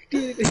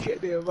 Give me the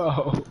damn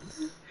ball.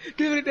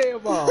 Give me the damn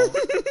ball.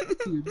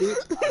 You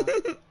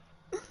bitch.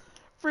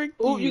 Freak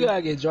Ooh, you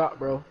gotta get dropped,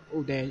 bro.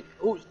 Ooh, damn,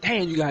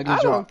 you gotta I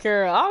get don't dropped.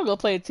 care. I'll go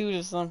play 2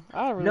 or something.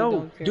 I really No,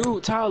 don't care.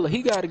 dude, Tyler,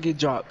 he gotta get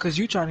dropped. Cause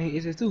you trying to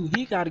hit SS2.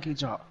 He gotta get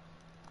dropped.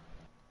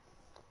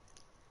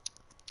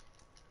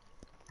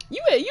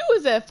 You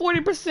was at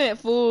 40%,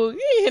 fool. You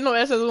ain't hit no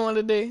SS1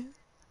 today.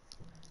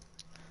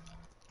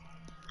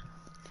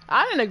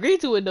 I didn't agree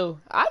to it though.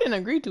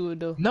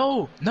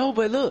 No,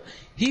 but look,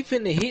 he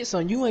finna hit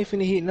some. You ain't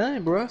finna hit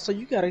nothing, bruh. So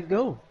you gotta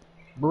go,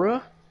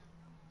 bruh.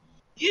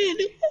 Yeah,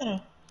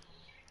 nigga.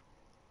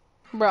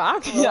 Bro, I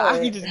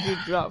can just get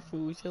dropped,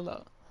 fool. Chill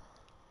out.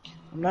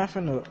 I'm not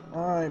finna.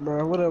 Alright,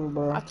 bro. Whatever,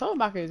 bro. I told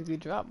him I could just get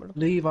dropped, bro.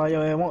 Leave all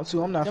your ass want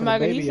to. I'm not Then finna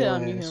Michael, he baby said your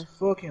unmute ass. him.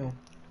 Fuck him.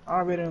 I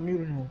already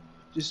unmuted him.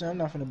 Just say I'm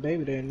not finna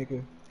baby that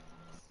nigga.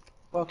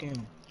 Fuck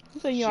him. He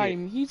said you Shit.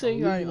 already. He said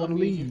you already wanna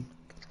unmuted him.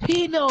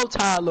 He know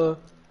Tyler.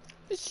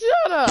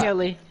 Shut up.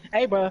 Kelly.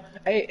 Hey, bro.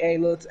 Hey,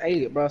 look.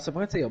 Hey, bro.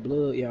 Savante a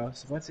blood, y'all.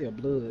 Savante a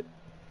blood.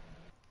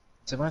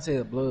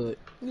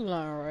 You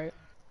lying, right?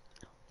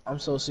 I'm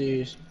so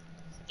serious.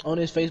 On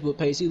his Facebook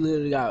page, he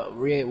literally got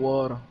red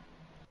water.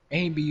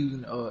 And he be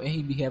using, and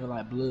he be having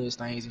like blood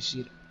stains and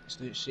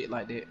shit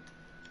like that.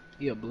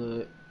 He a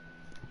blood.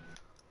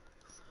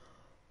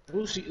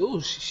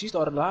 She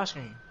started live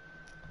stream.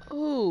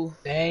 Ooh.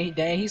 Dang,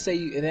 he say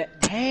you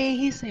that. Dang,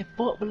 he said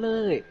fuck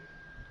blood.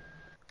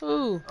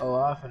 Ooh. Oh,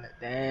 I finna.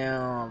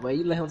 Damn, but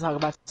you let him talk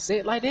about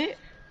shit like that?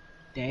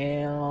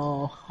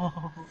 Damn.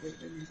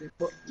 He said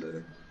fuck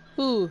blood.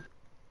 Who?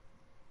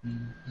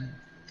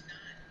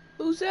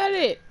 Who said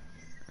it?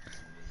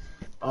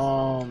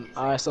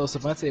 Alright, so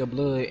Savante a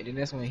blood, and then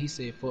that's when he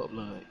said fuck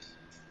blood.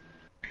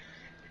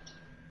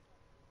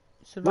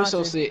 What's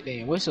your sit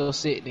then?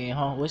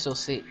 Huh? What's your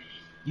sit?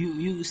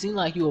 You seem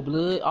like you a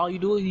blood. All you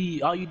do is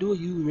you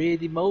read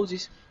the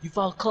emojis. You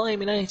false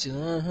claiming, ain't you?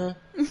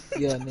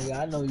 Yeah, nigga,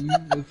 I know you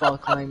false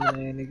claiming, that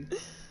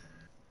nigga.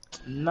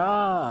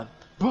 Nah,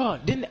 bro.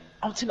 Then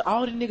I'm telling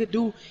all the nigga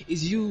do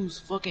is use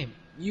red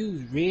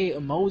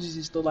emojis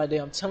and stuff like that.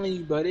 I'm telling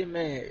you, bro. This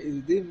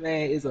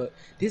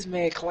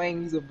man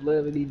claims he's a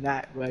blood, but he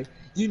not, bro.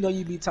 You know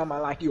you be talking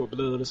about like you a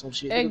blood or some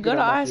shit. Hey, Nigga, go get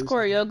to out my ice face.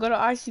 court, yo. Go to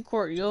icy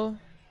court, yo.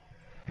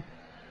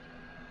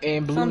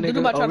 And blue Some dude nigga,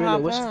 about oh trying to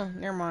really? hop on.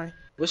 Never mind.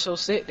 What's your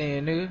set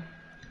then, nigga?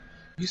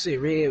 You said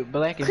red,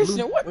 black, and Christian,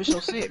 blue. what? What's your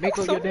set? Make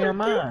up your damn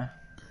mind.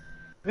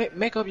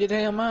 Make up your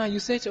damn mind. You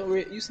said your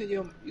red. You said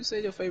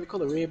your favorite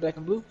color red, black,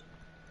 and blue.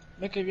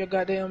 Make up your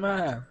goddamn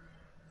mind.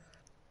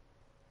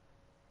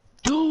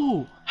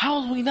 Dude,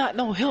 how we not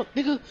know help,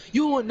 nigga?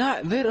 You will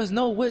not let us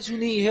know what you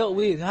need help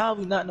with. How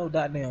we not know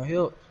goddamn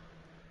help?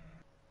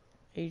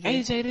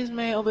 AJ, this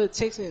man over there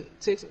texting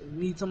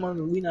need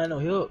someone we not know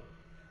help.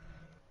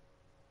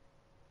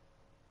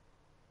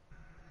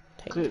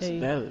 Clips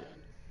valid.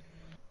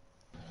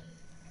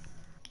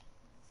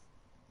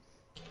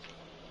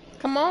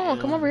 Come on,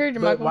 come over here,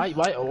 But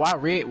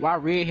Jamichael. why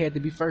red had to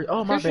be first?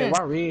 Oh my Christian.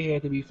 bad. Why red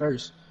had to be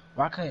first?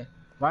 Why couldn't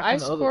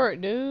Ice the other?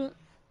 court, dude.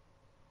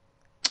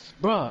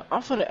 Bruh,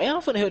 I'm finna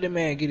help that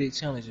man get his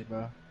challenges,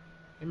 bro.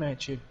 That man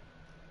chill.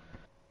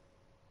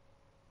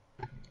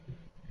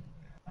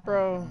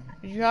 Bro,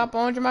 did you hop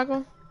on,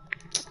 Jamichael?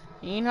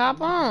 You ain't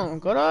hop on.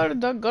 Go to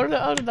the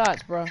other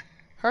dots, bro.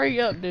 Hurry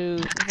up,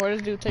 dude, before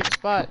this dude takes a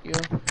spot, yo.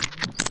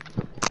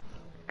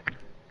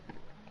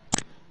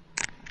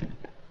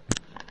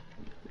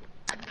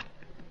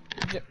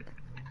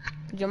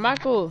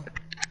 Jamichael,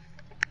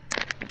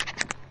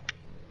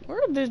 where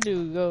did this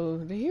dude go?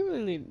 Did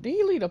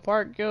he leave the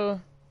park,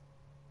 yo?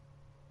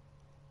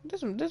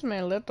 This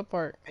man left the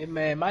park. Hey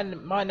man,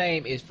 my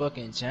name is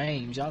fucking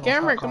James. Y'all gonna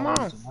Cameron, stop come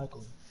calling me on.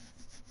 Michael.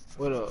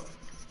 What up?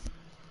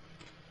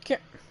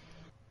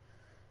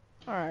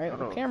 Alright,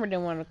 well, Cameron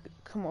didn't want to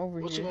come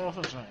over What here. you want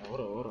from James? What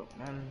up,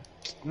 man?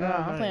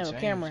 Nah, I'm playing with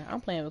Cameron.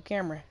 I'm playing with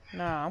Cameron.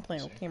 Nah, I'm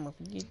playing with Cameron.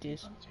 Forget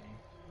this.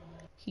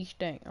 He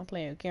stank. I'm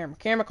playing with Cameron.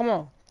 Cameron, come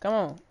on. Come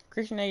on.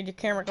 Christian age,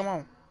 Cameron, come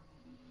on.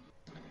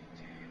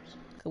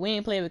 Cause we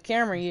ain't played with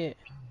Cameron yet.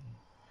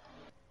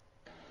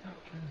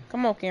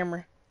 Come on,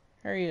 Cameron.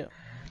 Hurry up.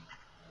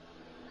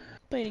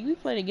 We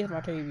played against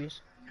Martavius.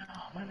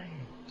 Oh, my name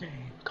is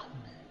James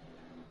Coleman.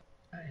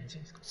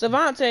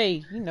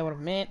 Savante, you know what I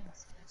meant.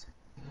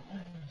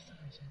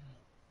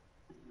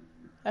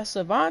 That's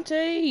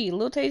Savante.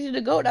 Little Tasty the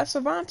GOAT. That's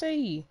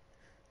Savante.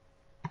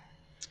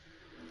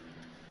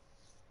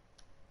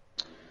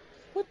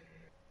 What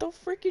the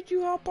frick did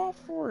you hop off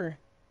for?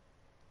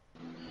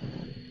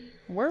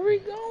 Where are we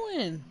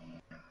going?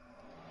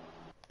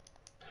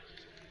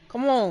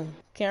 Come on,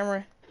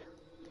 camera.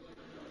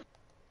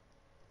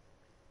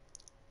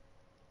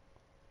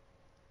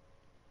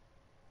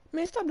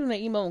 Man, stop doing that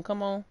emo and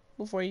come on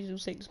before you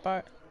take the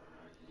spot.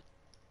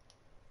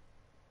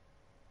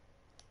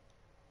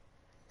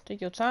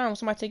 Take your time. When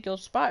somebody take your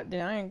spot,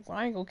 then I ain't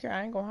gonna care.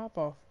 I ain't gonna hop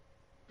off.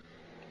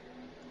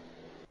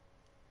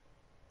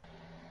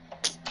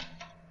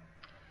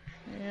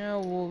 Yeah,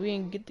 well, we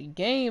didn't get the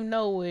game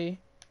no way.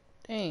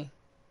 Dang.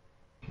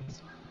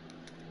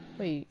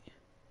 Wait.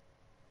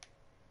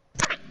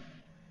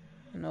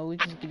 No, we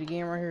just get a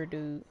game right here,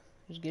 dude.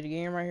 Just get a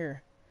game right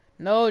here.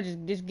 No,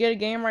 just get a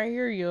game right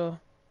here, yo.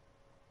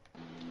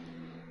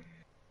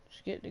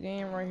 Just get the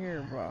game right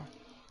here, bro.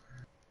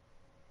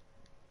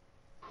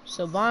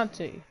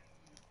 Savante.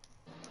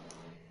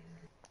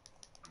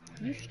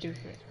 You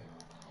stupid.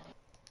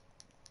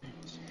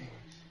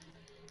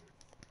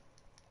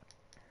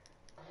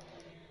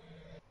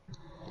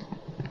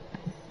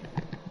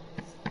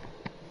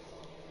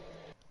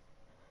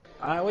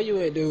 Alright, where you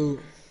at, dude?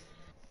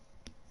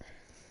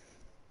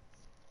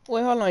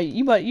 Wait, hold on.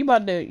 You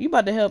about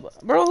to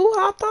help, bro? Who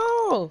hopped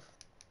off?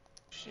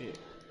 Shit.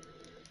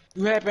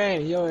 You happy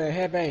ain't it? Yo,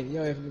 happy ain't it?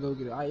 Yo, have to go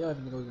get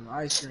an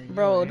ice cream.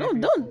 Bro,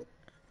 don't.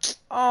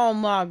 Oh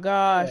my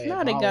gosh!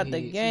 Now they got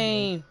the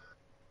game.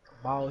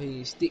 Ball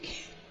head stick.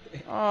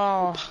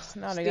 Oh,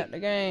 now they got the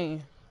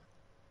game.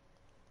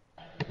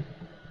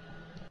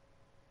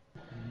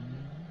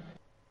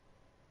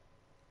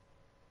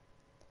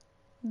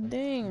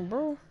 Dang,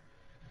 bro.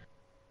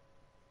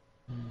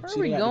 Where are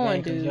we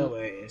going, dude?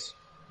 Your ass.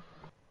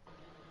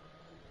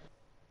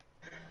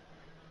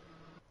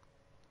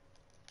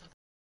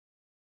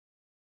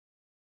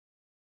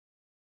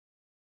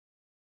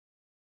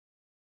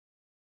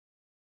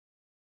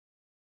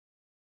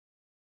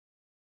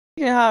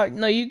 You can hop,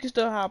 no, you can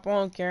still hop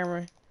on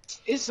camera.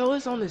 It's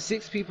only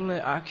 6 people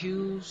in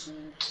iQ's.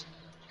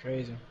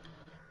 Crazy.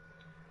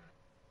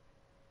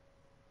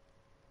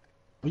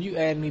 Will you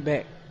add me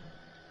back?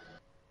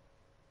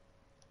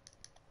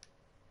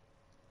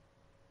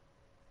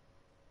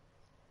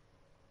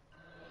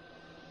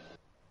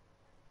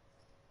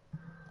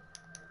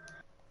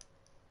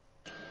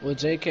 Well,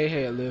 JK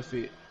had left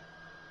it.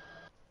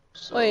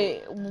 So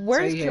wait,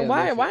 where's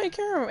why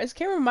camera? Is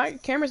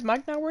camera's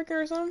mic not working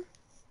or something?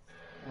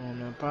 I don't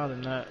know, probably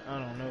not. I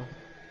don't know.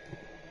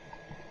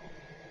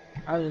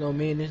 I don't know.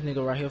 Me and this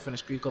nigga right here finna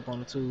speak up on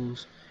the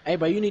tools. Hey,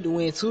 bro, you need to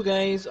win 2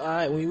 games. All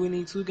right, when we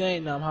need 2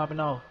 games, now I'm hopping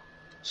off.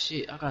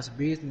 Shit, I got some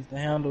business to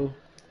handle.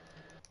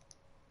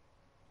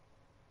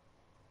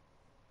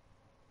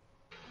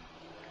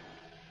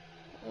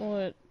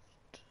 What?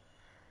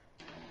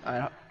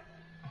 Alright,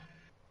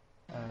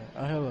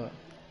 hold up.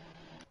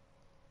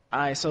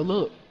 Alright, so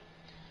look,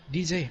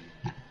 DJ.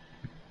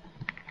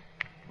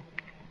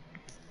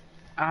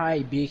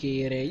 Alright, big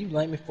head ass, you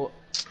blame me for.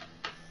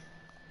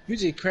 You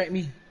just cracked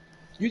me.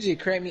 You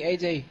just cracked me,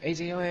 AJ.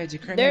 AJ, your ass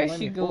just cracked me. There Let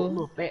she me fork a go.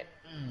 little fat.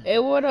 Hey,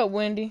 what up,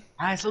 Wendy?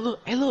 Alright, so look,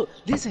 hey, look,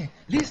 listen,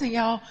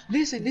 y'all,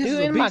 listen. This You is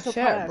a in my big chat,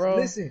 surprise. bro?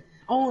 Listen,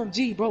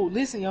 OMG, bro.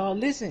 Listen, y'all,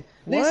 listen.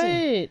 What?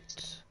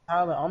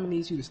 Tyler, I'm gonna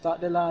need you to stop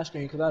that live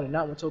stream because I do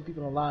not want your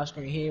people on live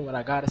stream hearing what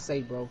I gotta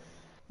say, bro.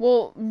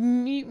 Well,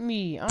 mute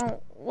me. I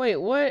don't. Wait,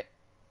 what?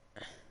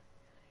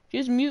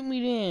 Just mute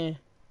me then.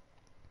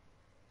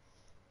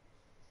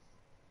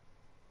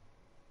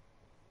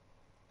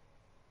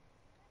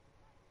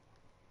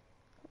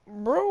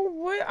 Bro,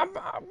 what?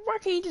 Why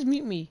can't you just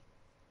mute me?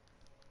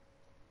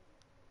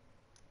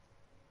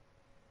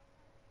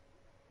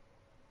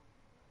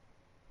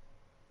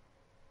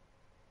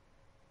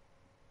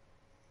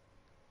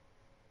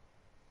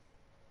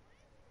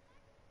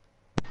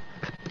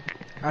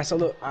 Alright, so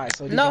look, alright,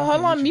 so DJ, No, I'm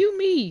hold finna on, mute you. mute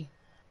me.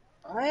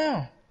 I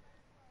am.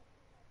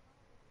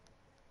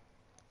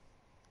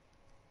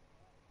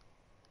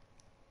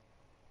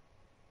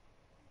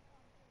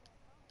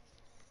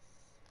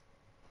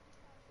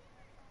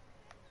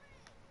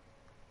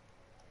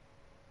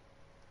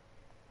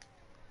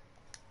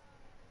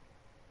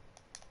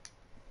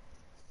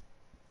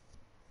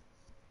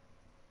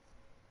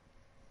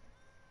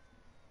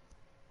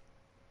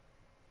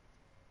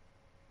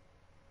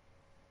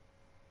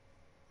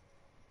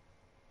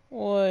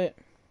 What?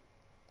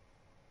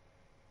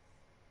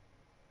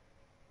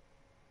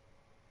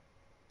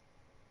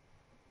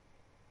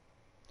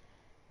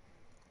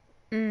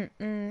 Mm.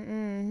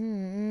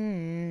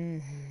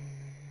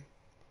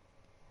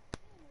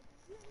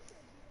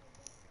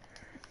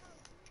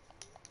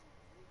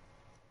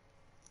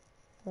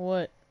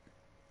 What?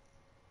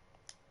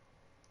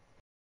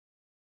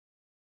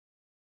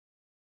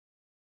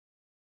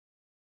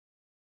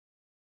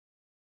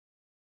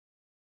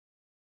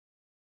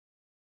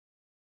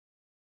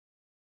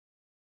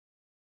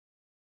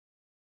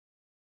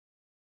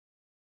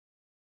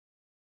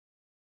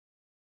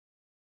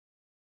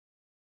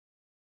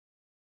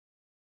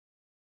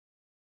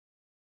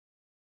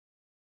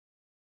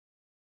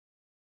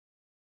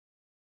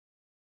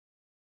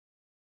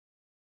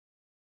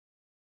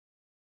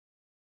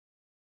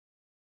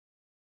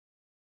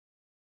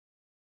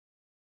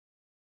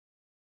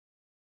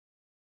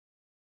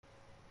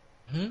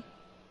 Hmm?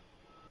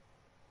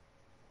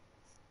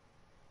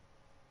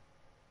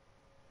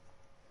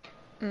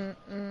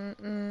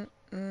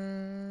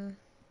 Mm.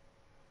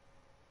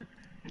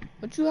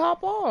 But you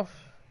hop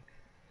off.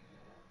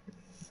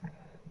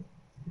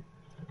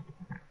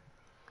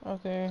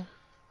 Okay.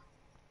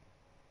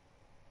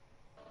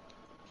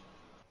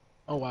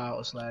 Oh wow,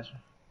 a slasher.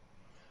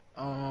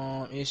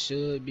 It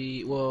should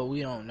be. Well,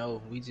 we don't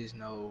know. We just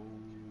know.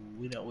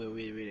 We don't.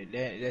 We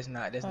that's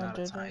not. That's not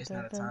a time. It's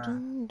not a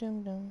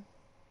time.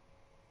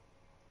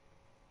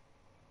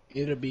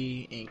 It'll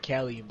be in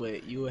Cali,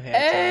 but you will have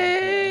time.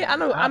 Hey, I I'll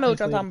know pay what y'all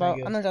for talking everything about. I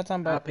know else. what y'all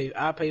talking about.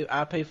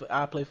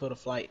 I'll pay for the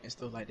flight and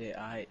stuff like that.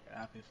 I'll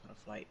pay for the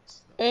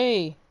flights.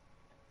 Hey,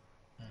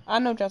 I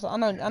know what y'all. I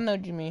know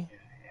what you mean.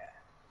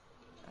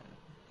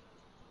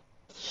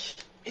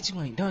 Bitch,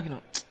 you ain't dunking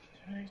on.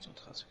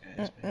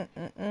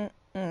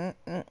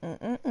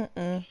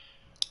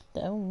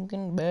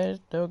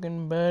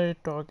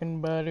 Talking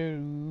about it,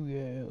 ooh,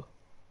 yeah.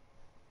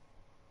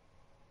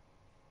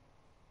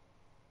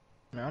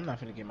 Man, I'm not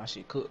finna get my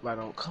shit cooked by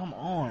no. Come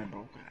on,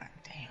 bro. God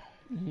damn.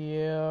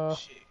 Yeah.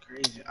 Shit,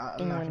 crazy.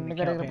 I'm not finna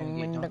campaign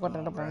to get dunked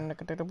on, bro.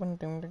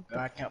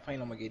 I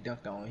campaign, I'm gonna get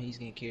dunked on. He's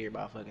getting carried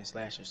by a fucking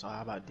slasher. So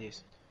how about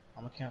this?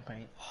 I'm a campaign.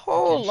 You can't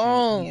Hold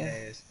shoot me on.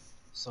 ass.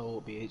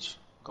 Sold, bitch.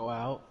 Go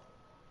out.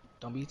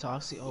 Don't be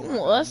toxic. Oh You my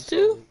want god, you us to?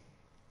 sold.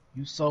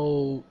 You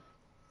sold.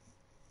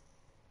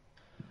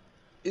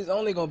 It's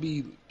only gonna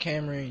be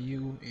Cameron,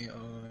 you,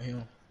 and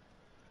him.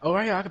 Oh,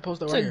 right here. I can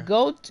post it right here.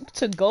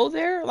 To go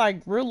there?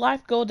 Like real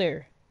life go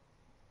there?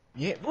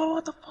 Yeah. Whoa,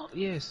 what the fuck?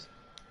 Yes.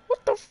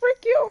 What the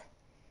freak, yo?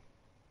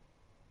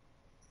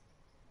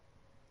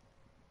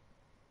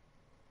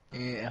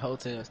 And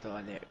hotel and stuff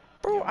like that.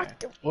 Bro, Yeah, I man.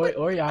 what?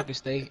 Or y'all can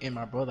stay in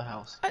my brother's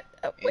house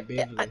in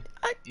Beverly.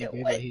 In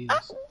Beverly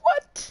Hills.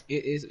 What?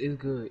 It's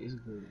good. It's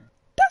good.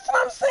 That's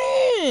what I'm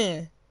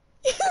saying.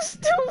 You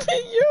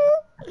stupid, yo.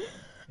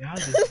 Y'all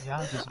just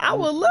I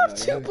would goofy, love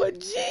yo. to, but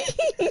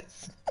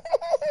jeez.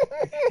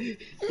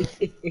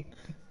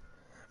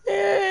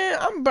 Man,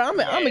 I'm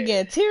Yeah.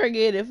 get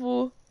interrogated,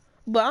 fool.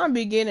 But I'm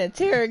be getting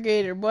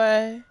interrogated,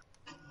 boy.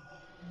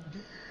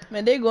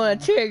 Man, they gonna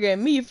interrogate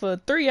me for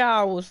 3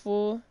 hours,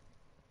 fool.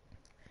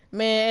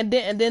 Man,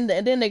 and then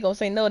they gonna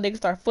say no. They can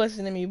start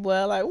fussing at me,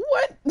 boy. Like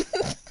what?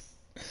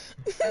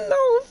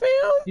 No,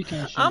 fam. You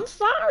can't I'm shoot.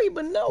 sorry,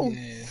 but no.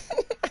 Yeah.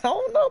 I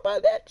don't know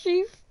about that,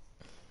 Chief.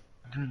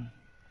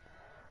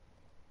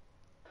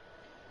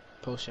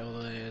 Post your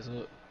little ass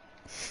up.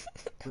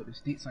 Put the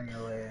sticks on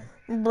your ass.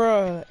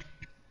 Bruh.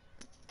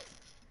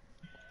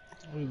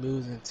 We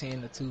losing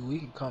 10-2. We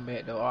can come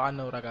back though. Oh, I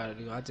know what I gotta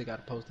do. I just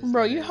gotta post this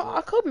Bro, ass I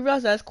up. hope you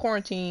realize that's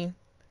quarantine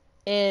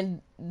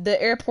and the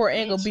airport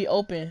ain't gonna Bitch. be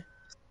open.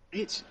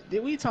 Bitch,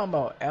 did we talking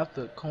about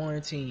after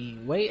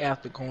quarantine? Way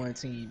after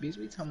quarantine, bitch.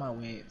 We talking about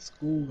when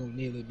school gonna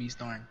nearly be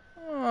starting.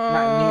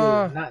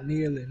 Not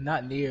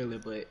nearly,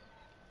 but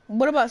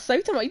What about so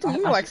you talking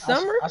about like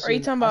summer? Or you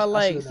talking about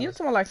like should you never.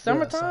 talking about like Yeah,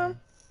 summertime?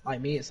 like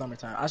mid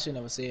summertime. I should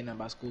never say nothing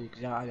about school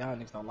because y'all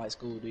niggas don't like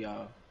school, do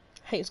y'all?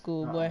 Hate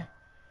school, Uh-uh. boy.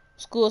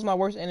 School is my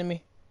worst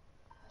enemy.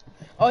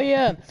 Oh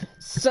yeah,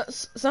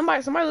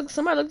 somebody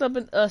looked up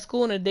in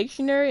school in a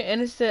dictionary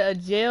and it said a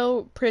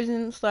jail,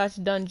 prison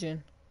 /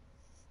 dungeon.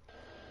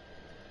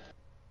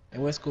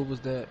 And what school was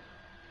that?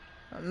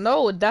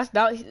 No, that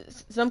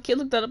some kid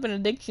looked that up in a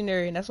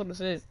dictionary and that's what it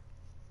said.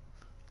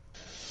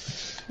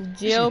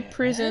 Jail, Shit,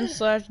 prison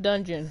man. /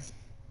 dungeon.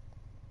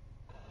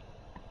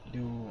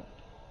 Dude,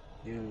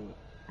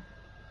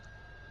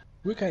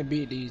 we can't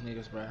beat these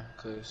niggas, bro.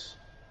 Cause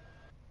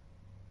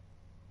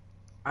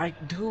I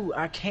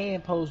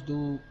can post,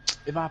 dude.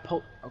 If I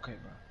post, okay,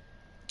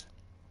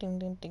 bro.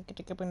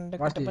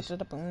 Watch this.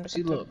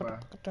 See, look, bro.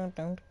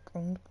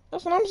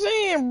 That's what I'm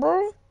saying,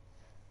 bro.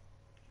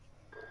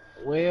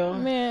 Well,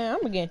 Man,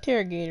 I'm gonna get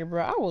interrogated,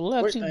 bro. I would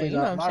love work to, but things you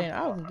know what out. I'm saying.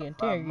 I would get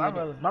interrogated.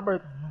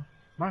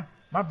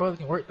 My brother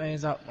can work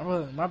things out. My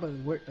brother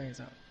can work things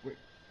out.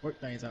 Work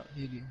things out.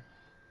 He can.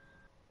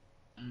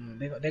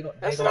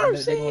 That's what I'm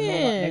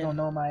saying. They gonna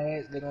know my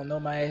ass. They gonna know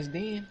my ass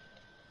then.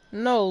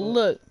 No, But,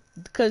 look,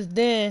 because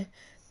then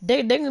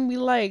they gonna be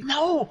like,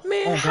 no.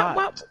 man, Oh God.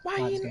 why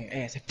God, this you? game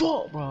ass.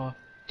 Fuck, bro.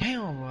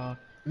 Damn, bro.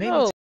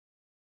 No,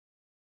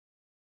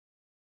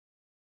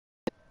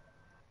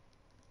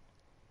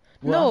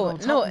 Well,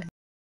 no.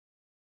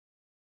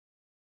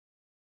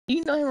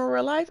 You know him in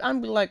real life? I'm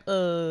gonna be like,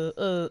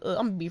 I'm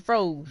gonna be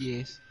froze.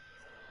 Yes.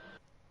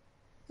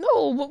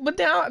 No, but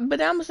then I'm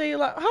gonna say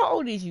like, how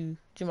old is you,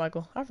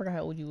 Jamichael? I forgot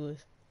how old you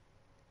was.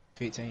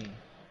 15.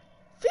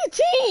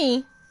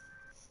 15.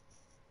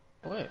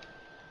 What?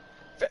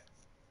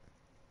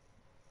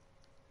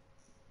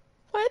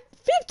 What?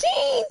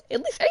 15?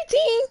 At least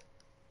 18.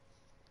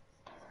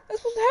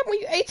 That's supposed to happen when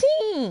you're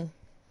 18.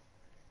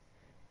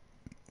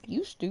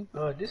 You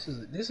stupid. This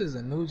is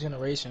a new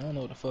generation. I don't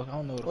know what the fuck. I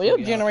don't know what the Well, fuck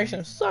your y'all generation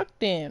think.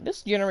 sucked in.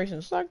 This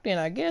generation sucked in,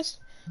 I guess.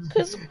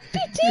 Cause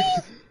 15.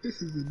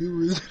 This is a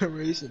new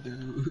generation,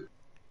 dude.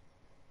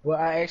 Well,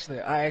 I actually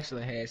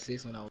had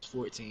sex when I was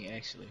 14,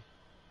 actually.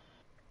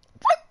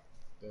 What?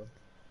 So,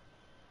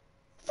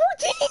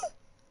 14?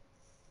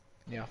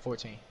 yeah,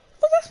 14.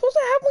 What's that supposed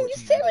to happen when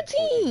 14,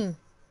 you're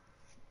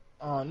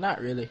 17? Not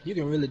really. You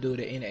can really do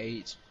it at any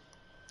age.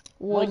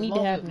 Well, it need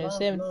to happen at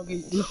 7.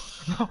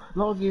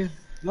 Long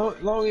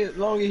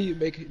as you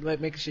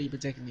making sure you're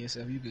protecting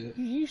yourself, you good.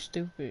 You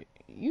stupid.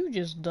 You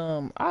just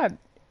dumb. I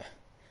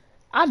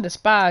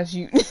despise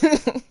you. You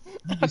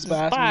I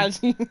despise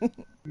despise you.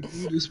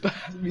 You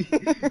despise me.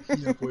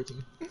 Yeah,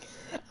 14.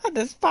 I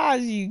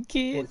despise you,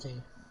 kid.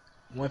 14.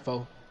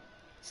 1-4.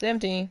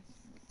 17.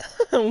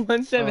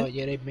 1-7.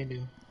 Yeah, they've been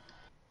new.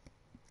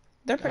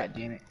 God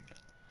damn it.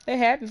 They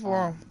happy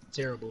for him.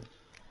 Terrible.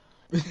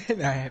 Not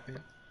happy.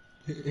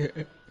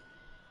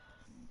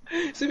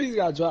 Somebody's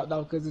got dropped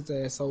off because it's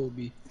ass sold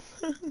me.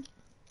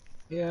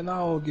 Yeah, no, I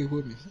don't get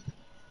whoopings.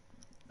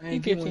 I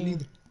ain't get one 15.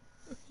 either.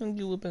 You don't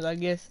get whippings, I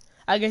guess.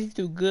 I guess he's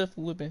too good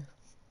for whipping.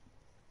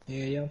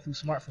 Yeah, I'm too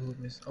smart for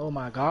whoopings. Oh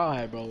my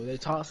god, bro, they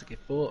toxic as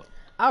fuck.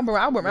 I'll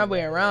work my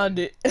way around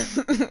it.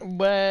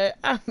 But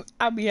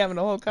I'll be having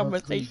a whole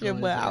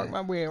conversation, but I'll work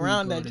my way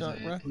around that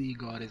junk, bro. Please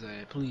guard his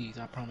ass. Please,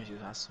 I promise you.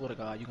 I swear to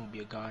God, you're gonna be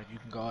a god if you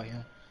can guard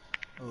him.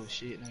 Oh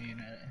shit, no you're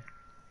not.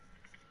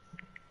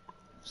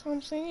 That's what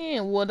I'm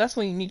saying. Well, that's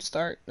when you need to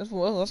start. That's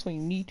when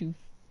you need to.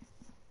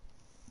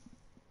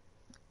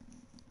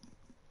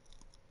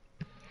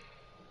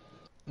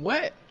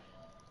 What?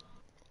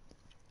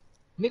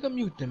 Nigga,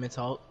 mute them and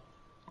talk.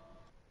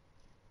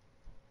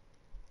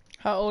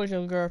 How old is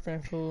your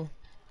girlfriend, fool?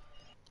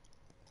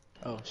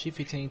 Oh, she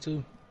 15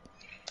 too.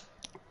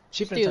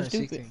 She finna Still turn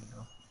stupid. 16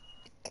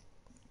 though.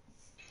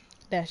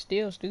 That's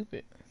still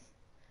stupid.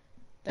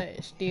 That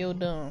is still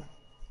dumb.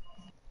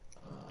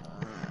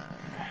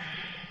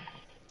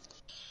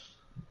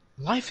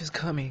 Life is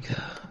coming.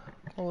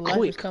 Oh,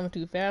 life is coming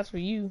too fast for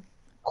you.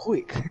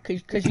 Quick.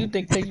 Cause you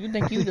think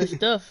you the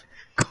stuff.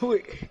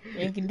 Quick.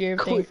 And you can do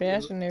everything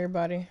faster than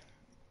everybody.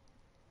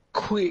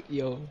 Quick,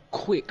 yo.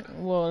 Quick.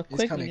 Well,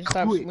 quick when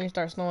you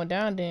start slowing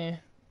down, then.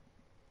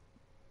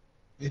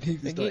 It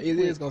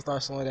is gonna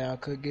start slowing down.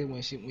 Could get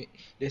when she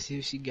that's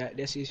if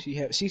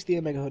she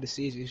still making her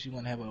decision if she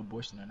wanna have an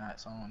abortion or not.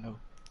 So I don't know.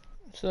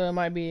 So it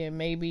might be a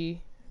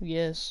maybe,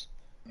 yes.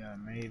 Yeah,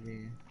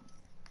 maybe.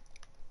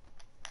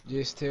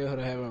 Just tell her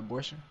to have an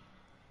abortion.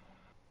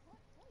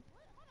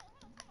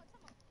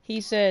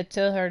 He said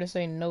tell her to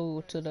say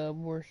no to the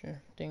abortion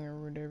thing or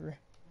whatever.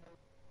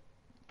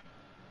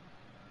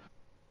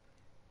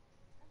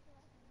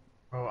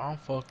 Bro, I'm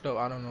fucked up.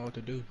 I don't know what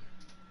to do.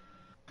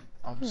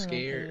 I'm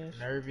scared,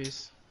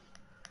 nervous.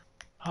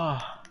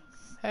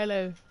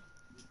 Hello.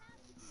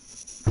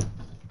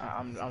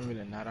 I'm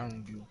really not. I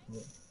don't give a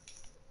fuck.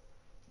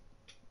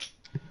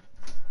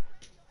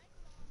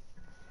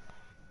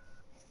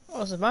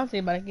 Oh, so if I'm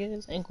thinking about to get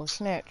his ankle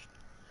snatched.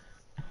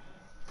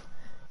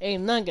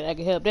 Ain't nothing that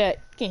can help that.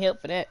 Can't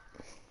help for that.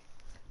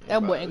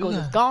 That boy ankle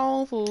is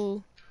gone,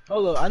 fool.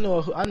 Hold up, I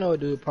know a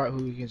dude part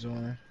who we can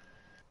join.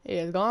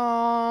 It's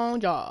gone,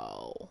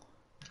 y'all.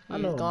 I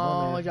It's know a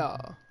bum ass. gone,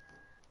 y'all.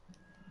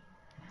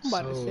 I'm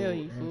about to sell So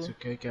you, fool. into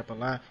K up a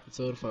line. He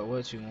told her for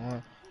what you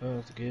want.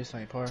 Oh, to get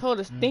St. Park.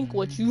 Told us think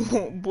what you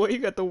want, boy. You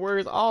got the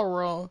words all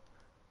wrong.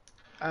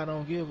 I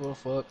don't give a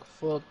fuck.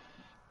 Fuck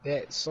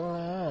that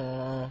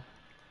song.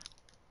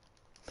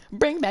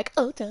 Bring back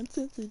old time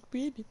senses,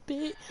 baby.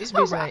 It's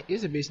Alright. a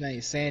bitch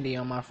named Sandy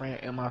on my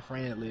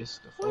friend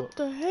list. The What fuck.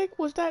 the heck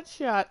was that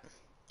shot?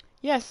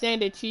 Yeah,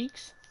 Sandy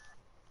Cheeks.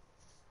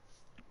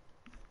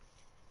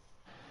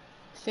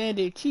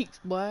 Sandy Cheeks,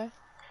 boy.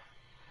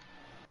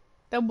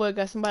 That boy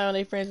got somebody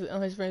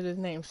on his friends'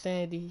 name,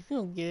 Sandy. If you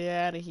don't get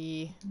out of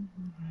here.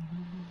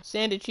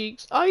 Sandy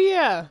Cheeks. Oh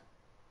yeah.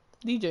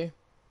 DJ.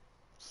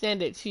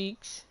 Sandy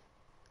Cheeks.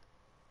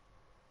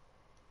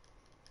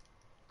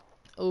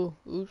 Oh,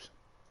 oops.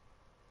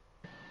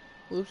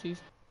 Whoopsies.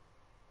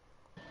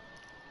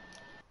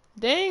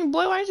 Dang,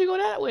 boy, why didn't you go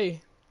that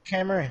way?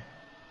 Cameron.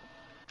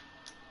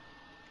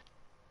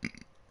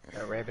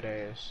 That rabbit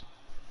ass.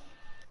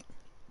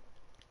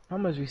 How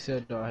much we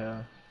said dog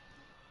have?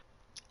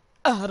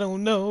 I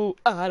don't know.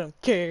 I don't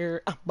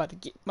care. I'm about to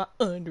get my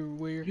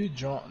underwear. You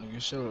drunk,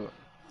 nigga. Shut up.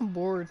 I'm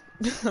bored.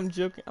 I'm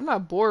joking. I'm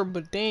not bored,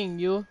 but dang,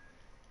 yo.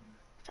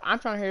 I'm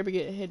trying to hurry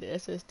up and hit the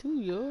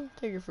SS2, yo.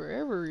 Take it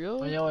forever, yo.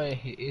 When y'all ain't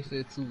hit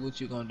SS2,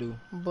 what you gonna do?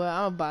 But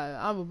I'm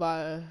gonna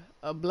buy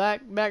a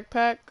black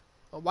backpack,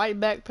 a white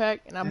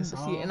backpack, and That's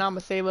all. I'm gonna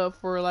save up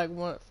for like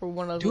one of those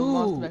little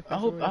monster Dude,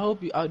 backpacks.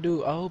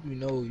 I hope you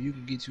know you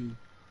can get you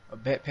a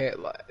backpack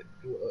like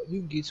you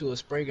can get you a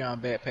spray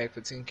gun backpack for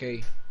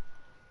 10K.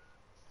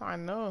 I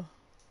know.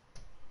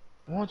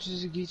 Why don't you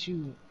just get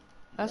you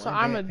That's what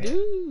one I'm gonna backpack?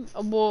 do.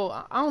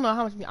 Well, I don't know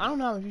how much. I don't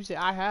know how much you say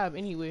I have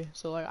anyway.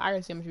 So like, I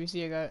gotta see how much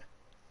VC I got.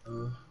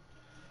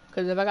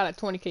 Cause if I got a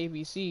 20K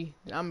VC,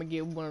 then I'm gonna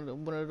get one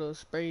of those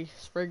spray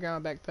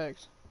ground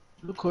backpacks.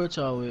 What court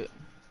y'all with?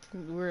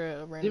 We're at a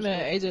This random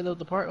man spot. AJ left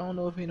the park. I don't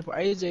know if he in the park.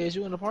 AJ, is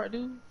you in the park,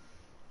 dude?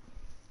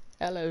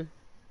 Hello.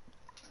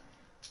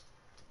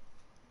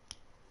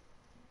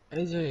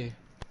 AJ,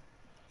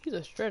 He's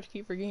a stretch.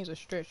 Keep forgetting he's a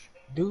stretch.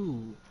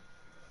 dude.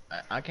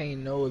 I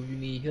can't know if you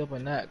need help or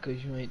not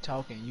because you ain't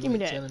talking. You Give me ain't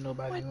that. telling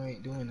nobody. What? You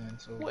ain't doing nothing.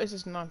 So What is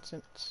this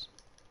nonsense?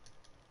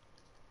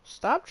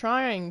 Stop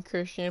trying,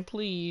 Christian,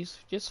 please.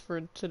 Just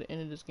to the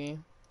end of this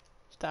game.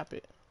 Stop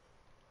it.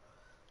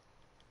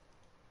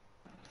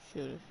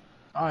 Should've.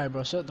 all right,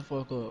 bro. Shut the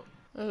fuck up.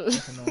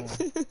 That's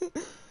annoying.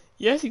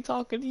 Yes, he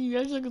talking to you.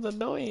 That shit is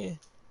annoying.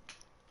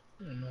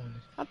 You're annoying.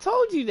 I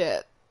told you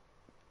that.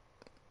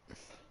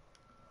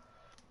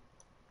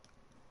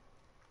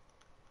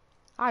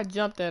 I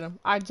jumped at him.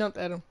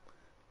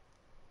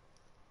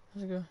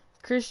 Let's go.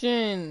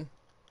 Christian.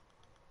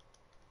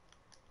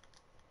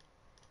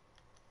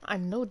 I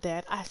know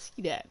that. I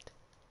see that.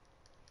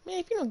 Man,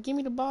 if you don't give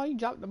me the ball, you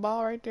drop the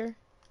ball right there.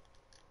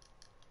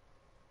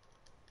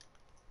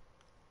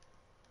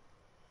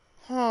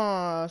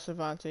 Huh,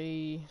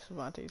 Savante.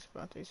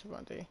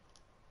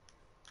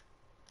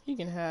 You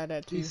can have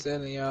that too. He's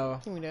selling y'all.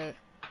 Give me that.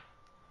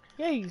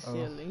 Yeah, he's Oh.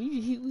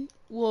 silly.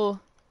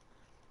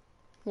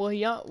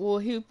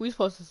 We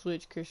supposed to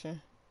switch,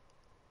 Christian.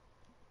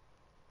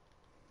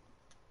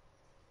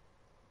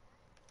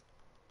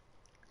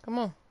 Come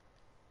on.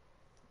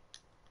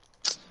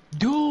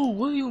 Dude,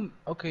 what you?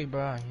 Okay,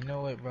 bro. You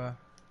know what, bro?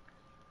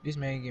 This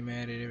man get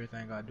mad at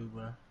everything I do,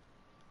 bro.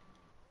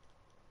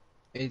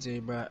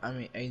 AJ, bro. I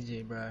mean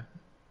AJ, bro.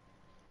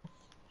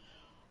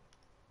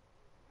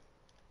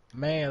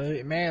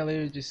 Man,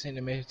 literally just sent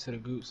a message to the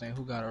group saying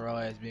who got a raw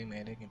ass big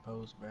man they can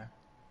post, bro.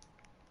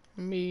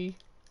 Me.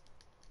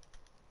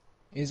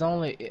 It's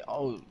only it's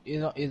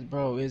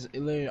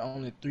literally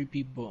only 3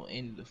 people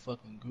in the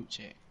fucking group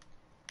chat.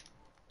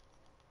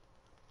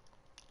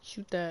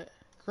 Shoot that.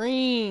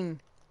 Green.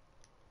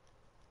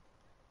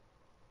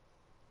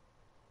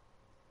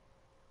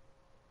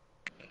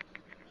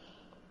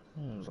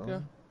 Let's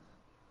go.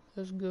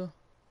 Let's go.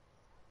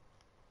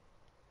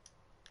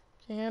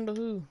 Can't handle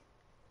who?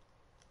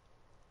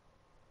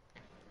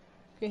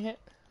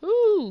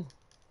 Who?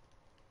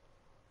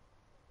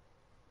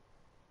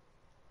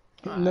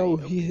 No,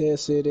 he had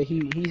said that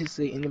he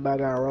said anybody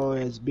got a raw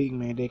ass big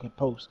man they can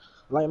post.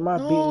 Like my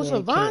big No, man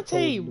can't post,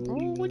 Savante, bro. bro.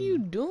 What are you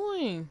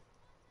doing?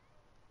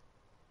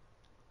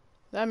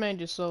 That man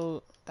just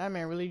sold. That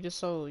man really just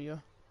sold, yo.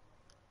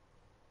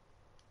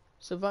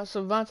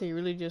 Savante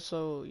really just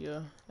sold,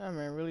 yo. That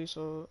man really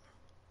sold.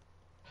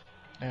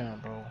 Damn,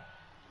 bro.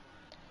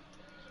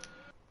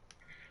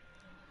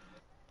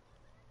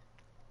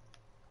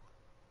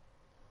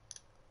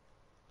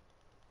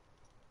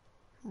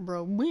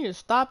 Bro, we need to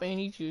stop and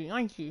need you.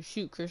 I need you to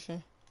shoot,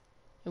 Christian.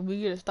 If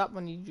we get to stop, I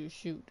need you to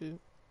shoot, dude.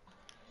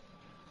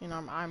 And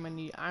I'm gonna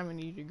need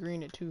you to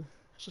green it too.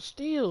 So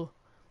steal.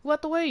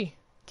 What the way?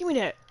 Give me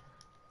that.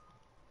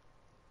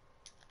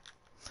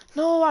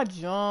 No, I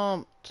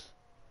jumped.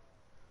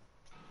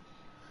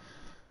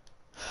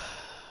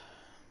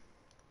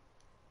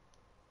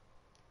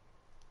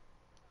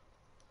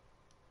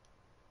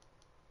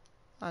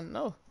 I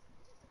know.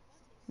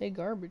 They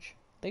garbage.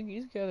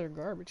 These guys are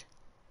garbage.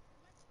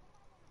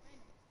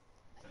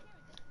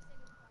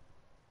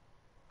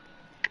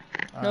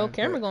 No, Alright,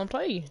 Cameron bet. gonna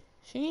play.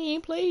 She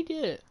ain't played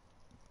yet.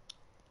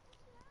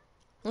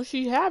 Well,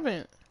 she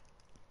haven't.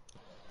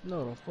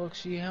 No, the fuck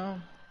she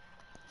home?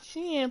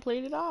 She ain't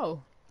played at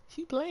all.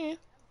 She playing.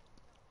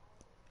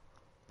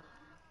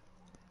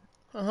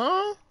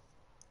 Uh-huh.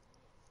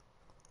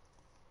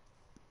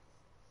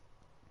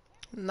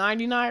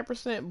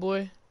 99%,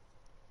 boy.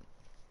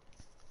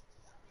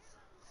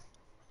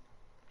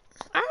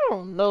 I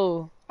don't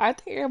know. I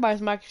think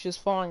everybody's mic is just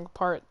falling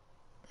apart.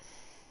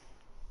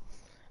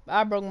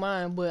 I broke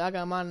mine, but I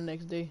got mine the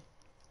next day.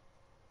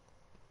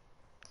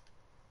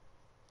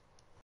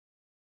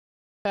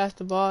 Pass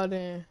the ball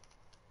then.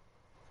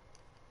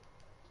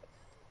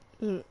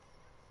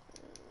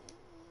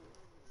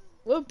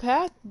 What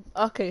pass?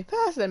 Okay,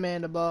 pass that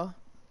man the ball.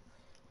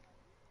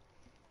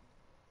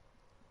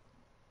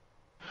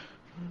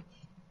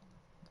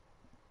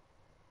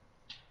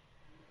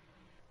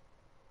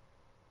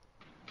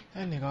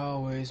 That nigga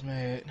always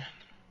mad.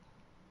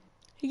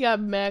 He got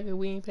mad because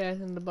we ain't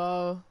passing the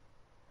ball.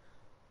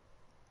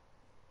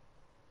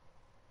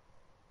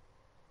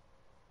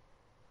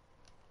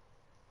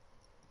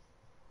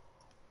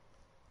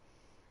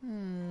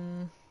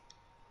 Hmm.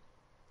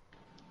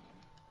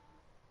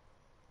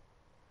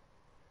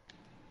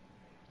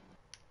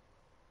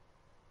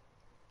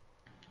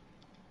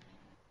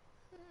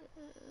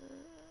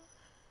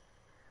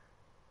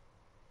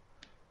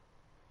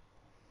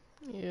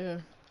 Yeah.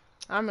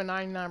 I'm at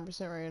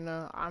 99% right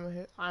now.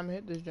 I'm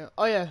hit this jump.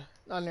 Oh yeah.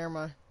 Oh, never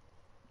mind.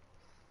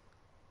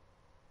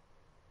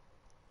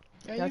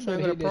 Yeah, Y'all you trying better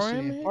to go to hit that pro shit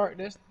am in here? park.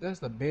 That's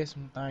the best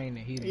thing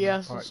to hit in Yeah.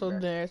 that So park, so bro.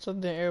 then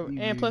Be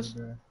and real, plus,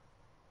 bro.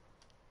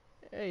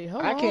 hey,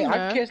 hold on I can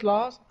now. catch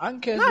laws. I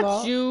can catch Not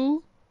laws.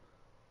 you.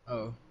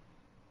 Oh.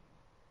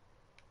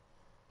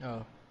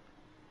 Oh.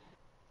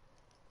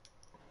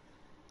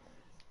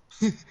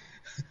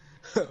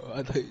 Oh,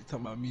 I thought you were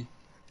talking about me.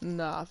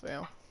 Nah,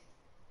 fam.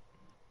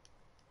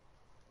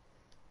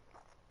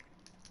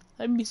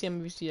 Let me see how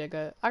many VC I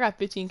got. I got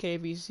 15k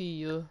VC,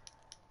 yo.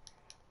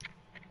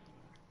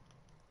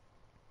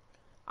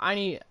 I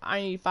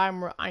need 5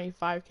 more. I need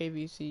 5k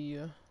VC,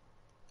 yo.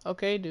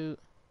 Okay, dude.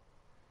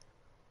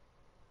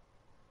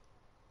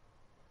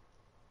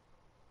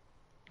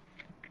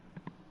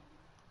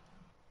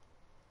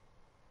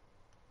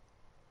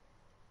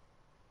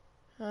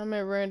 I'm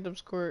at random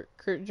score.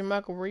 Kurt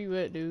Jamichael, where you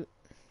at, dude?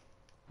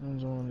 I'm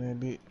doing that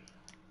bit.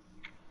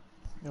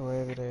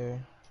 Wherever there.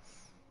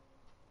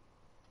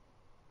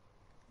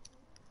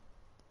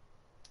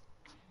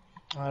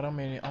 Alright, I'm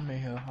in here. I'm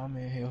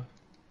in here.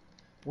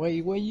 Where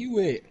you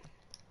at?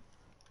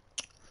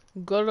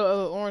 Go to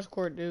orange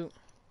court, dude.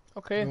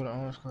 Okay. Go to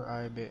orange court.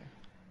 I bet.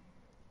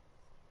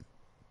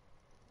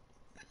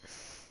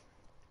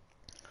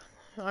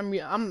 I'm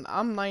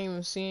not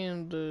even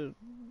seeing the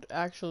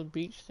actual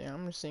beach there.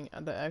 I'm just seeing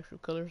the actual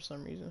color for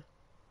some reason.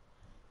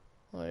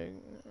 Like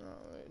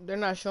they're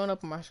not showing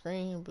up on my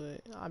screen,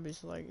 but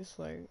obviously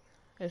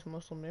it's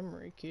muscle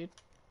memory, kid.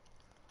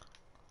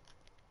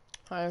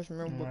 I just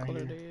remember I'm what right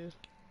color here. they is.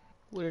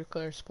 What their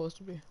color is supposed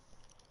to be.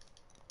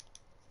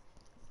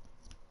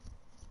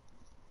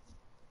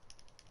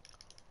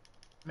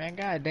 Man,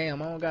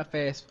 goddamn, I don't got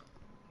fast.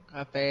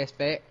 Got fast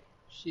fat.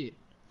 Shit.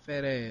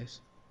 Fat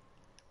ass.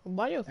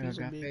 Why your And I feet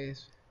so got big?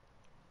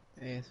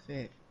 fast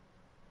fat.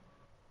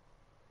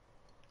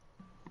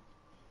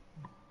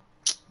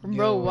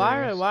 Bro, Ghetto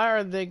ass. why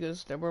are they go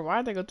bro,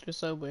 why they go through the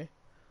subway?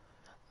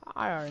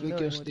 I already Flick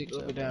know they your went through stick the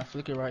up and subway. down.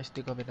 Flick your right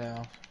stick up and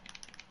down.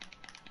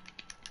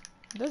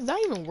 Does that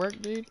even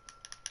work, dude?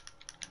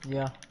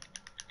 Yeah.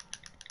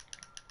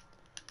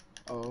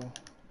 Oh.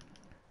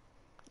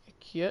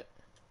 Cute.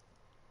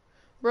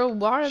 Bro,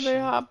 why did they Shit.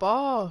 hop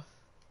off?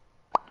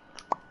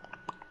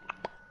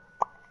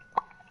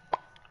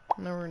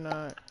 No, we're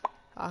not.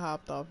 I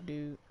hopped off,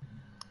 dude.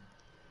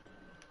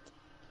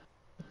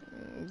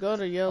 Go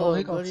to Oh,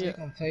 yellow. Go to he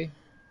gonna take.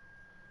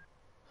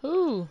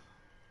 who?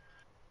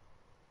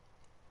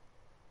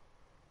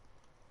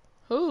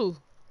 Who?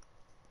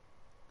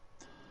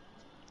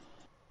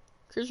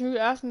 Christian, who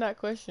asking that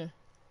question?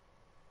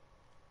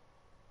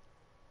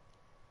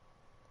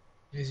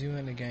 Is you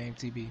in the game,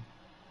 TB?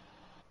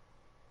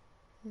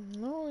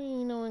 No, he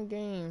ain't no in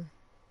game.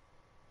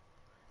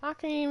 I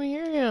can't even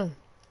hear him.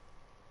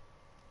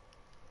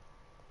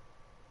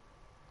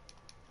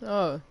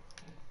 Oh.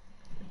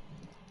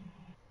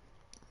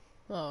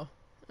 Oh.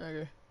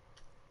 Okay.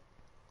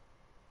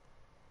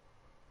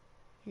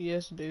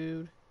 Yes,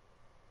 dude.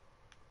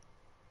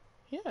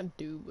 Yeah,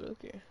 dude, but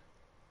okay.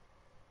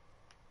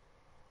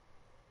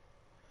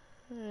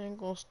 I ain't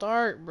gonna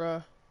start,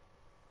 bruh.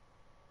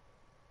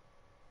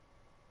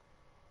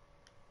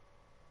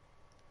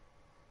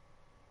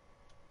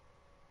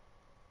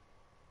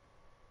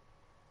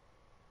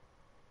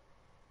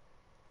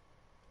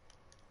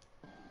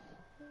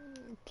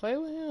 Play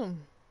with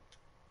him.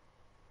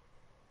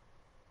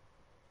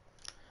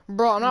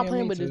 Bro, I'm not Yeah,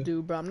 playing me with this too.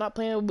 dude, bro. I'm not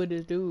playing with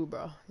this dude,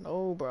 bro.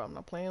 No, bro, I'm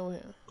not playing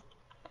with him.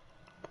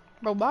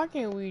 Bro, why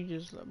can't we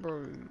just,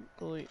 bro,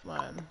 wait,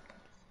 man.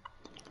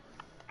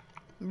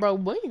 Bro,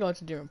 when you go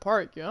to different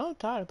park, yo, I'm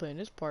tired of playing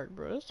this park,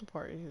 bro. This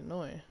part is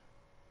annoying.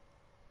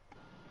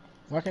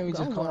 Why can't we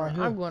just come right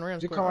here? I'm going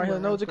around Just square. come I'm right here.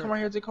 going No, around just come square. right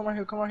here. Just come right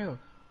here. Come right here.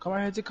 Come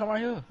right here. Just come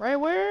right here. Right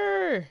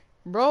where?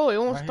 Bro, it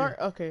won't Right start.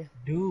 here. Okay.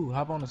 Dude,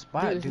 hop on the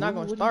spot, Dude, it's not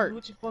gonna start.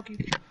 What you fucking?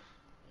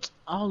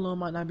 All of them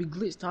might not be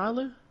glitched,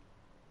 Tyler.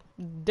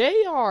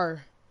 They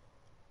are.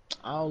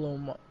 All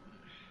of them.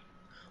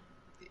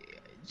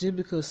 Just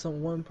because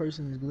one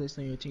person is glitched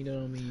on your team, that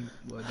don't mean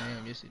well,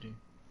 damn, yes it do.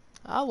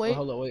 I'll Well, wait.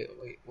 hold on, wait.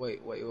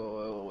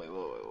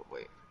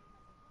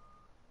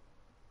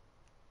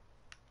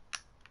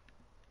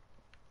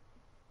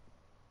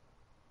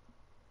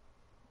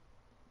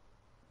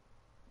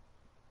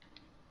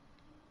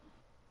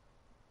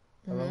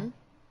 Hello? Mhm.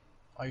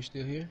 Are you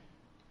still here?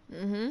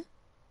 Mhm.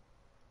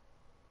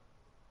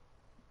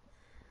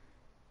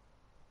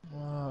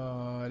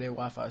 Oh, that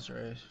Wi-Fi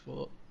trash.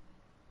 Fuck.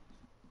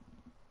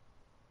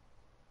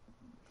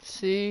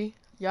 See,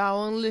 y'all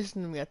won't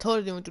listen to me. I told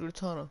you they went through the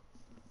tunnel.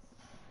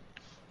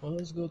 Well,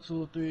 let's go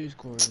to a 3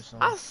 score or something.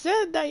 I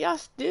said that y'all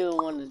still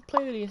wanted to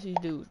play against these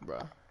dudes,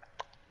 bro.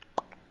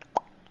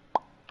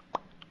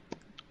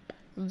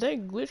 They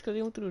glitched because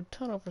they went through the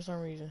tunnel for some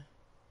reason.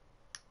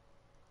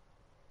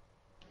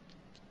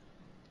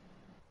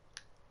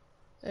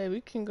 Hey,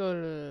 we can go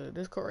to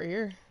this court right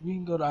here. We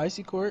can go to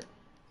Icy Court.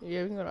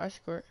 Yeah, we can go to ice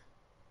court.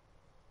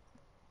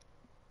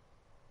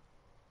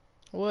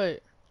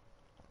 What?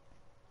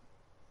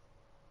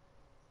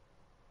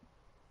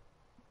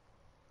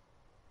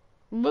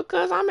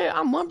 Because I'm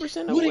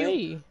 1% What do you?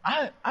 away.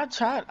 I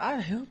tried. I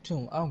helped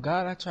him. Oh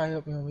God, I tried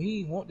helping him. He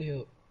ain't want the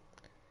help.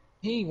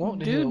 He ain't want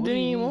the help. Dude What do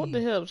didn't you even want the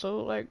mean? help, so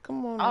like,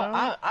 come on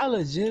now. I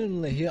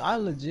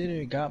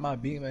legitimately got my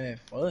big man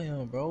for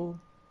him, bro.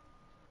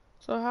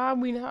 So how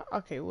we not?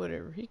 Okay,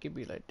 whatever. He could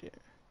be like that.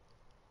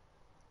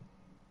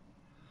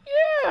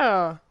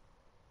 Yeah.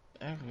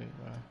 Actually,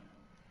 bro.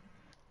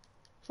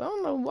 So I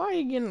don't know why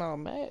he getting all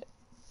mad.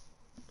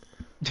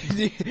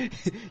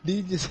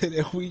 DJ just said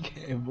that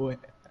weekend, boy.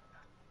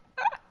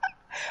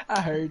 I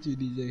heard you,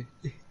 DJ.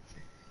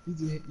 You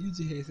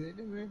just had said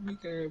that man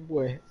weekend,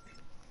 boy.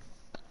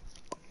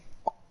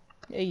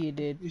 Yeah, you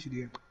did. Yes, you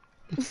did.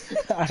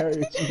 I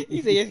heard you.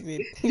 He said yes, he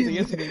did. He said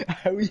yes, he did.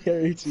 We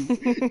heard you.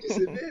 You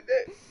said man,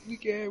 that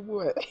weekend,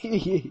 boy.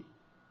 I'm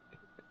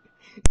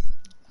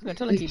gonna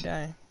tell her keep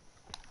dying.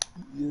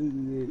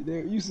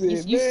 You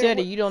said, You man, said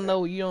it. what? You don't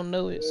know. You don't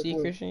know it. Yeah, See,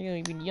 boy. Christian,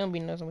 you don't be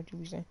knowing what you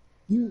be saying.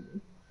 You,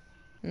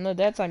 No,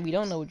 that time you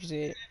don't know what you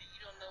said.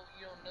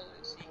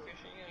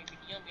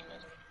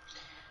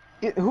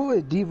 who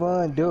is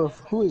Devon Duff?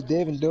 Who is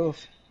Devin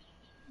Duff?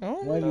 I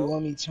don't know.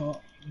 1v1 me chomp.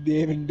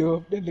 Devin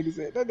Duff. That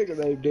nigga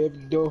named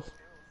Devin Duff.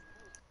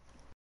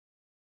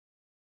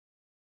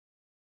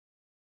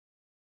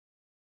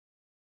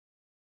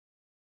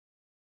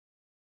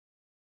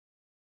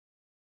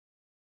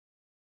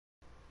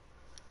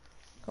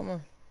 Come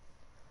on.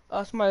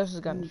 Oh, somebody else has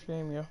got the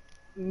stream, yo.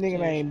 Nigga Serious.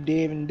 named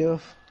Devin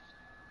Duff.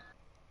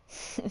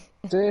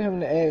 Tell him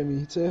to add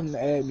me. Tell him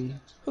to add me.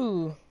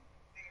 Who?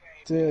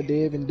 Tell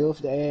Devin Duff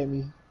to add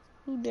me.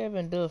 Who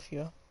Devin Duff,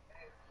 yo?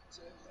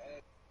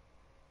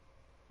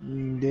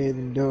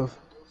 Devin Duff.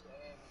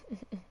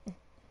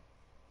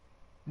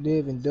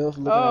 Devin Duff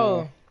looking Oh,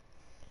 at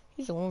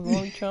he's the one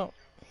we chump.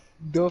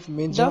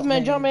 Duffman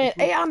Duffman Jumpman.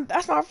 Hey,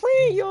 that's my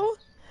friend, yo.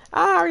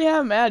 I already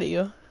have him added,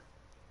 yo.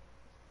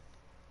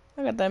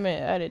 I got that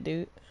man added,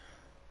 dude.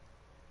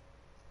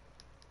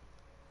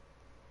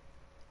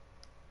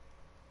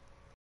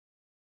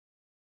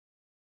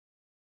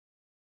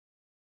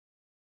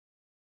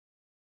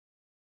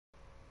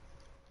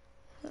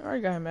 I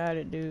already got him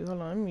added, dude.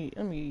 Hold on,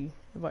 let me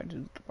invite you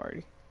to the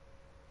party.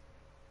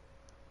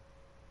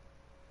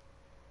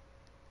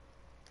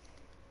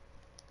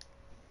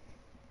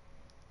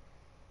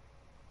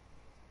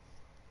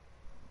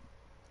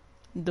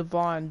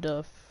 Devon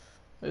Duff.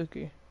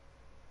 Okay.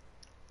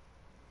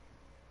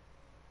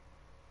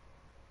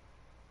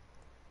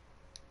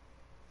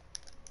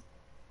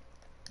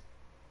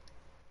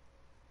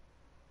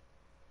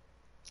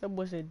 That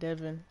boy said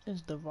Devin.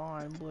 It's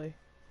Devon, boy.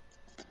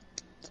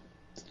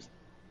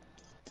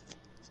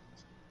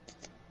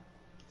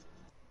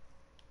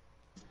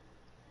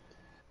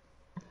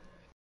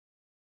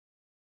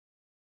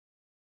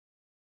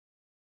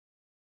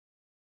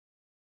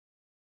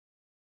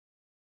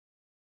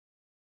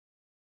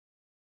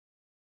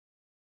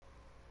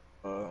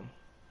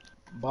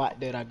 Bot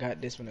that I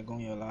got this one to go on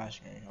your live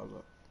screen. Hold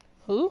up.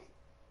 Who?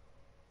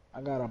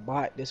 I got a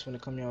bot this one to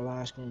come on your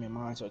live screen and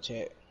monitor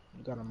chat.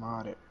 You gotta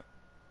mod it.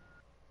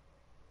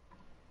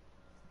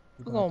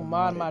 You Who gonna have gonna to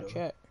mod mod it my though.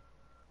 chat?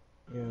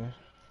 Yeah.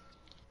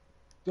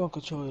 You don't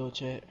control your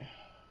chat.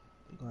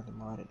 You gonna have to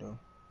mod it though.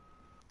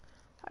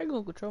 How you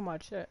gonna control my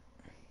chat?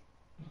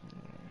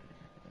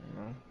 You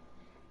know?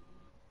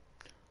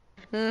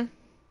 Hmm?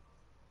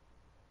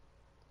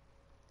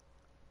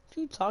 What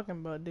you talking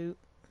about, dude?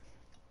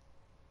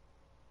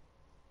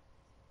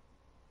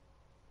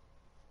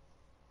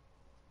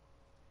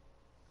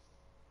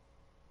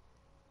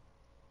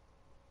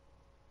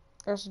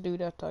 That's a dude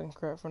that's talking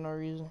crap for no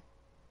reason.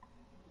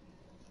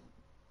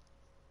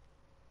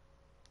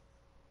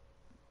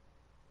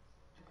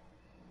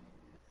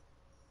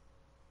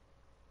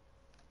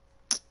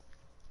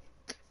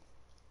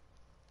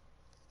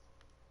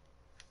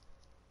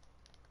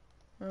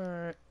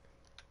 Alright.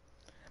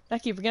 I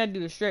keep forgetting to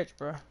do the stretch,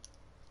 bro.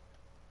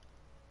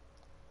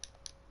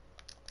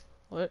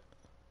 What?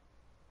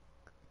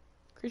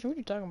 Christian, what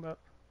you talking about?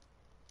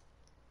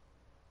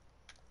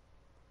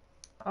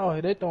 Oh,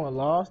 they throwing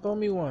lost on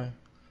me one.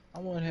 I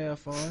want to have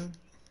fun.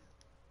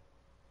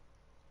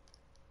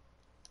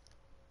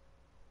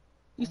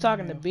 You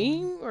talking to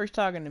Beam or you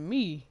talking to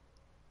me?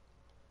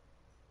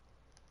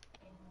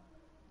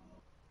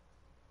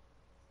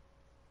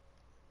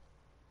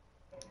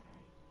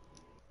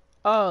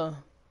 Oh,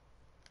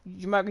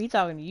 Jamarco, he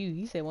talking to you.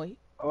 He said, "Well,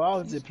 Oh, I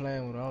was just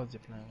playing with her. I was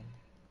just playing with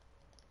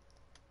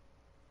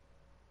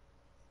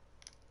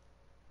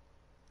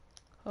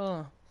hold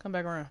on, come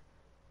back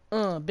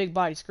around. Big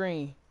body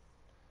screen.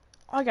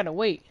 Oh, I gotta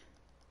wait.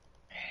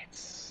 her.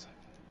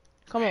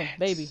 Come on,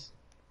 baby.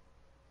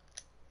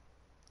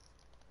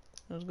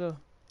 Let's go.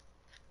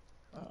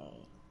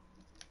 Oh.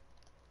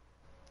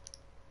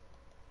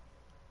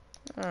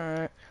 All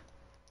right.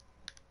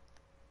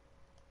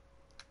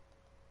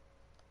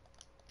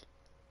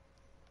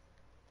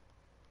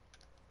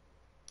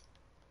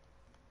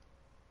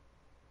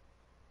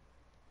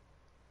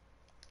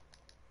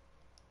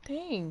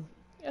 Dang,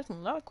 you asking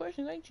a lot of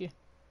questions, ain't you?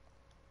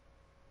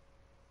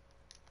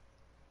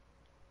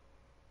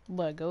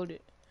 But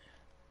goaded.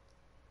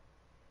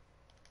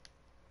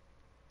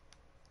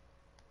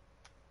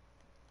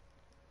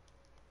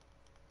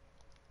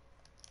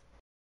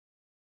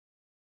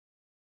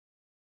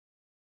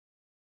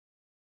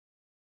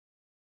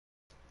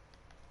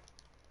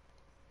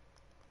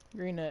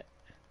 Green nut.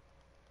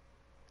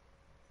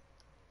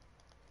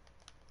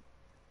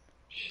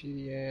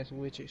 Shitty ass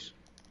witches.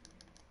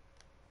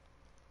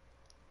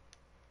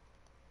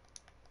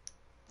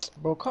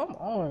 Bro, come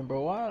on,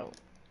 bro. Why?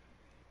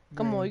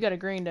 Come on, Green. you got a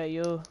green nut,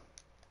 yo.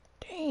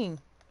 Dang.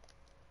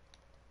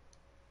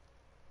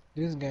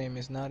 This game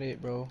is not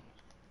it, bro.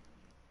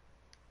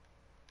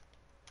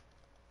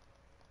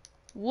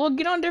 Well,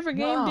 get on different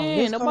game No,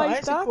 then. let's go to Nobody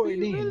icy stopping court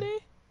you, then. really.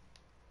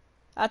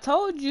 I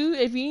told you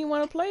if you didn't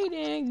want to play,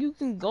 then you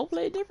can go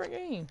play a different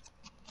game.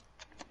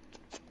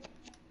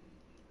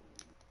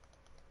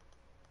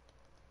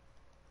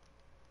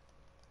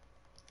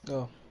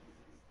 Go.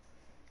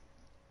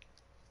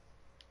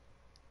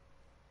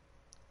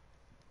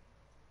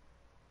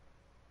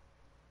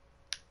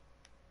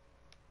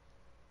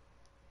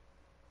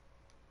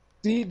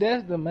 See,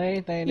 that's the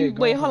main thing You that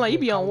wait, going hold from on. You good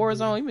be on Call of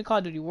Duty. Warzone. You been Call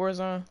of Duty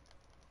Warzone.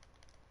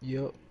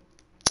 Yup.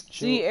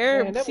 See,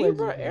 Sure. Man, that was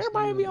bro, just getting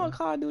everybody still, be on bro.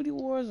 Call of Duty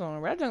Warzone.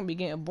 Bro. That junk be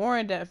getting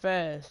boring that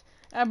fast.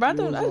 Bro, I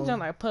think that's Warzone. junk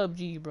like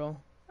PUBG, bro.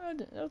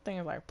 That thing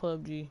is like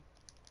PUBG.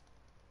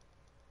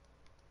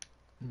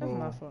 That's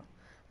my Bro. fault.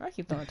 I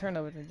keep throwing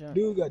turnovers and junk.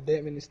 Dude got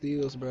that many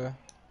steals, bro.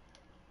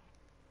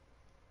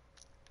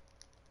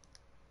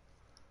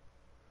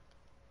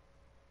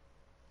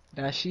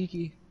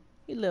 Dashiki.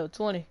 He level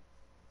 20.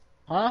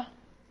 Huh?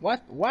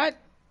 What? What?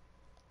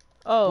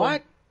 Oh,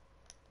 What?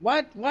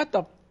 What?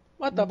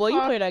 What the boy, you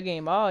fuck? play that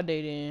game all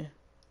day then.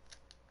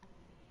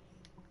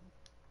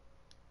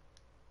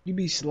 You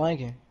be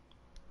slanging.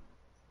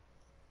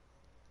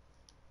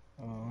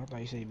 Oh, I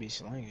thought you said you be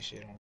slanging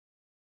shit on.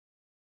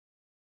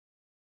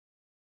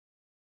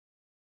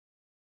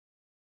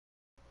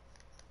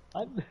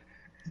 I,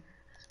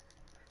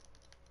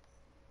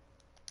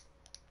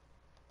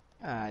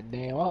 ah,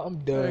 damn. I'm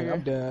done.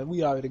 I'm Okay. done.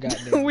 We already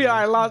got damn We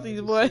already lost. We lost already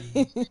these been boys.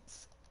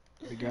 serious.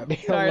 We got We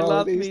damn already lost.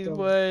 lost They these still.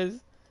 boys.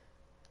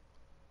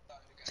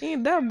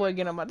 Ain't that boy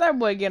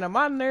getting on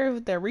my nerves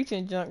with that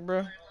reaching junk,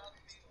 bro.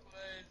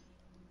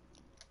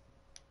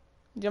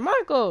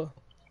 Jamichael.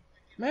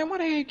 Man, why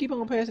the hell you keep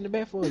on passing the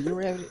bat for? You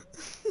rabbit.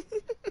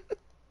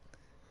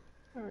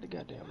 I already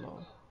got damn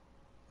lost.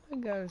 I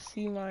got a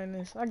C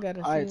minus. I got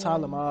a C Alright,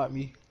 Tyler minus. mod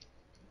me.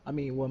 I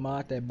mean, well,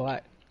 mod that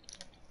bot.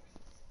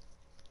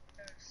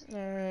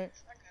 Alright.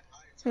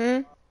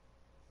 Hmm?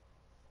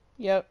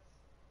 Yep.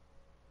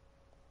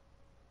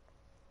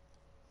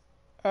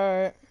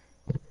 Alright.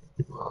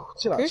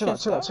 Chill out, chill Christian, out,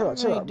 chill out, chill stop, out,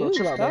 chill man. out, bro. Dude,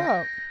 Chill out, bro.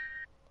 stop.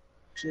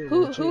 Chill,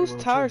 bro. Chill, Who's bro.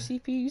 Chill. Tyler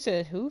CP? You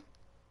said who?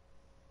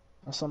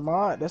 That's a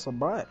mod. That's a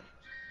bot.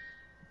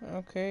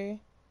 Okay.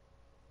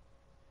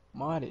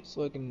 Mod it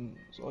so I can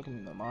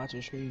mod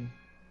your screen.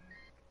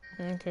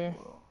 Okay.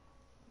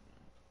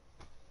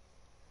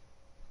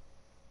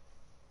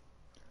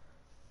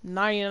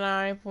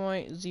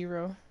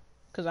 99.0.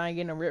 Cause I ain't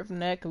getting a rip from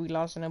that. Cause we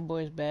lost in them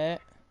boys bad.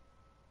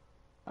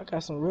 I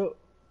got some real.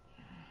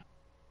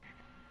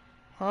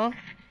 Huh?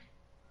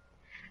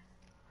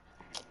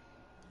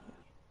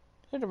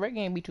 The rip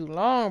game be too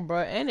long,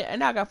 bro.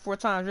 And I got 4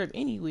 times rip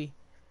anyway.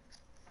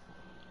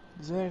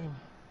 Exactly.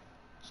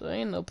 So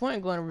ain't no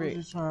point going to rip.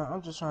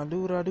 I'm just trying to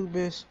do what I do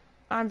best.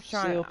 I'm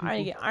trying. Sell people.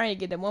 I ain't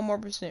get that 1 more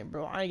percent,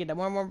 bro. I ain't get that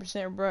 1 more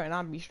percent, bro, and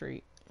I'll be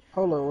straight.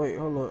 Hold up, wait,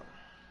 hold up.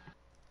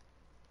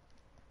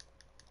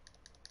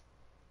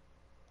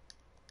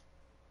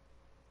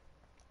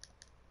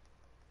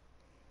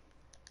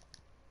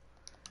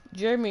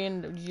 Jeremy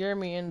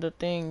and the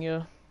thing,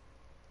 yeah.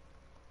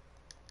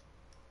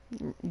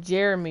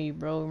 Jeremy,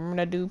 bro. Remember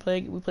that dude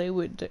we played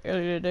with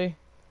earlier today?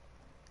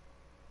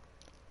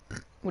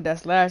 With that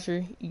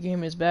slasher, you gave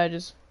him his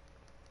badges.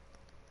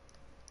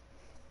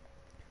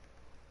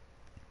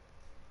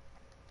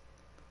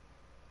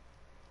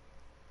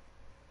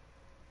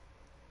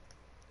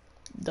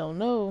 Don't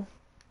know.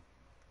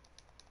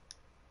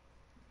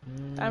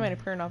 I made a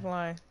print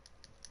offline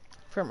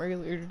from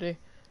earlier today.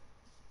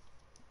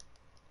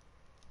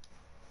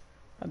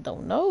 I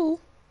don't know.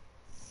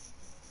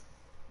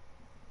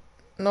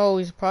 No,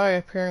 he's probably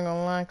appearing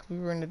online because we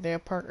were in the damn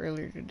park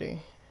earlier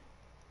today.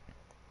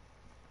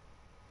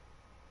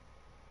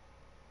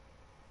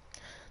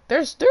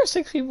 There's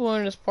 6 people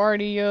in this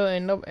party, yo,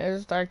 and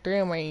it's like 3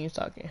 of them ain't even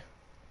talking.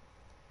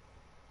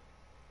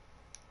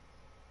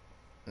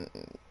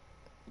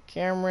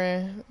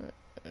 Cameron,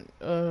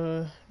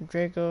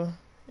 Draco,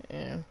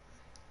 and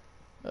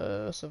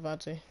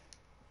Savate.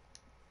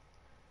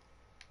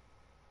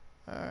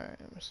 Alright,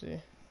 let me see.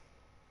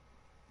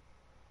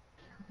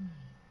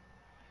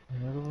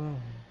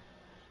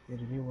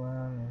 It'll be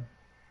wild.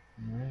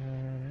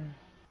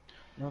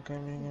 No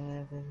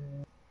coming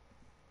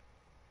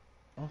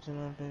Go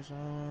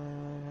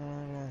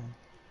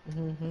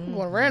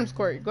to Rams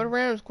Court. Go to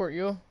Rams Court,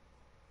 yo.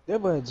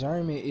 That boy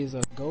Jeremy is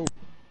a goat.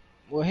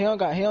 Well, he don't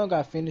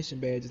got finishing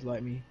badges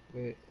like me,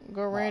 but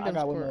Go Rams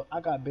Court.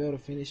 I got better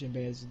finishing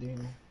badges than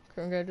him.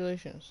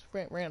 Congratulations,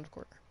 Rams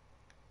Court.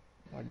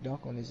 I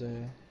dunk on his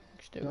ass.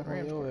 Still Dunk on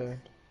Rams your Court. ass.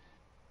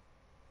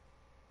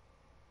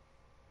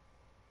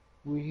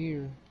 We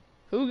here.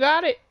 Who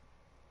got it?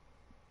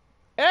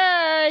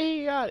 Hey,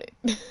 he got it.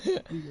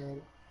 You got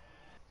it.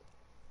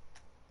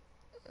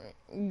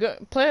 Go,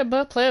 play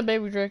a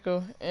Baby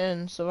Draco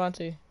and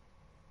Savante.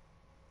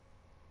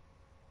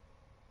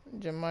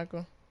 Jim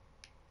Michael.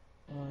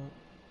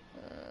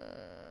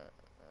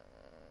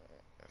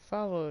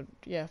 Follow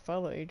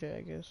AJ,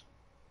 I guess.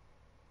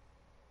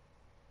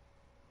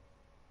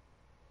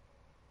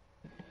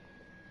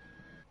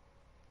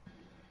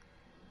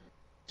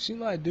 She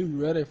like dude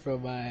running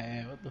from my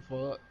ass. What the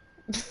fuck?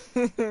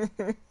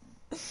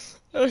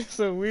 That was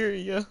so weird,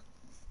 yo.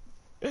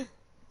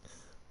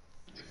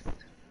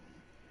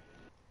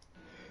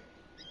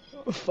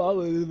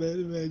 Follow this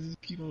man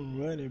just keep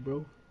on running,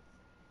 bro.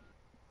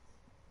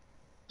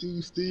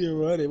 Dude still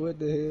running, what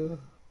the hell?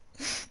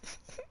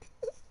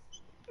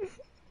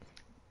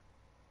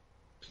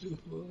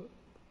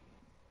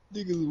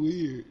 Niggas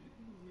weird.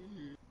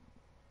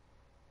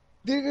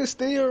 Niggas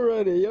still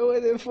running, yo,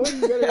 and then fuck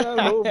you better have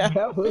the whole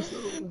map or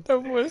something.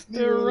 That boy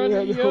still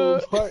running, yo.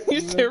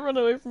 He still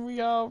running away from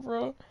y'all,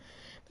 bro.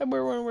 That boy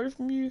running away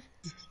from you.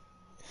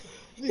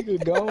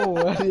 Nigga gone,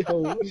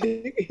 yo.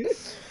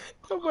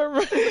 That boy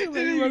running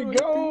away. Nigga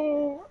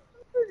gone.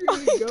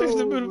 Takes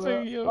the middle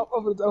finger, yo.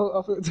 I'm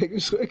finna take a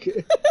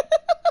second.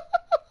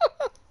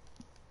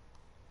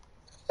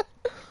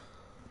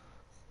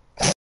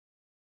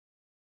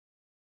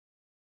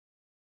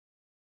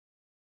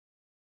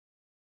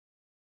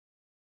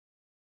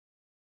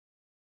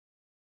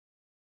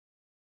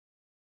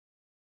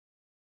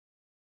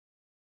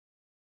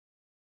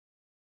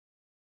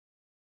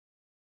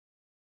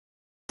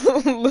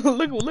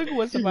 Look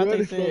what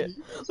Savate said.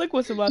 Look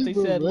what Savate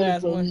said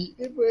last one.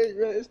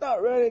 It's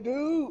not running,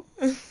 dude.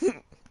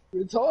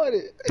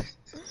 Retarded.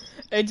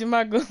 Hey,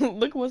 Jamichael,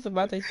 look what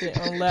Savate said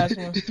on the last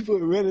one. This boy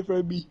running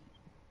from me.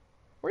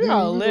 Where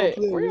y'all at?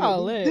 Where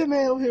y'all at? This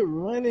man over here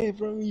running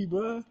from me,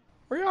 bro.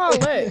 Where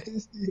y'all at?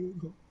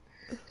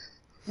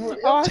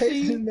 I'm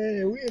chasing this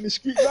man. We in the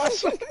street.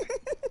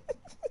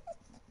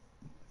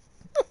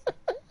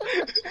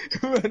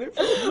 Running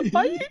from me.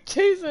 Why you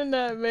chasing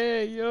that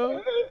man,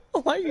 yo?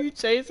 Why you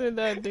chasing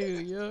that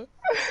dude, yo?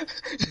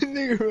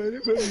 Nigga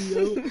running from me,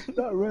 yo.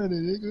 Stop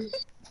running, nigga.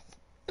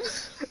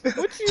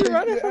 What you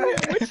running from him?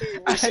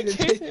 What you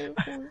chasing him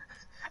for?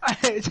 I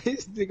had to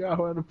chase this nigga out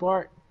around the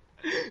park.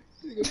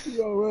 Nigga, keep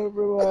on running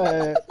from my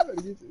ass.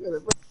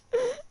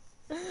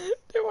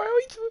 Then why are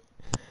we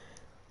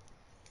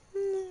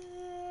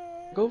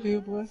Go for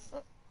it, boy.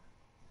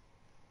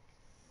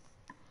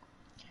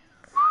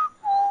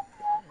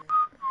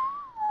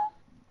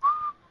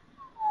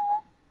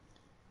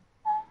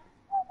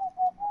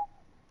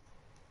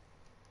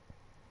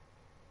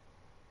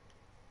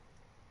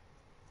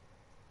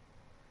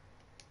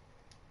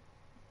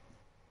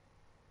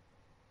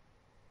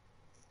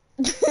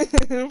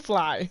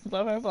 fly,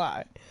 let her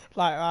fly,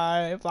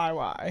 fly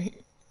wide.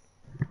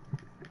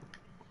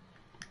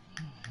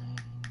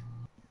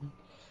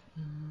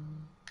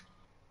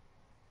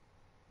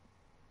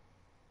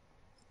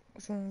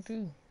 What's wrong with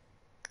you?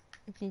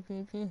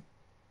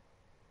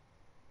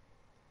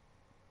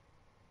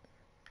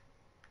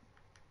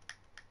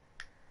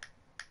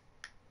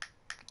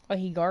 Oh,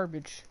 he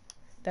garbage.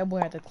 That boy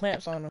had the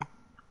clamps on him.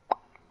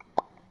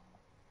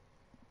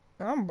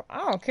 I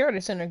don't care if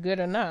this center good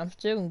or not. I'm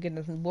still gonna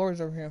get some boards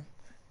over here.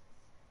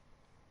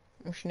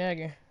 I'm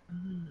snagging.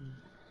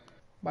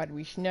 About to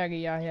be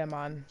snaggy out here,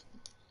 man.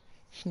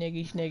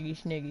 Snaggy,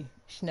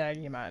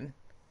 man.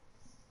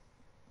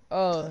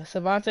 Oh,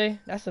 Savante?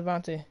 That's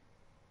Savante.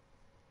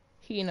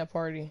 He in a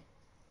party.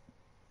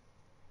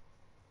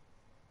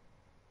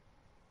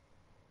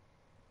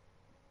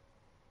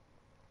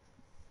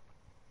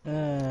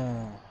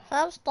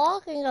 Stop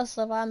stalking us,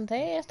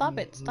 Savante. Stop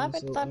it. Stop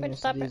it. Stop it.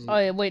 Stop it. Oh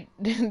yeah, wait.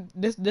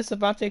 this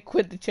Savante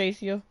quit the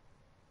chase, yo.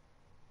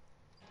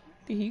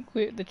 Did he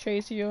quit the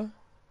chase, yo?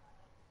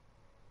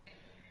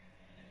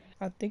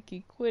 I think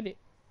he quit it.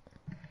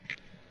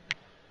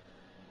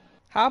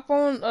 Hop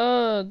on,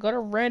 go to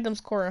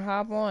randoms court and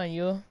hop on,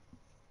 yo.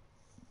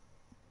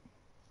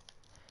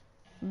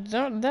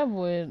 That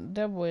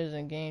boy is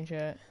in game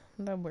chat.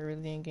 That boy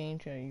really in game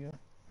chat, yo.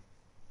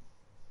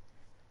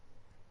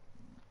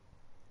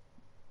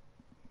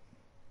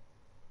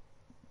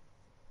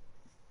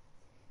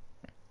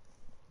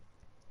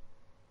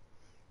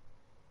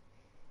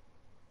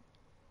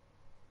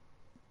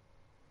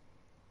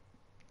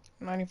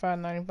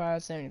 $95, $95,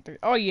 $73.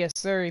 Oh yes,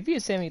 sir. If you're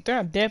 73,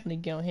 I'm definitely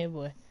getting on him,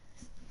 boy.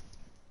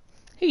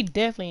 He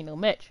definitely ain't no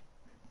match.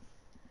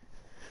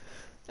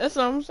 That's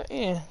what I'm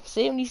saying.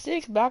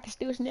 76, but I can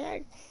still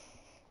snag.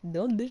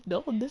 Don't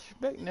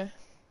disrespect now.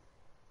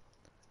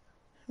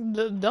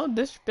 Don't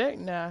disrespect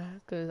now,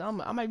 cause I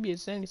might be at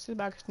 76,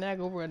 but I can snag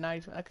over a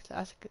 90. I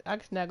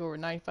can snag over a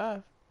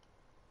 95.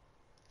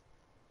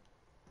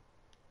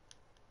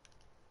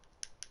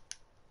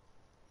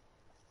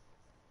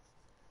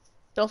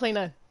 Don't say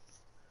nothing.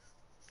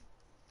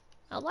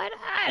 I was like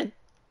that.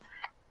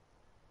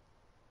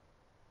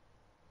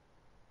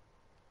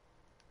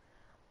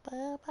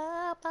 Ba,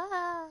 ba,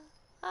 ba,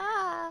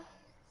 ah,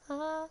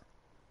 ah.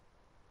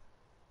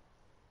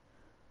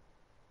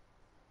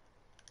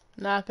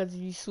 Nah, cause if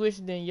you switch,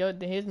 then your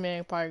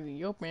man probably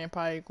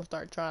gonna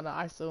start trying to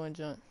ISO and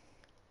jump.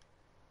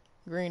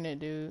 Green it,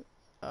 dude.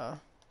 Dang,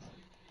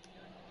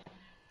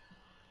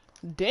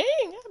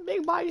 that's a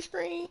big body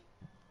screen.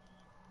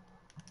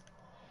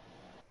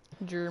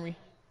 Jeremy.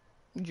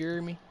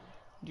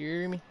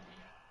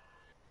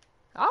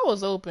 I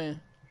was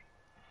open.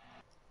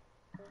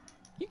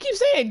 You keep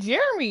saying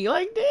Jeremy,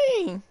 like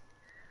dang.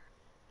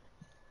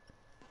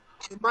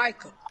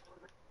 Michael.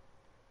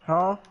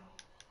 Huh?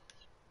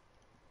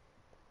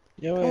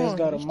 Your Come ass on,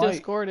 got you a still mic.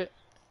 scored it.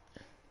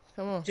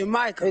 Come on.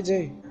 Jamaica.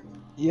 AJ.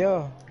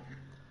 Yeah.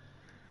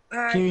 Can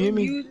Alright, you hear I'm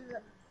me? using.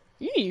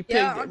 You need to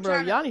Yeah, pick, I'm bro.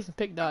 trying to. Y'all need some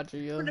pick dodger,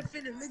 I'm yo. gonna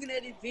finish looking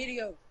at this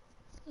video.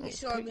 It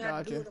showing Pick me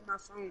how to do dodger. it on my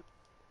phone.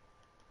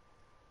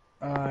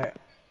 Alright.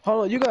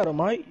 Hold on, you got a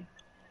mic?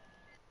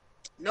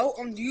 No,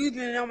 I'm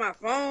using it on my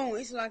phone.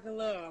 It's like a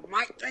little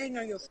mic thing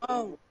on your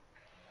phone.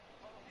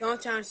 So I'm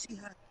trying to see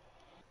how.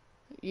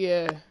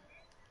 Yeah.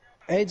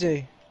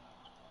 AJ.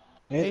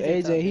 It's AJ AJ,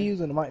 he talking.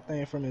 using the mic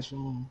thing from his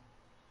phone.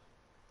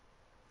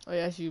 Oh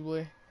yeah, that's you,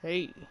 boy.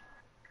 Hey.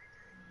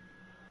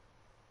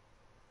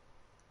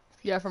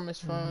 Yeah, from his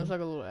phone. It's like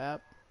a little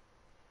app.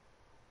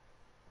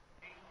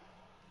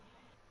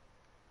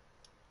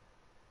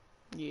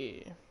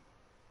 Yeah.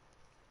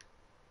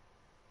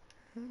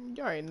 You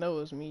already know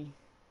it's me.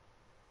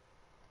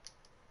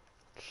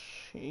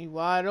 He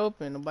wide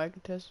open. Nobody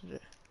can test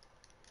it.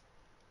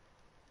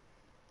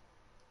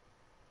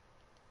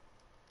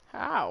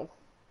 How?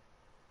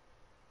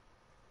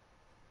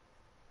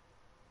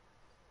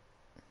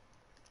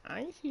 I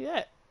ain't see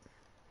that.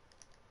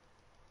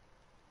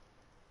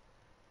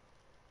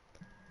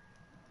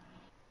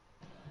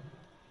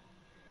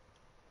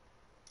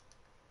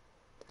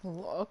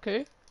 Well,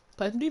 okay.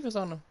 Play some defense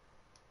on him.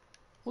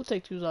 We'll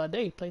take twos all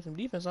day. Play some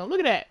defense on him.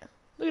 Look at that.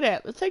 Look at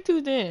that. Let's take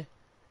twos then.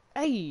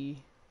 Hey.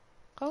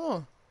 Come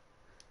on.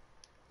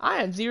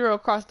 I am 0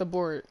 across the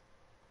board.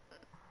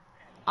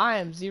 I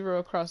am 0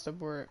 across the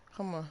board.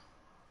 Come on.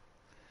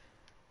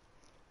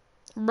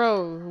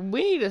 Bro,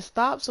 we need to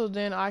stop so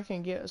then I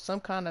can get some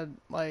kind of,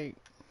 like...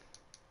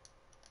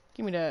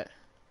 Give me that.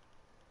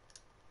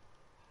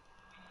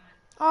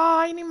 Oh,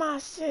 I need my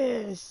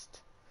assist.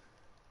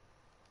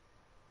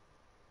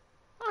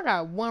 I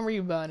got 1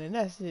 rebound and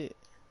that's it.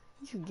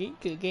 You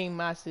could gain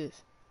my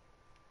assist.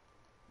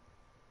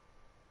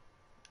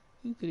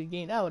 You could have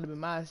gained. That would have been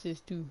my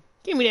assist too.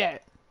 Give me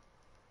that.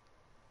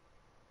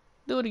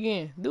 Do it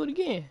again. Do it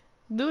again.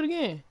 Do it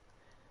again.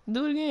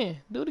 Do it again.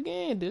 Do it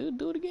again, dude.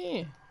 Do it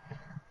again.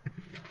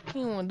 He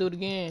don't want to do it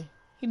again.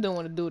 He don't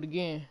want to do it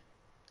again.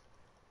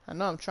 I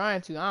know I'm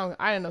trying to.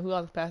 I didn't know who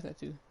I was passing it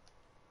to.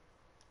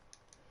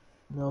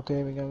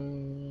 Okay, we got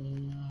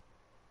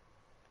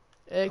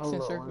X and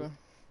hold circle.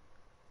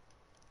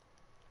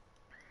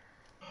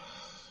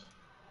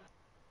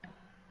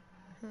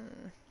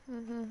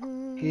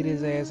 hit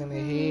his ass in the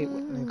head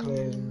in the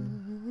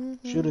classroom.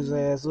 Shoot his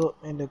ass up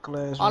in the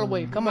All the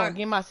way. classroom. Come on. Michael.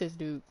 Give my assist,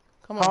 dude.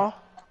 Come on. Huh?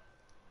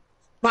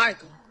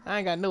 Michael, I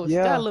ain't got no assist.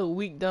 That Yeah. little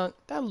weak dunk.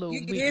 That little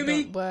you can hear weak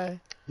dunk, me? boy.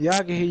 Yeah,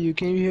 I can hear you.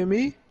 Can you hear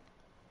me?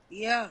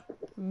 Yeah.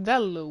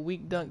 That little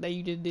weak dunk that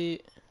you just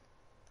did.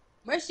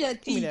 Brush your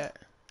Give me teeth. that.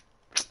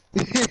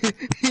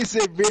 He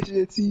said brush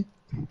your teeth.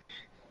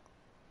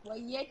 Well,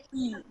 your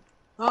teeth.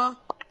 Huh?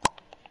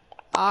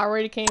 I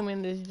already came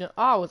in this jump.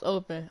 Oh, I was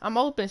open. I'm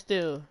open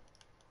still.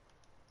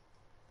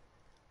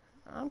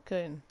 I'm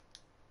cutting.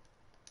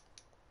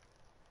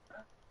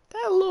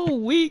 That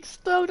little weak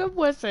stuff. That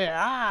boy said,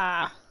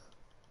 ah.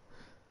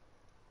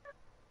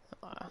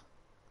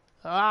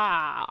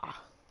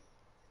 Ah.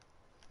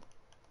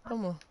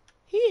 Come on.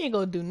 He ain't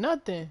gonna do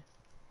nothing.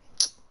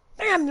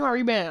 Damn, I need my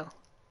rebound.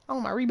 I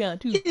want my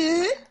rebound too.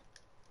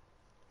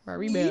 My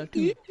rebound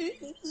too.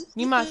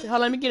 Need my hold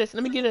on, let me get an assist.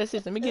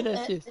 Let me get an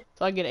assist.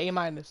 So I get an A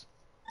minus.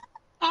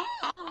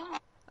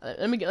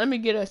 Let me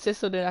get an assist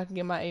so that I can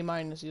get my A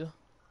minus, yo.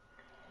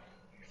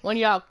 One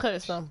of y'all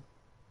cut something.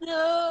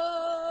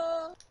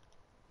 No.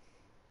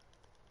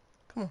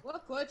 Come on.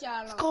 What court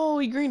y'all Let's on? go.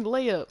 He greened the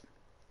layup.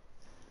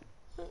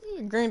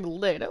 He greened the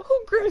layup.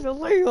 Who greens the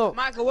layup?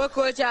 Michael, what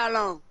court y'all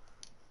on?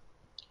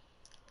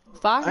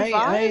 5 and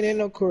 5? I ain't in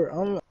no court.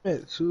 I'm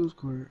at 2's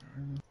court.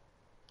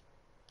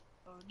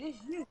 Oh, this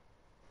you.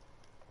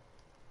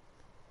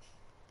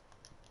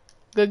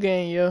 Good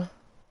game, yo.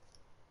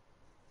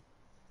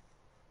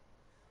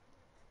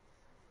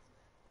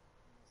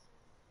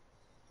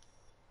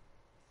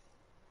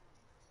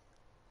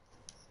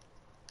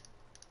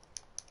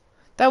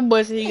 That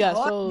boy said he got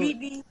sold.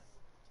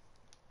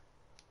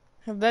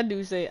 That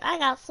dude said, I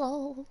got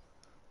sold.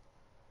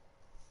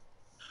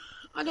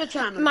 I'm just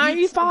trying to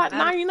 95,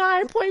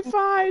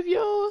 99.5,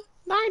 yo.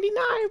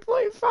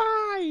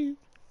 99.5.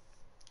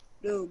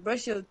 Dude,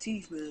 brush your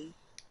teeth, man.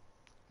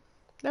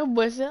 That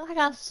boy said, I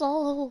got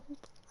sold.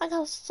 I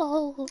got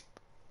sold.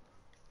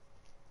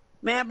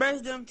 Man,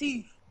 brush them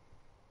teeth.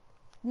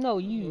 No,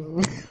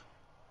 you.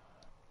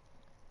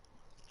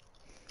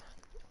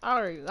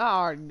 I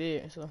already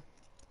did, so.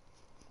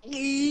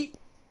 Hey.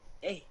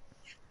 Hey.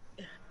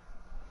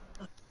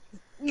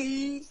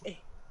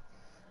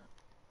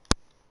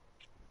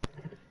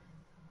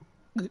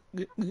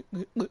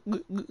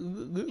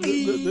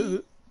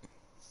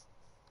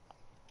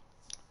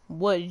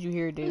 What did you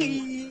hear,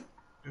 David?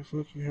 The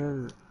fuck you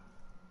heard?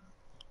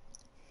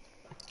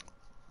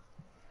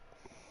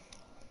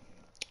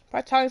 If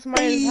I talk to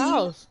somebody in his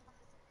house.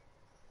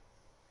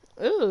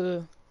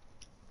 Ugh.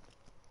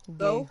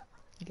 Go.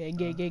 Gay.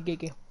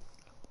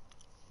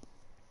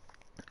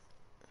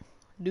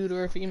 Dude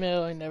or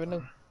female, I never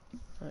know.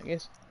 I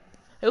guess.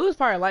 It was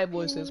probably a light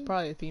voice, so it's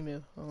probably a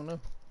female. I don't know.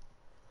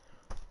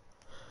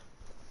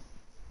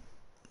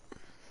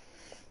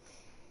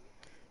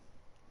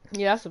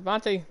 Yeah,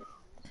 Savante.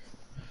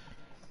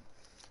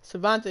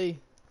 I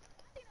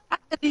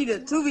need a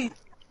 2v.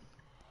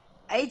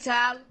 Hey,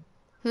 Tyler.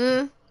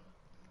 But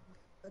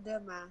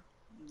that man.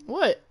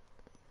 What?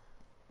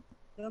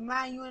 That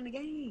man, you in the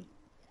game.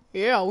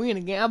 Yeah, we in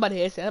the game. I'm about to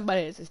hit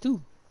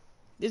SS2.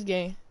 This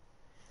game.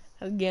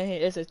 This game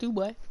hit SS2,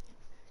 boy. What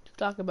you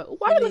talking about?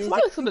 Why you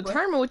look so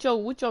determined with your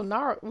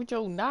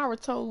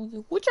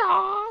Naruto,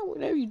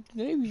 whatever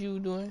you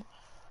doing?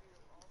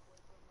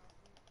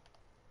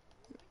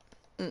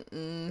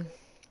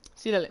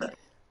 See that?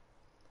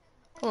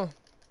 Come on.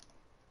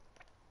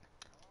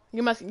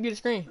 Get the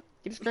screen.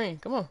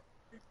 Come on.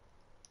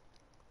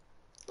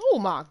 Oh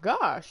my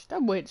gosh,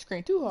 that boy hit the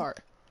screen too hard.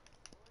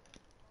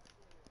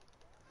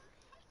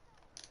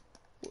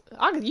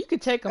 You can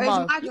take him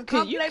off. You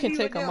can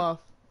take him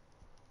off.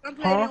 Come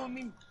play them with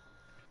me.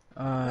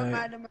 Alright.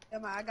 I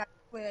got to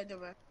play them.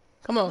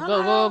 Come on,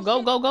 go.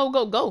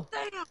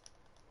 Damn.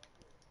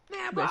 Man,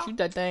 Better bro. shoot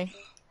that thing.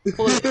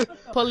 Pull it.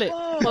 Boy,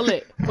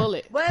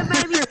 it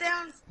made me stay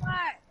on the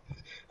spot.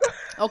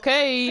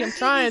 Okay, I'm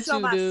trying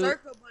to, dude.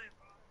 Circle button,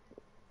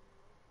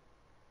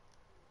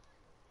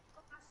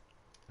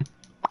 bro.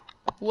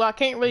 Well, I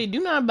can't really do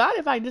nothing about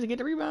it if I just get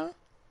the rebound.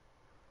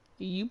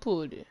 You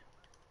pulled it.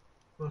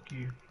 Fuck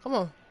you. Come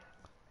on.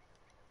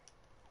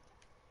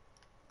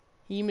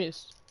 He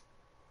missed.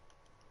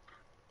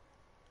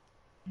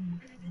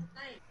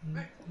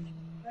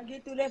 I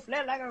get through that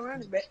flat like a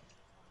running back.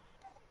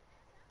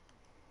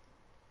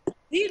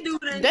 These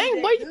dudes ain't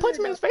Dang, boy, you punched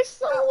him in his face.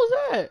 What was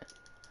that?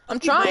 I'm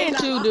trying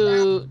to,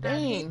 dude.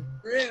 Dang.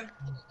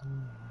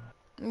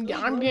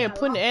 I'm getting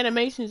putting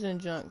animations in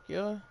junk,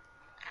 yo.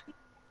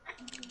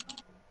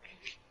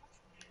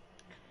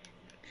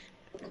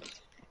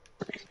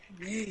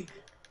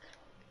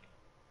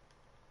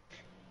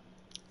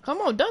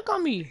 Come on, dunk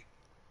on me.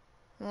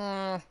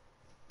 I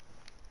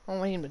don't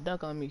want him to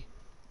dunk on me.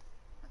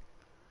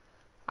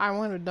 I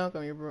want him to dunk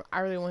on me, bro. I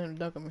really want him to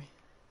dunk on me.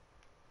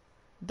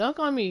 Dunk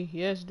on me.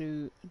 Yes,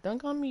 dude.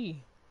 Dunk on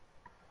me.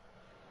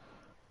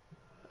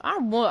 I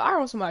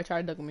want somebody to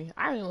try to dunk on me.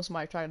 I really want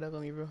somebody to try to dunk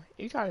on me, bro.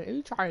 If you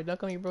try to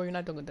dunk on me, bro, you're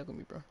not gonna dunk on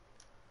me, bro.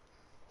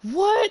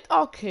 What?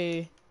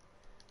 Okay.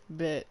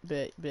 Bet.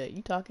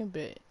 You talking?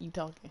 Bet. You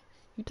talking?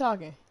 You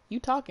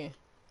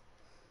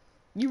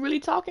really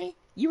talking?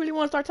 You really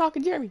want to start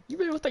talking, Jeremy? You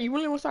really want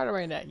to start it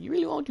right now? You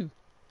really want to?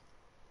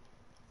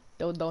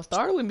 Don't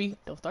start it with me.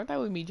 Don't start that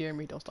with me,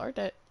 Jeremy. Don't start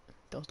that.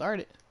 Don't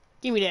start it.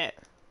 Give me that.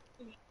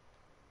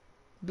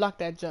 Block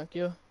that junk,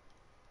 yo.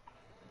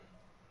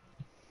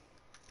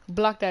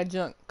 Block that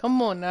junk.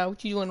 Come on now.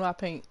 What you doing in my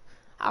paint?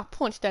 I'll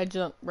punch that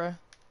junk, bruh.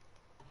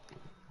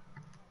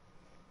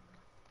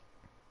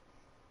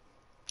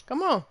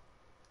 Come on.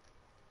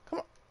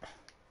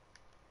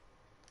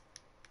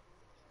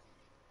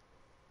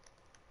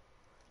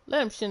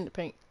 Let him shit in the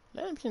paint.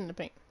 Let him sit in the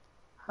paint.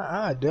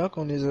 I duck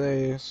on his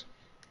ass.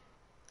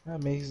 I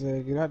make his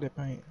ass get out that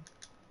paint.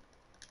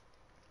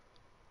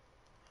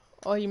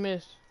 Oh, he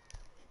missed.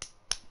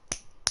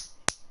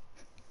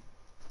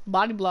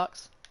 Body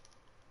blocks.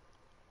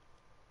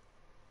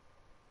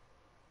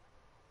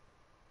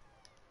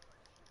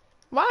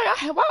 Why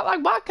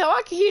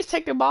can't he just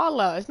take the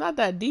ball out? It's not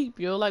that deep,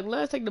 yo. Like,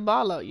 let's take the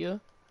ball out, yo.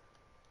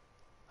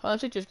 Hold on,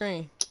 set your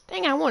screen.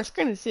 Dang, I want a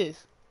screen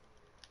assist.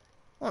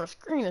 I want a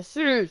screen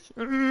assist.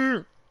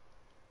 Come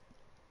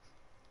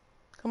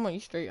on,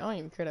 you straight. I don't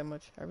even care that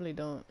much. I really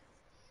don't.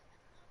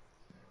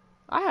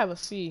 I have a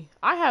C.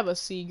 I have a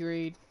C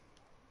grade.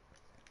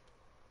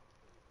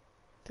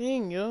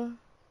 Dang, yo.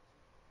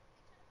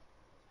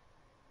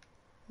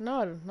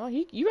 No,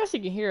 you guys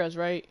can hear us,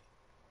 right?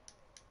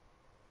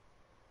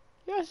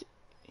 Yes,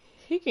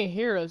 he can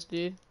hear us,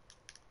 dude.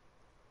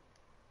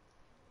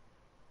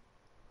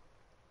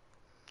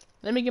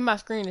 Let me get my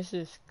screen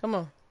assist. Come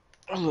on.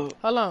 Look.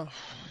 Hold on. I'm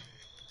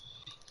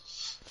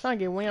trying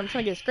to get win. I'm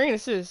trying to get screen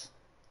assist.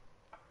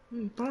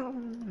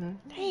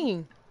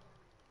 Dang.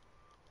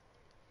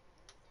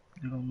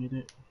 You don't need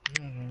it.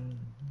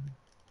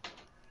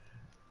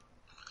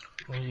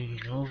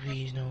 No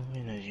fees, no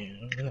energy.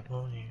 I'm gonna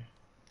pull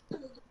you.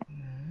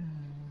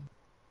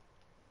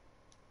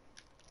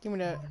 Give me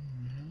that.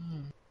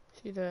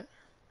 See that?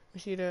 You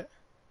see that?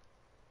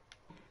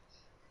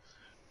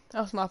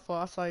 That was my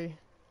fault. I saw you.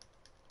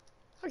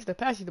 I should have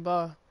passed you the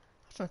ball. I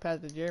was trying to pass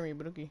it to Jeremy,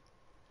 but okay.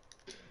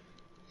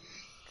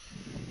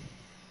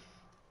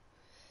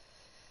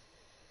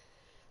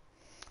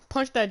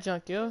 Punch that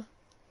junk, yo.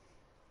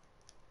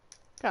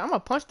 God, I'm gonna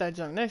punch that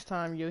junk next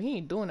time, yo. He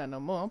ain't doing that no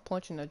more. I'm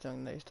punching that junk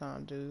next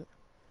time, dude.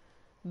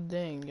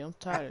 Dang, yo, I'm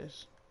tired of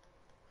this.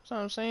 That's what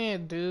I'm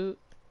saying, dude.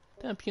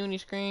 Them puny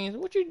screens.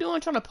 What you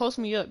doing trying to post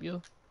me up,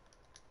 yo?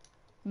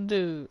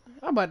 Dude,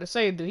 I'm about to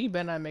say, dude, he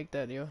better not make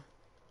that, yo.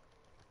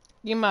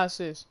 Give me my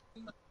assist.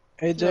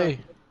 Hey, Jay.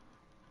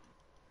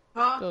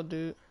 Huh? Go,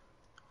 dude.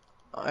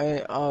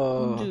 Hey,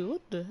 Dude,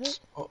 what the heck?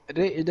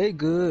 they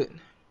good.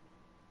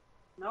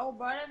 No,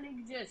 bro, that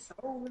nigga just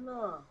so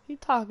love. He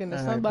talking to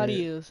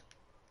somebody else.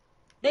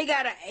 They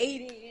got an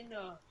 80 in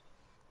the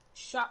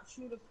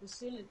sharpshooter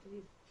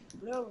facility.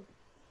 No.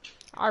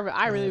 I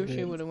really wish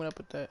he would have went up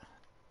with that.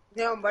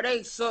 Damn, but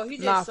they so he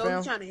just Nah, so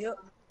fam. he trying to help.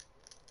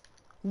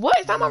 What?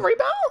 Is that my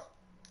rebound?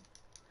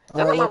 Is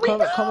that my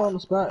rebound? Come on the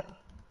spot.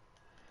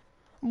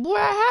 Boy,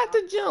 I had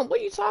to jump. What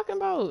are you talking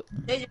about?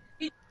 He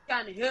just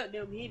trying to help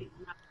them hit it.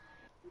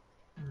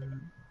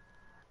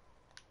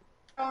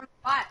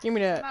 Give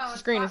me that.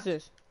 Screen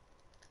assist.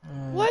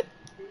 What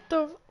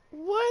the?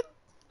 What?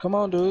 Come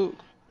on, dude.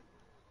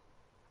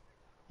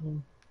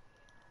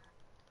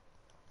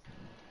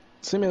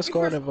 Send me a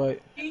squad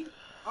invite.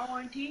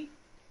 RNT.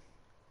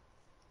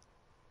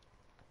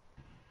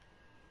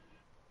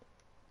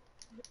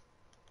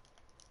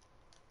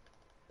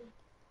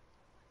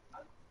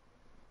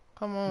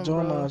 Come on,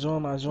 Join bro.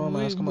 my.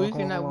 Come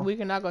on. We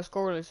cannot go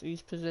scoreless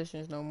these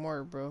positions no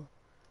more, bro.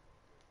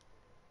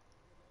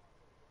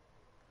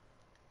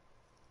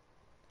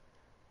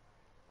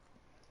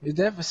 Is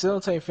that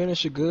facilitate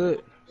finisher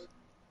good?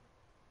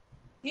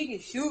 He can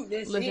shoot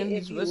this Let's shit end if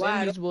these, he let's end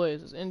wide these boys.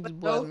 Let's end these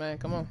boys, man.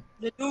 Come on.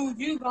 The dude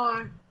you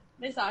going,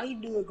 that's all he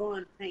do is go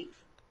in the paint.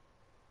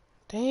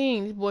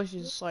 Dang, these boys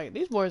just like,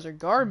 these boys are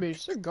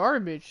garbage. They're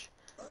garbage.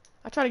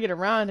 I try to get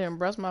around him,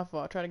 bro. That's my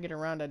fault. I try to get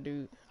around that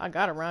dude. I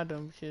got around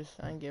him, just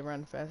I didn't get around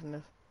him fast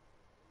enough.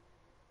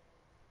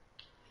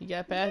 He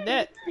got past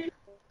that.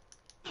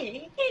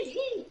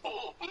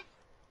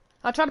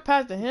 I tried to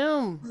pass to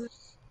him.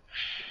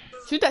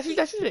 Shoot that, shoot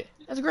that, shoot it.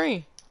 That's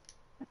green.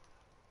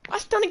 I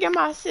still didn't get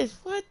my assist.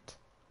 What?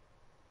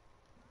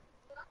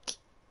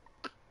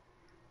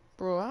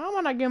 Bro, how am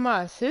I not getting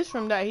my assist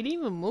from that? He didn't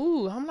even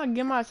move. How am I not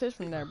getting my assist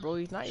from that, bro?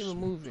 He's not even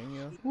moving,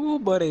 yo. Ooh,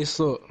 but they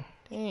suck.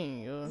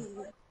 Dang, yo.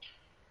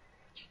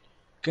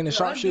 Can the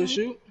sharpshooter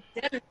shoot?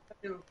 Yeah.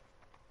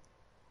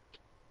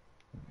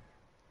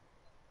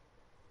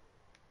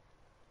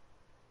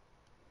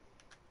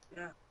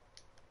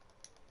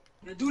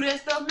 You do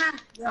that stuff now?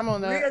 I'm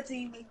on that. Real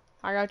team.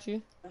 I got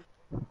you.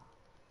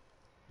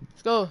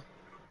 Let's go.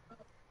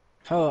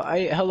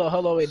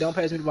 Hello, wait, don't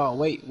pass me the ball.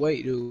 Wait,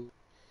 dude.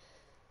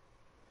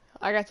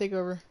 I gotta take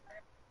over.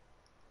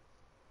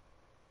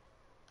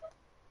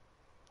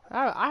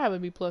 I have a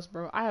B plus,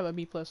 bro. I have a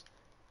B plus.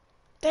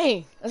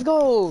 Dang, let's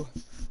go.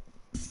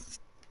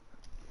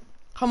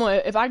 Come on,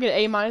 if I get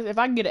an A-, if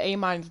I can get an A-,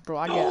 bro,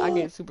 I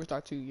get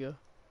superstar 2, yo.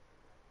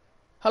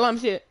 Hold on, let me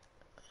see it.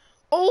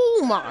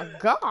 Oh my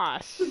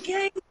gosh.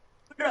 Okay.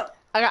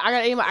 I got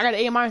an A-, I got an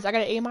A-, I got an A-, I got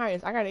an A-,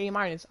 I got an A-,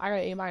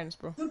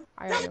 bro.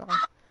 I got an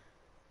A-.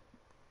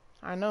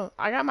 I know.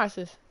 I got my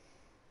assist.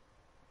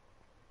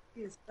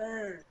 Yes,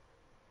 sir.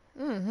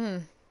 Mm-hmm.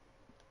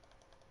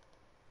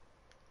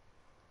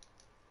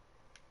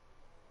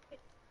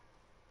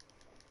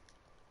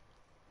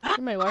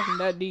 You may watch him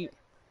that deep.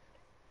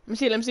 Let me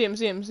see it. Let me see it. Let me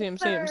see it. Let me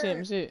see it. Let me see it. Let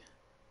me see it.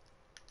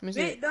 Let me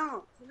see it. Let me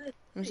see it.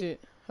 Let me see it.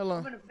 Hold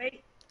on.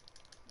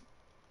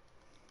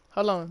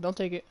 Hold on. Don't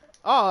take it.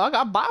 Oh,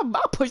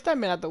 I pushed that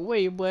man out the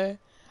way, boy.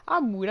 I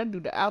moved that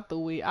dude out the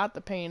way, out the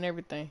pain and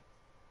everything.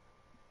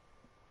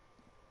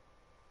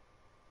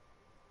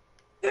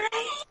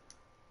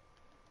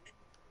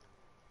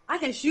 I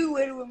can shoot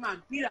with it with my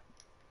meter.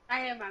 I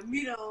have my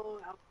meter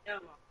on.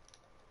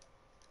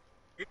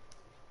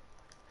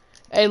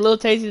 Hey, Lil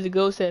Tasty the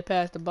ghost said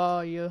pass the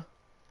ball, yo.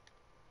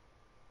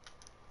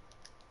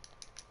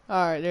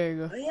 Alright, there you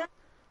go. Oh, yeah.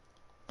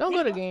 Don't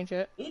go to game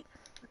chat.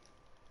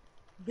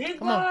 Big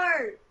Come on.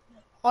 word.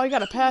 Oh, you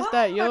gotta pass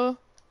that, yo.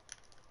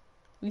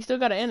 We still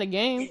gotta end the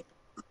game.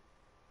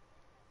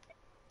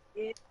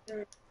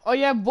 Oh,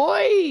 yeah,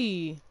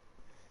 boy.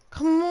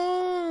 Come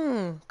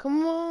on.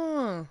 Come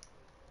on.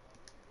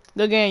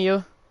 Good game,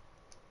 yo.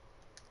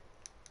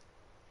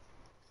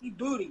 He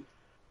booty.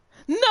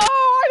 No,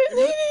 I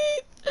didn't hit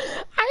it.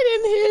 I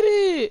didn't hit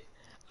it.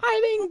 I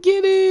didn't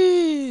get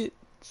it.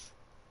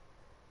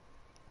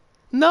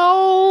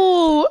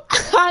 No,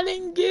 I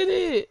didn't get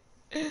it.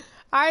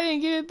 I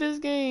didn't get it this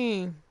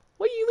game.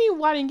 What do you mean?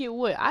 Why I didn't get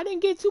what? I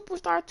didn't get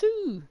Superstar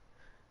 2.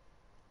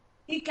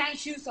 He can't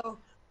shoot, so.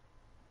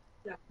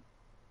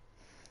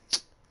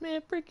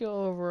 Man, freak your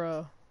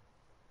overall.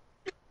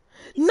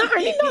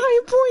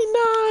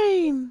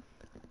 99.9.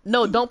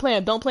 No, don't play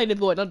him. Don't play this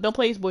boy. Don't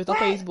play these boys. Don't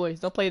play these boys.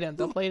 Don't play them.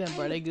 Don't play them,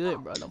 bro. They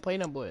good, bro. Don't play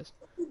them boys.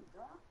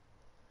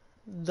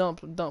 Don't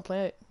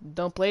play it.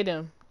 Don't play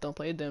them. Don't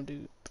play them,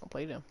 dude. Don't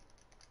play them.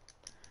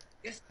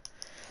 Yes.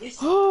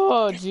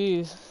 Oh,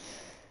 jeez.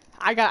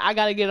 I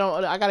gotta get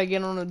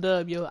on the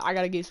dub, yo. I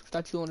gotta get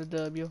Superstar 2 on the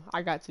dub, yo.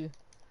 I got to,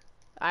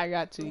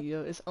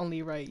 yo. It's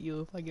only right,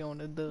 yo, if I get on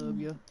the dub,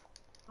 yo.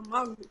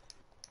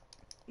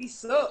 He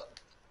suck.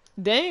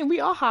 Dang, we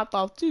all hopped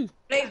off too.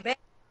 Play back.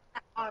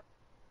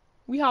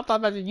 We hopped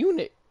off as a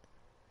unit.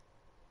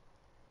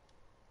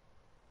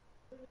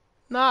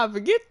 Nah,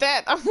 forget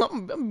that.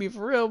 I'm gonna be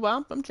for real,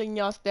 but I'm checking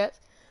y'all stats.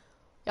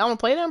 Y'all wanna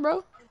play them,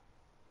 bro?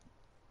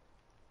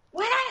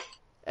 What?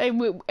 Hey,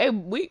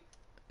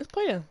 let's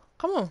play them.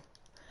 Come on.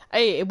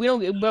 Hey, if we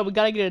don't get, bro, we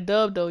gotta get a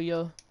dub though,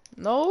 yo.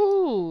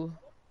 No.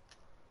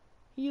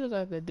 He looks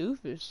like a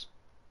doofus.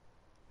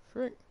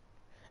 Frick.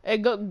 Hey,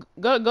 go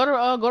to a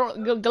yellow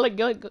court. Go to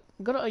yellow court.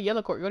 Go to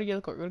yellow court.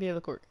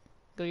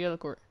 Go to yellow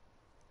court.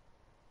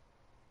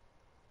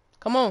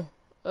 Come on,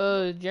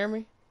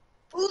 Jeremy.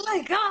 Oh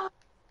my God.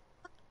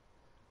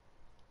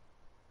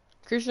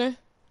 Christian.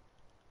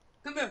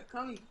 Come here.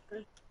 Come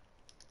here.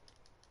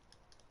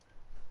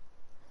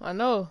 I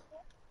know.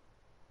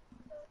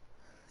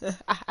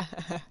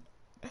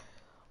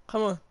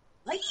 Come on.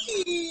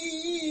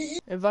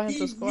 Invite him to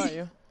the squad,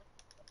 yo.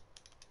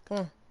 Come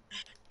on.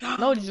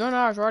 No, join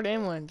ours. We're already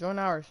in one. Join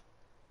ours.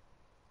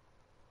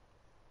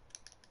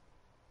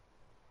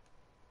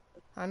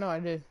 I know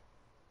I did.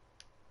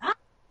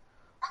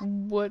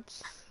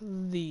 What's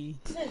the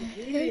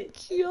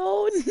heck,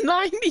 yo?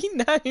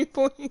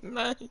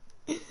 99.9.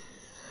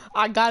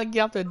 I gotta get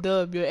off the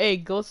dub, yo. Hey,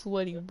 go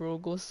sweaty, bro.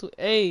 Go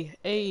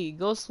hey,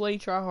 go sweaty.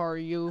 Try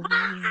hard, yo.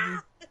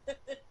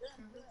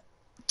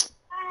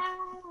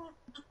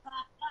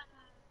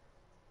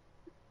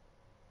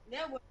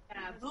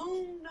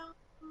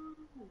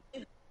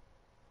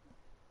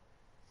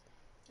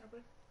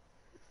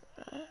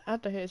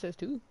 After hit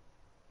SS2. You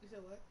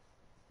said what?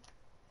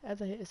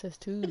 After hit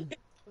SS2.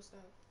 What's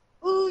that?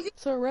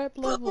 It's a rap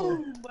level.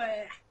 Which one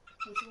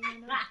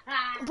right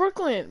now?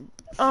 Brooklyn.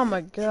 Oh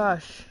my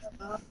gosh.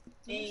 Where's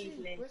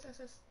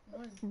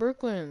SS1?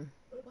 Brooklyn.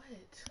 What?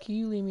 Can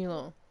you leave me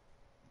alone?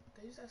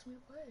 They just asked me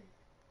to play.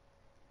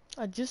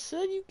 I just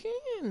said you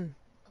can.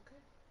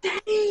 Okay.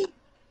 Dang.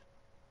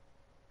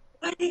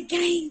 But the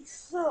game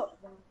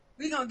suck, bro.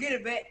 We gonna get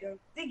it back though.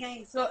 The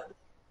game suck.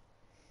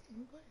 Let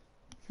me play.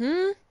 Hmm?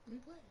 Let me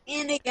play.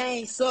 And the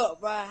game suck,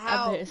 bro.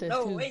 How? SS2.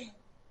 No way.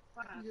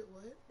 You get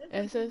what?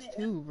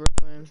 SS2,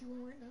 Brooklyn. What you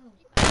want right now?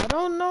 I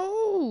don't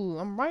know.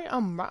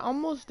 I'm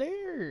almost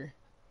there.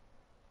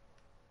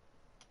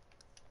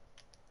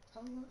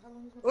 How long is my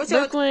What's your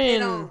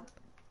Brooklyn. How long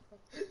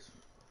is it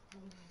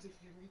if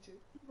you reach it?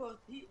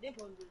 They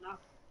supposed to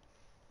knock.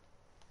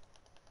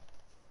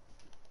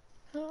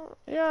 Oh,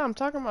 yeah, I'm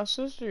talking to my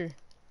sister.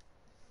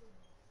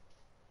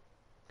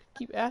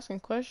 Keep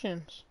asking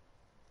questions.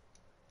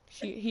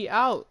 He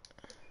out.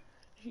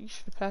 He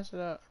should pass it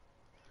out.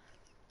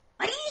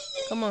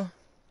 Come on.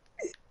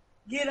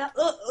 Get up.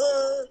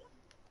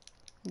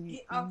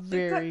 Get off the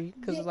Very,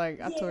 cut. cause like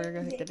I told her I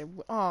gotta hit that.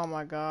 Oh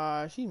my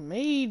gosh, he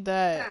made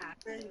that.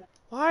 God.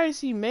 Why does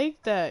he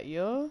make that,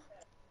 yo?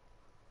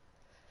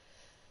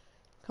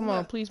 Come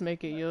on, please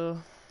make it, yo.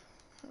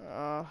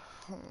 Oh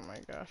my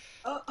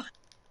gosh.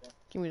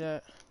 Give me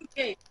that.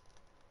 Okay.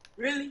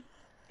 Really?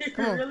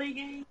 Come on. Really,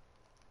 game?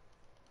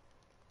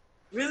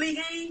 Really,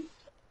 game?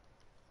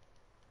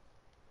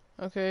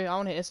 Okay, I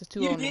want to hit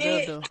SS2 You on the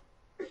did? dub though.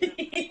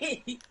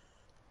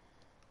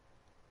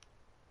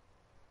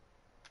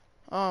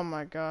 Oh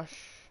my gosh.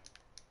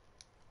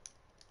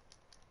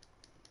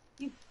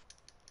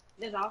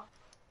 That's all.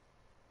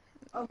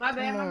 Oh, my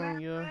bad, Come my on,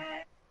 bad. yo.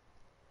 My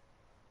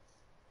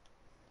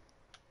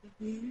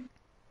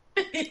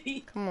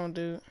bad. Come on,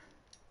 dude.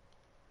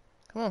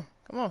 Come on,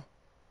 come on.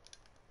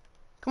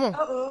 Come on.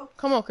 Uh-oh.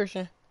 Come on,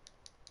 Christian.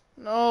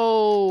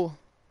 No.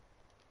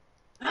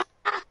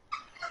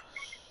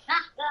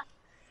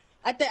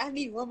 I think I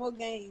need one more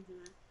game, man.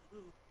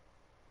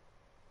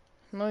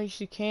 No,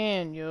 she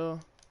can, yo.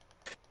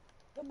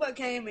 That boy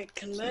came and It's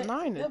collected.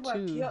 That boy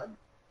 9-2.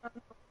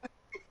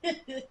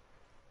 killed.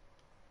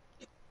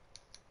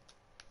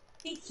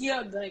 He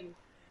killed Dougie.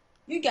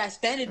 You got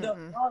standing up.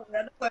 Oh,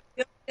 that boy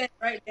killed that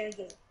right there.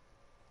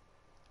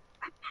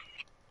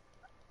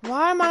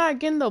 Why am I not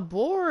getting the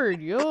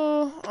board,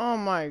 yo? Oh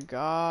my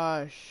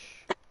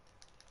gosh.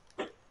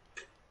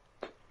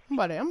 I'm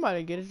about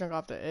to get this junk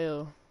off the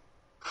L.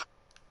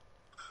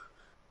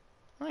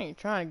 I ain't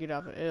trying to get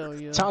off the L,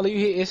 yo. Tyler, you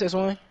hit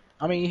SS1?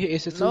 I mean, you hit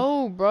SS2?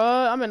 No,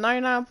 bruh. I'm at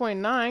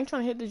 99.9. I ain't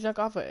trying to hit this junk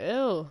off of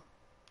L.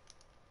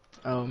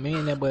 Oh, me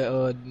and that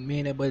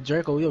boy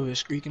Draco, we over here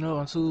streaking up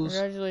on twos.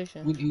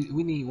 Congratulations.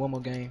 We need one more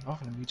game. I'm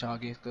finna mute y'all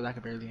again, cause I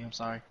can barely hear. I'm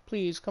sorry.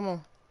 Please, come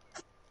on.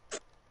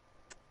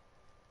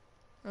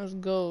 Let's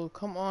go.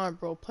 Come on,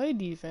 bro. Play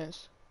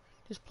defense.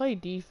 Just play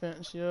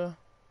defense, yo.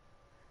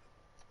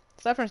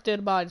 Stop trying to steal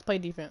the ball. Just play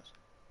defense.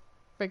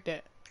 Break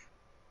that.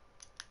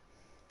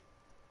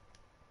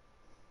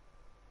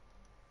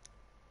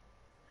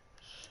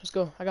 Let's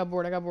go. I got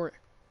board. I got board.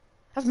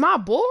 That's my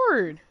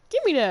board.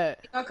 Give me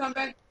that. Y'all come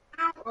back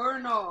down or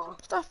no?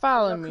 Stop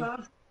fouling me.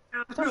 Come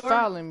Stop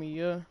fouling me,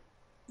 yo.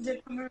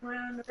 Just coming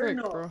around or Frick,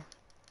 no? bro.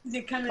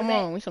 Just coming Come back.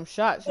 on. We some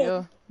shots,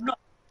 yo. No.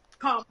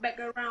 Come back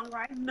around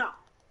right now.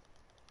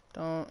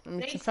 Don't. Let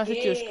me They try to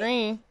hit your scared.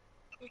 screen.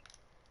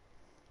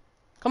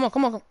 Come on.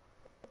 Come on.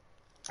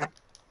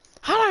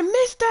 How'd I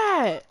miss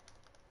that?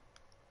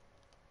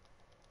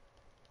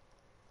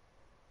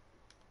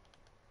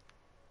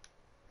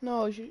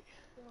 No, you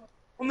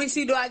Let me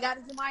see. Do I got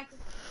it, Michael?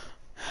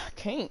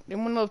 can't. There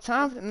wasn't enough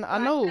time. I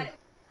know. There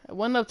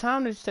wasn't enough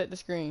time to set the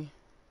screen.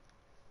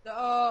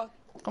 The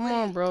Come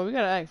on, bro. We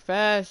gotta act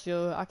fast,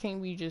 yo. I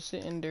can't be just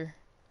sitting there.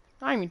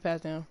 I ain't mean to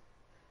pass down.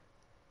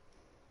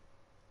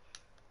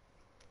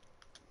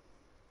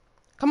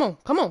 Come on.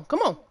 Come on.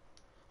 Come on.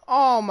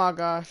 Oh, my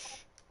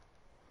gosh.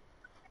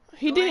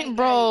 He didn't,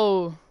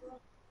 bro.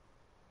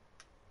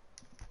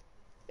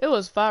 It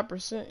was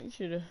 5%. You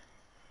should have.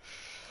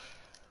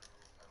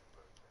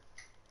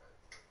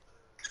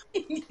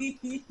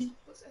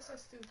 What's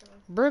SS2, bro?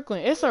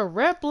 Brooklyn, it's a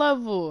rep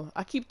level.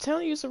 I keep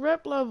telling you it's a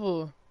rep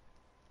level.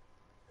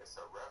 It's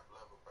a rap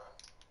level, bro.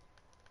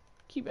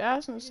 Keep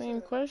asking the same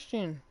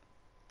question.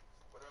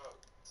 What up,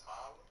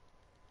 Tyler?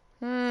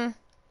 Come here,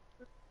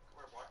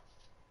 boy.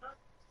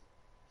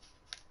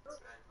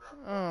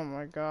 Oh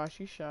my gosh,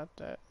 you shot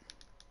that.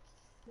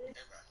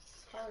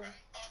 Tyler.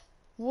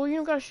 Well, you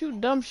don't gotta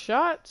shoot dumb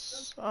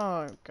shots.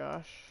 Oh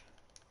gosh.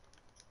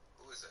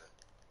 Who is that?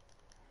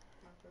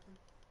 My brother.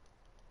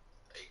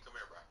 Hey, come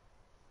here, bro.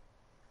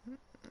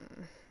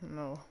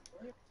 No.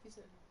 He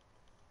said no.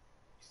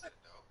 You said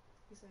no.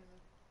 He said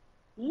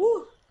no.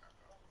 Woo.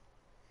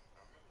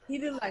 He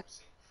look like.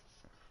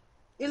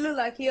 It look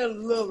like he a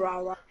little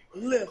raw.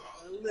 Little.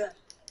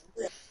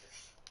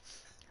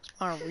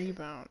 On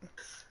rebound.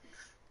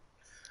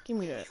 Give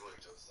me that. You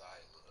and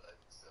Josiah look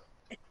ugly, so.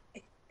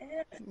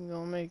 You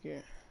gonna make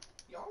it.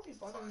 Y'all be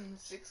bothering them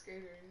 6th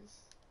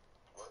graders.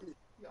 What?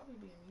 Y'all be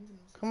being mean to them.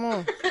 Come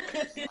on.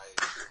 Josiah,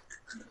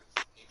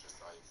 he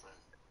Josiah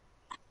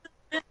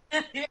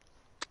friend.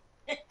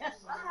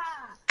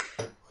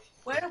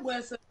 Where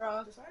was it,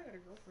 bro? Josiah got a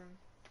girlfriend.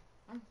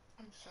 I'm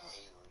shocked.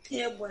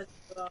 Yeah, was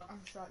bro.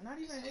 I'm shocked. Not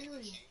even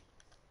Haley.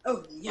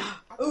 Oh yeah.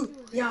 Oh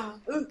yeah.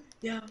 Oh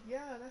yeah.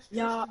 Yeah, that's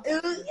Yeah.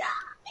 Tristan's Oh sister. yeah.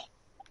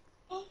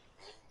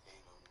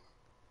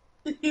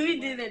 We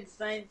did it at the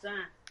same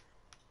time.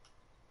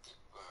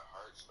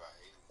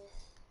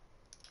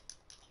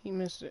 He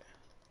missed it.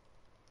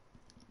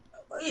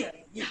 Oh, yeah.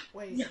 Yeah.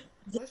 Wait, Yeah.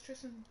 what's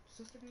Tristan's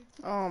sister name?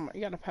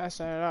 You gotta pass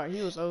that out.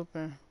 He was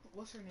open.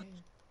 What's her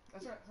name?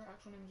 That's her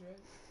actual name is Red.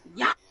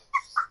 Yeah.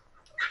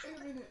 Wait a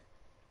minute.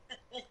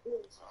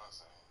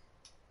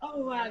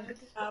 Oh my Red? God.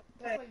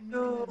 That's like me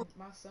No. and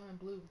my son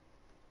Blue.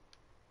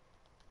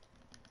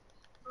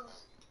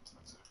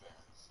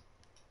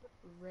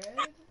 Red?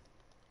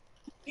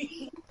 I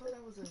thought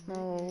that was a nickname.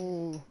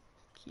 No.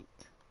 Keep.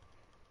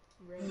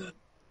 Red.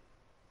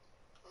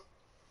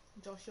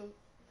 Joshua.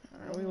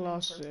 Alright, we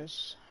lost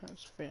this.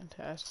 That's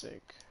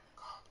fantastic.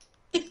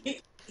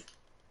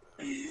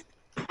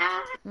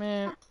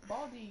 Man,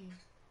 Baldy.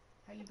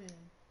 How you been?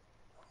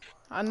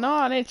 I know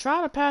I didn't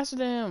try to pass it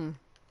to him.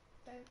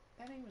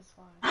 That name is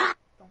fine.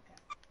 Don't cap.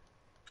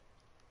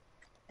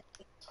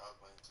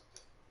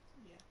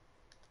 Yeah.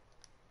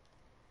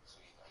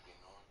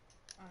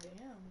 I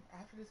am.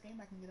 After this game,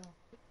 I can get on.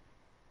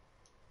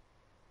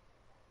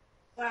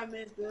 5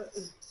 minutes. Good.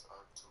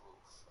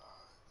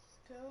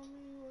 Tell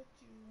me what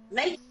you want.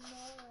 Late.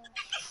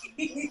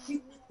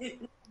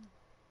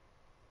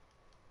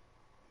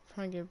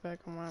 Trying to get back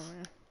on my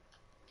man.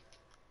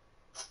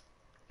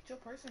 It's your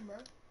person, bro.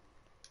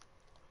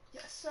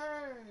 Yes,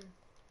 sir.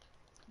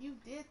 You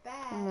did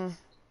that. Come on.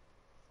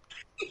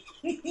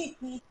 Tell me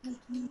what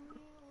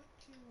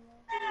you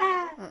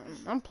want.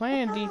 I'm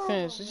playing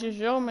defense. It's just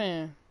your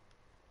man.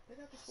 They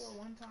got to score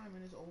one time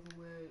and it's over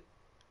with.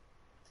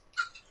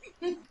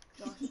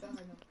 Josh, that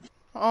right now.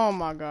 Oh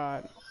my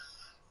god.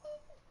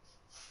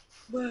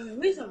 But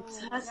we so No,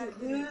 you toxic, gotta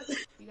dude. get it.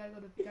 You gotta go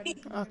to. You gotta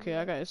do Okay,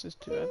 I got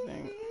SS2, I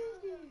think.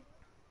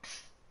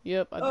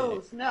 Yep, I did Oh,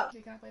 it. snap.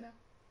 Can I play now?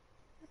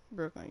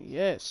 Brooklyn,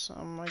 yes.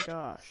 Oh my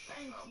gosh.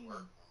 Thank you.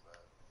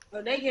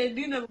 Oh, they can't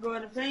do nothing go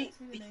in the paint.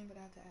 Text me the name that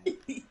I have to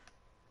add.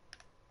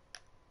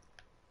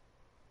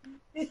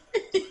 Wait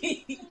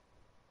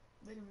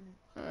a minute.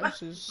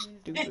 This is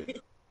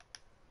stupid.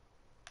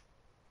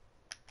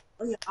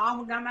 Oh, yeah, I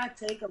almost got my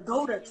take a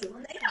go to kill.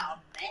 They are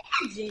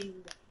amazing.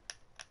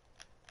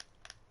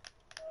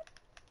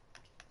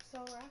 So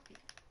rocky.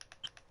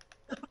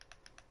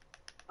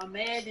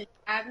 Imagine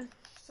having,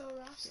 So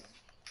rocky.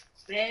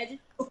 imagine.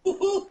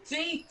 Ooh,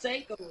 team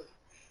takeover.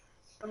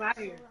 Come out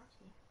So here.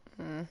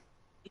 rocky. Mm.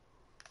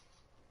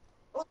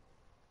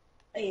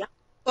 Hey, I'm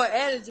going to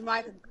edit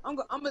Jamaica. I'm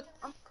I'll call you back.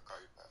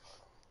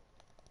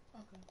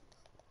 Okay.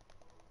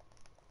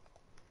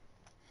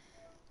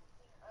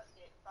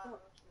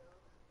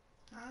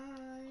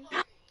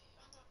 Hi.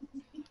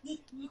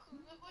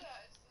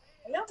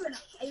 I'm finna,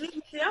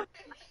 hey, I'm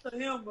for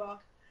him, bro.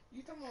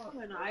 You talking I'm about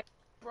finna,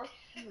 bro? I'm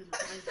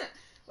finna,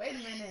 Wait a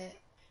minute.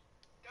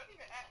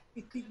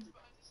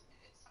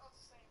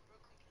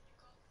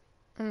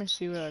 Let me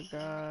see what I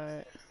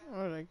got.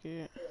 What did I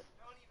get?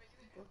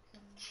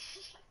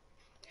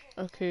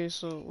 Okay,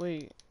 so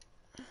wait.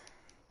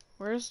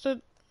 Where's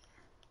the...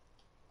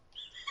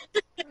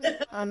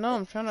 I know,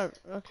 I'm trying to...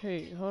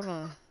 Okay, hold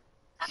on.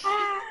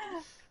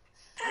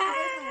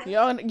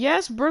 Y'all,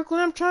 yes, Brooklyn,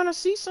 I'm trying to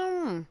see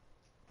something.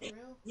 For real?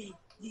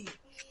 yeah.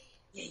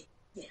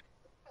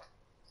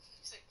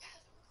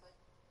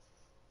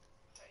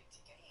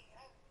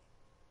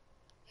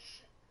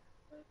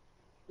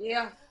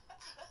 Yeah.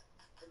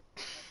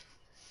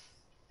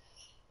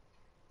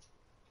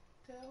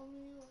 Tell me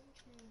what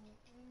you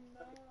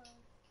want.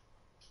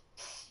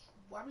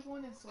 Why are we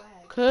going in swag?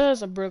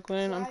 Cause of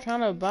Brooklyn, I'm Swag's trying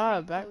to main buy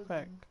a street backpack.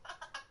 clothing.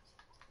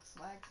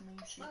 Swag's main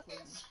street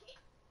clothing.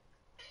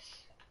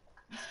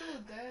 You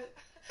still dead?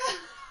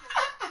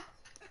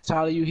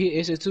 Tyler, you hit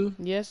SS2?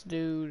 Yes,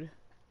 dude.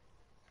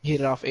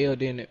 Hit it off L,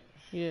 didn't it?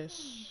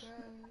 Yes.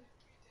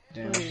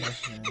 Damn, Wait.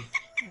 that's fine.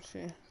 Let's see.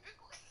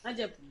 I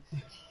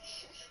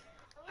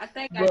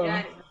think I Bro,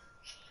 got it.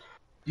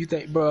 you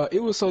think, bro,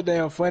 it was so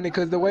damn funny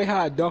because the way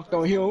how I dunked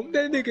on him,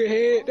 that nigga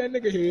head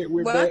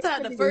went But I back.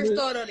 thought That the nigga first head,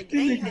 start of the that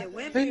game nigga, that that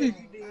windmill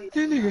nigga, you did.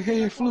 that nigga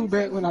head flew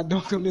back when I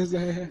dunked on his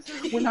ass.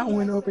 When I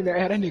went up in the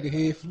air, that nigga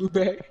head flew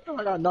back.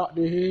 Like I knocked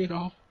his head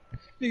off.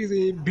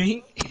 Niggas head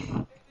bink.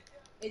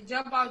 It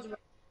jump out your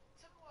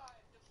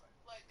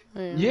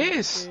Wait,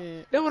 Yes,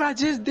 shit. that's what I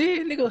just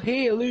did. Nigga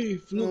head literally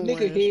flew. No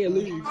Nigga worries, head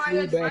bro. literally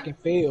flew back and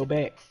fell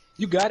back.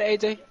 You got it,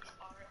 AJ?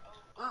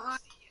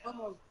 One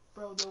more.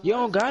 Bro, the You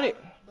don't worst got it.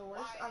 the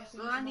worst I've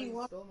seen I need somebody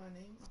one. spell my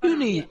name. You Hold on.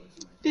 need.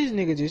 This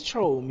nigga just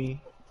trolled me.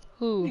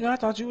 Who? Nigga, I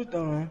thought you was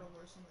done. The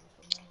worst somebody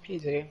spell my name.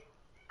 PJ.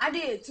 I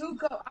did 2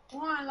 cups. I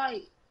won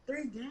like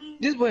 3 games.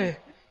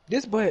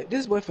 This boy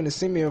finna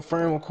send me a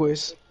friend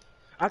request.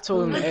 I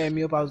told him Who? to add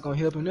me up. I was gonna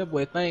help him. That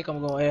boy think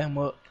I'm gonna add him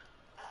up.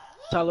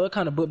 Tyler, what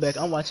kind of book back?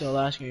 I'm watching a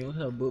live screen. What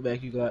kind of book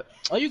back you got?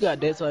 Oh, you got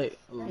that type.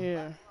 Ooh.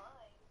 Yeah.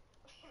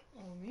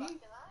 Oh, me?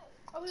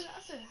 Oh, wait,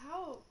 I said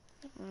how?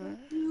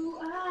 You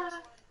are.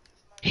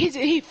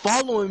 He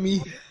following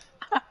me.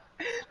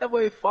 That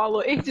boy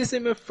follow. He just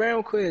sent me a friend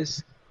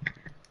request.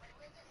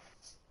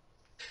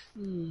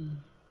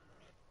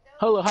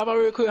 Hold on, how about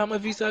real quick? How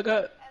much visa I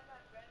got?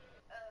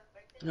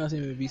 I'll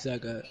send me a visa I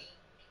got.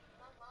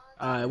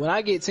 Alright, when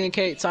I get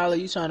 10K, Tyler,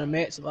 you trying to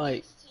match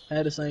like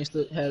have the same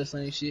stuff, have the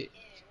same shit.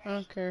 I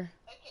don't care.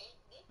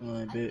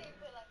 Alright, bet.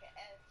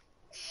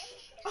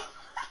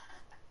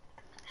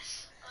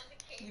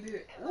 You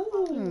did.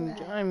 Ooh.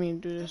 I didn't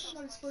mean to do this.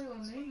 Somebody spell your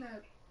name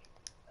that.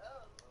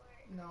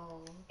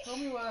 No. Tell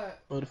me what.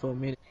 Order for a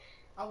minute.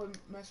 I would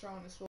mess around and spell